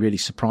was actually really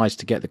surprised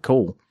to get the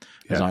call,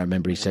 as I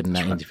remember he said in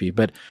that interview.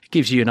 But it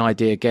gives you an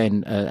idea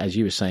again, as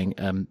you were saying,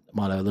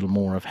 Milo, a little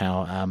more of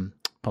how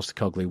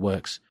Postecoglou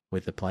works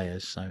with the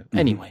players. So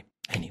anyway,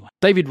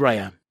 David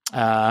Raya,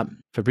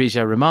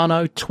 Fabrizio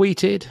Romano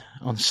tweeted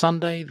on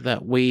Sunday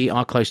that we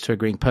are close to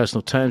agreeing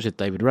personal terms with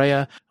David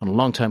Raya on a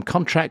long-term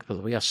contract,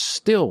 but we are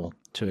still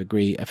to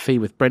agree a fee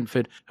with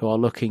Brentford, who are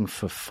looking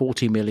for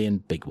 40 million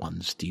big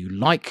ones. Do you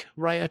like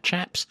Raya,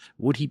 chaps?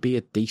 Would he be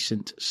a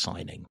decent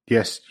signing?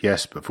 Yes,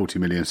 but 40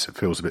 million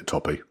feels a bit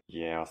toppy.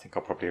 Yeah, I think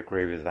I'll probably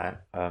agree with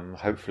that.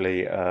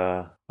 Hopefully,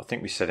 I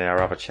think we said in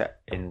our other chat,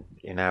 in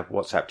our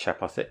WhatsApp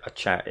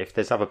chat, if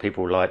there's other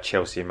people like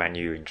Chelsea and Man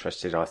U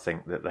interested, I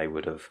think that they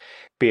would have,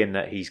 being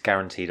that he's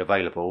guaranteed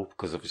available,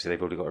 because obviously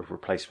they've already got a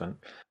replacement,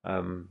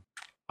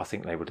 I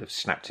think they would have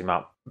snapped him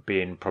up,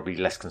 being probably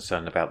less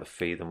concerned about the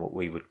fee than what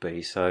we would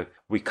be. So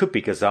we could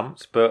be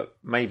gazumped, but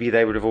maybe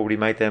they would have already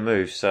made their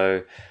move.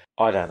 So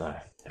I don't know.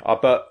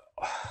 But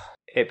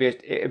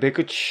it'd be a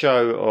good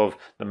show of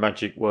the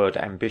magic word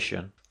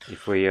ambition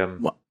if we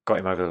got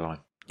him over the line.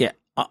 Yeah,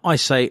 I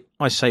say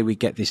we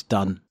get this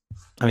done.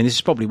 I mean, this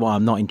is probably why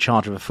I'm not in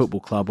charge of a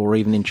football club or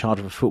even in charge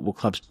of a football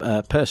club's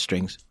purse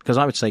strings, because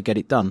I would say get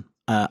it done.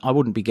 I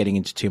wouldn't be getting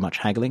into too much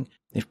haggling.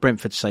 If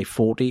Brentford say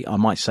 40, I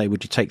might say,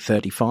 would you take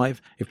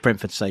 35? If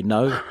Brentford say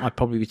no, I'd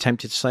probably be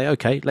tempted to say,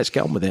 okay, let's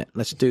get on with it.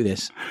 Let's do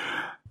this.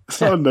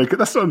 That's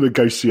not a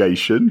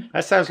negotiation.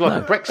 That sounds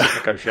like a Brexit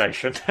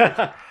negotiation.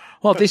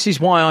 Well, this is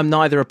why I'm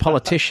neither a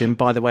politician.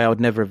 By the way, I would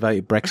never have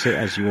voted Brexit,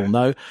 as you all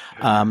know.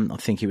 I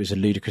think it was a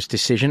ludicrous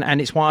decision, and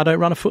it's why I don't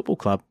run a football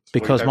club,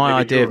 because my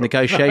idea of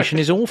negotiation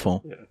is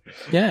awful.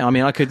 Yeah, I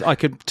mean, I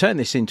could turn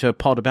this into a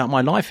pod about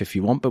my life if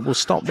you want, but we'll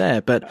stop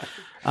there. But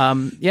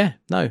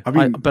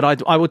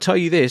But I will tell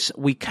you this: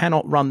 we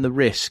cannot run the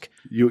risk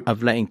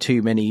of letting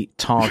too many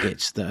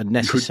targets that are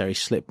necessary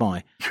slip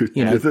by.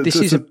 This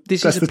is a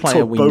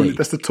player we need.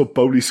 That's the Todd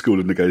Bowley school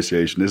of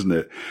negotiation, isn't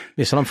it?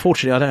 Yes, and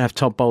unfortunately, I don't have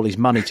Todd Bowley's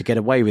money to get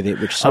away with it,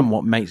 which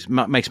somewhat makes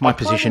my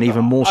position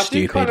even more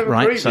stupid,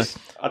 right? So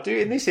I do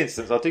in this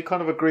instance. I do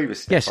kind of agree with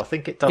Steph. Yes, I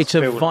think it does. It's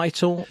a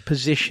vital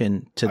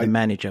position to the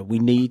manager. We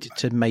need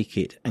to make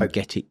it and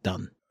get it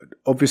done.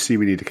 Obviously,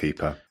 we need a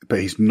keeper, but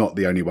he's not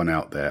the only one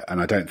out there,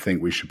 and I don't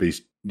think we should be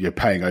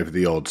paying over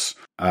the odds.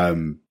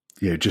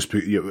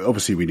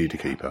 Obviously, we need a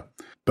keeper,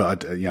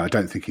 but I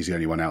don't think he's the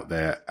only one out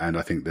there, and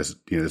I think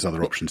there's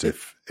other options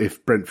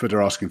if Brentford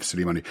are asking for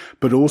silly money,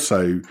 but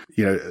also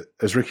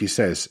as Ricky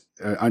says,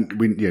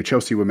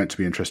 Chelsea were meant to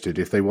be interested.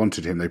 If they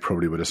wanted him, they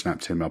probably would have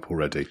snapped him up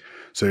already.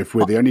 So if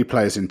we're the only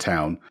players in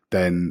town,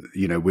 then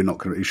we're not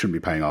going. You shouldn't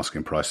be paying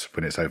asking price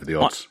when it's over the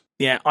odds.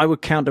 Yeah, I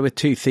would counter with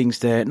two things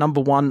there.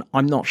 Number one,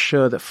 I'm not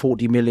sure that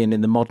 40 million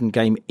in the modern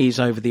game is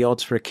over the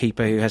odds for a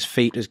keeper who has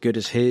feet as good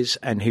as his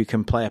and who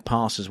can play a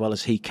pass as well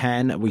as he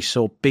can. We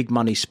saw big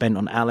money spent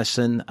on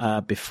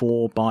Alisson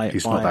before by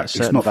He's by not a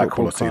certain not that football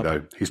quality club.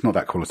 though. He's not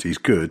that quality. He's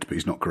good, but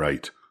he's not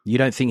great. You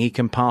don't think he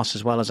can pass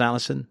as well as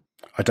Alisson?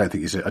 I don't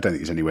think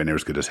he's anywhere near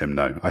as good as him.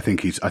 No, I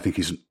think he's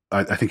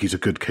a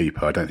good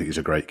keeper. I don't think he's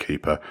a great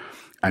keeper,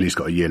 and he's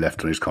got a year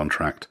left on his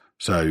contract.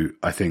 So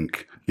I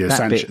think that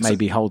Sanchez, bit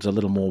maybe holds a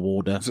little more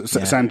water.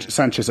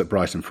 Sanchez at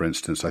Brighton, for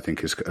instance, I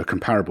think is a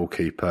comparable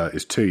keeper.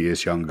 Is 2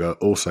 years younger,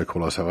 also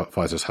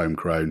qualifies as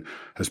homegrown,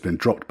 has been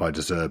dropped by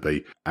De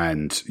Zerbi,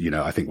 and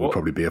I think will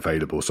probably be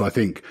available. So I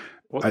think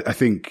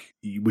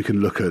we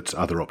can look at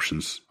other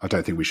options. I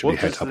don't think we should be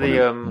head up on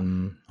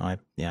him.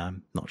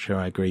 I'm not sure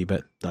I agree,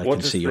 but I what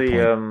can does see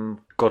your point.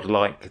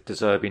 Godlike De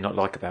Zerbi not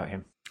like about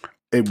him?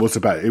 It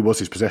was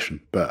his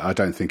possession, but I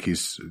don't think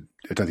he's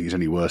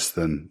any worse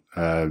than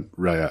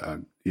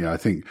Raya. I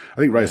think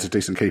Raya's a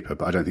decent keeper,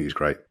 but I don't think he's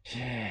great.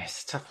 Yeah,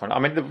 it's a tough one. I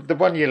mean, the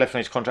 1 year left on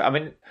his contract. I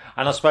mean,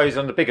 and I suppose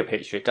on the bigger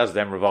picture, it does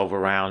then revolve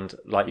around,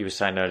 like you were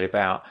saying earlier,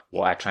 about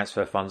what our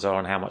transfer funds are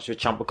and how much of a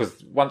chump.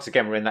 Because once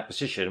again, we're in that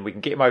position. We can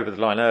get him over the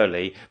line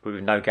early, but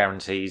with no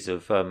guarantees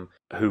of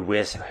who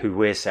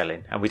we're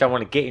selling, and we don't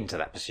want to get into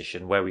that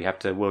position where we have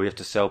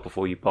to sell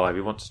before you buy.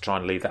 We want to try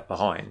and leave that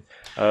behind.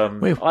 I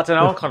don't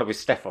know. I'm kind of with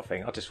Steph. I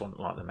think I just want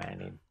like the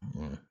man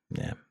in.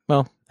 Yeah.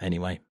 Well,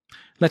 anyway,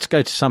 let's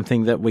go to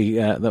something that we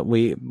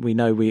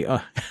know we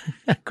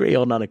agree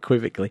on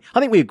unequivocally. I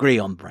think we agree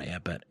on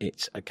Raya, but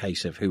it's a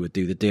case of who would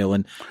do the deal.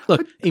 And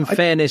look, in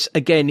fairness,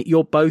 again,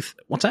 you're both.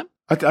 What's that?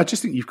 I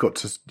just think you've got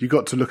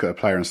to look at a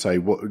player and say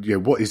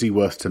what is he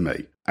worth to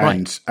me?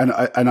 And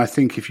I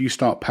think if you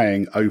start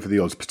paying over the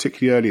odds,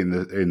 particularly early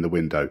in the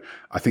window,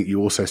 I think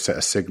you also set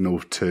a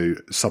signal to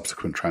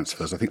subsequent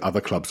transfers. I think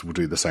other clubs will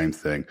do the same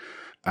thing.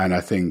 And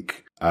I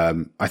think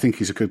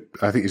he's a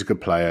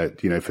good player.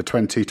 For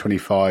 20,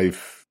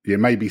 25,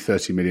 maybe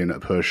 30 million at a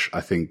push. I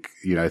think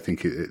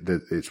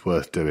it's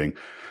worth doing,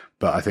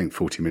 but I think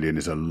 40 million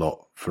is a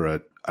lot for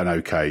a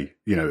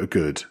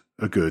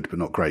good but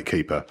not great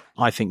keeper.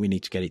 I think we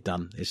need to get it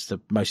done. It's the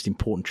most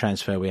important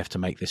transfer we have to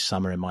make this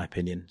summer, in my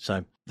opinion.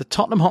 So the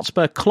Tottenham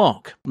Hotspur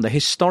clock, the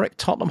historic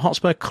Tottenham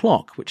Hotspur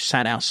clock, which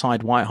sat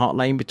outside White Hart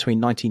Lane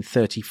between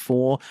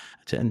 1934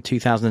 and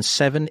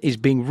 2007, is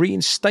being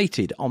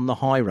reinstated on the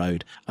High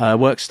Road.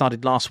 Work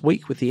started last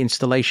week with the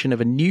installation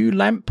of a new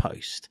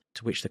lamppost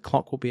to which the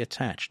clock will be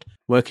attached.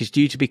 Work is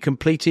due to be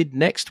completed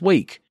next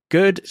week.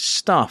 Good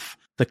stuff.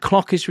 The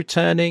clock is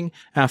returning.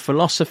 Our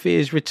philosophy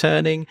is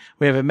returning.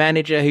 We have a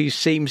manager who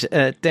seems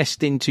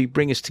destined to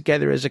bring us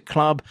together as a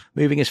club,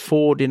 moving us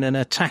forward in an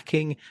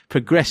attacking,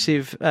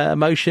 progressive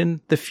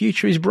motion. The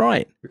future is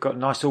bright. We've got a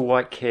nice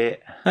all-white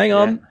kit. Hang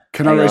on.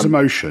 Can I raise a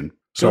motion?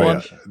 Sorry,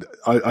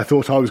 I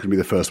thought I was going to be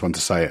the first one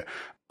to say it.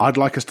 I'd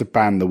like us to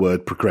ban the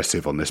word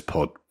progressive on this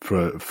pod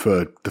for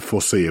the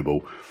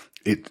foreseeable.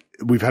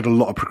 We've had a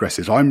lot of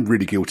progressives. I'm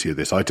really guilty of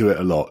this. I do it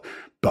a lot,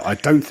 but I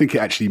don't think it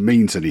actually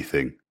means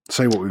anything.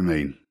 Say what we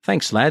mean.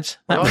 Thanks, lads.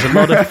 That was a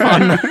lot of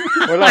fun.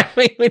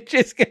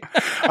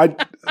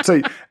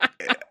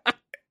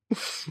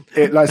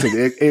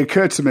 It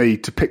occurred to me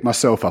to pick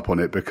myself up on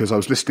it because I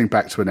was listening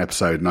back to an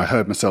episode and I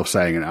heard myself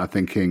saying it and I'm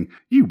thinking,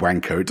 you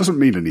wanker, it doesn't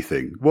mean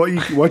anything. Why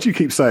do you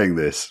keep saying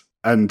this?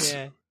 And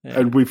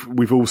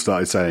we've all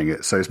started saying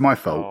it, so it's my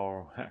fault.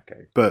 Oh,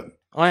 okay. But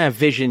I have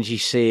visions, you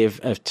see, of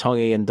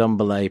Tongi and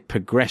Ndombele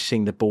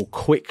progressing the ball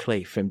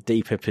quickly from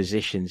deeper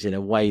positions in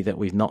a way that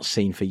we've not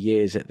seen for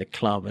years at the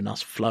club and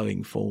us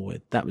flowing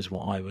forward. That was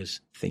what I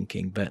was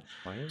thinking. But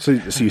So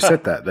you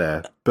said that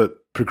there,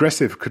 but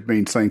progressive could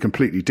mean something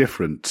completely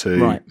different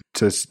to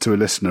a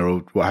listener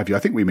or what have you. I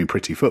think we mean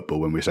pretty football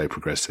when we say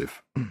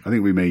progressive. I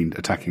think we mean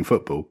attacking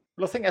football.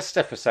 Well, I think as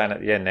Steph was saying at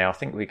the end now, I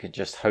think we could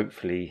just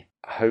hopefully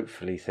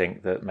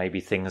think that maybe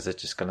things are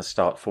just going to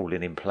start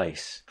falling in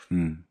place.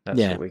 That's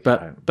what we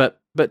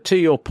but to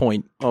your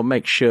point, I'll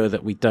make sure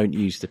that we don't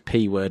use the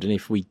P word, and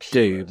if we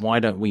do, why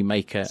don't we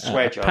make a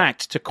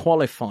pact to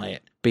qualify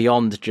it?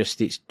 beyond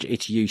just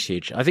its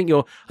usage. I think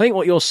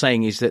what you're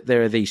saying is that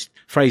there are these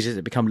phrases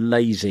that become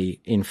lazy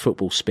in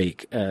football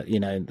speak,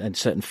 and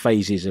certain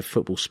phases of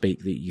football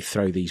speak that you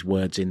throw these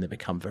words in that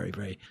become very,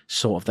 very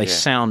sort of, they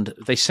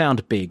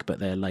sound big, but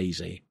they're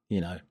lazy,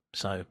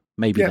 so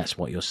maybe that's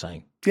what you're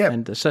saying. Yeah.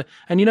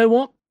 And you know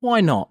what? Why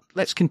not?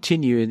 Let's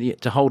continue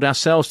to hold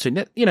ourselves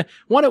to,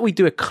 why don't we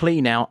do a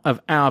clean out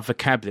of our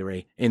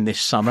vocabulary in this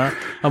summer?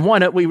 And why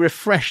don't we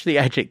refresh the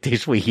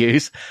adjectives we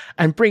use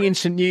and bring in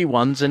some new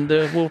ones, and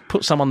we'll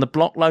put some on the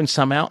block, loan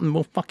some out, and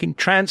we'll fucking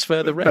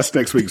transfer the rest. That's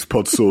next week's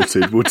pod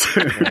sorted. We'll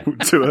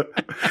do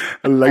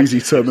a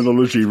lazy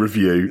terminology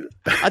review.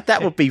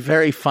 That would be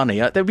very funny.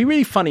 That would be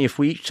really funny if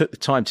we each took the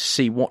time to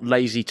see what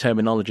lazy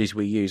terminologies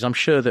we use. I'm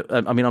sure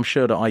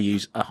that I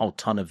use a whole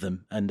ton of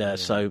them. And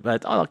so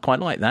I quite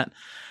like that.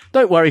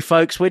 Don't worry,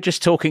 folks. We're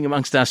just talking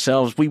amongst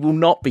ourselves. We will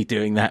not be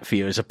doing that for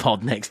you as a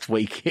pod next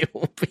week. It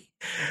will be.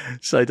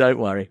 So don't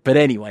worry. But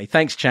anyway,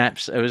 thanks,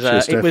 chaps.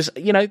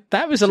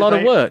 That was a lot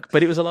of work,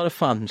 but it was a lot of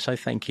fun. So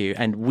thank you.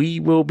 And we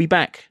will be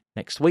back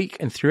next week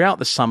and throughout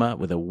the summer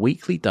with a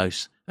weekly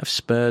dose of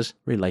Spurs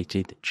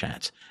related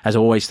chat. As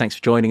always, thanks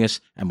for joining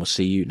us, and we'll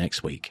see you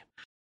next week.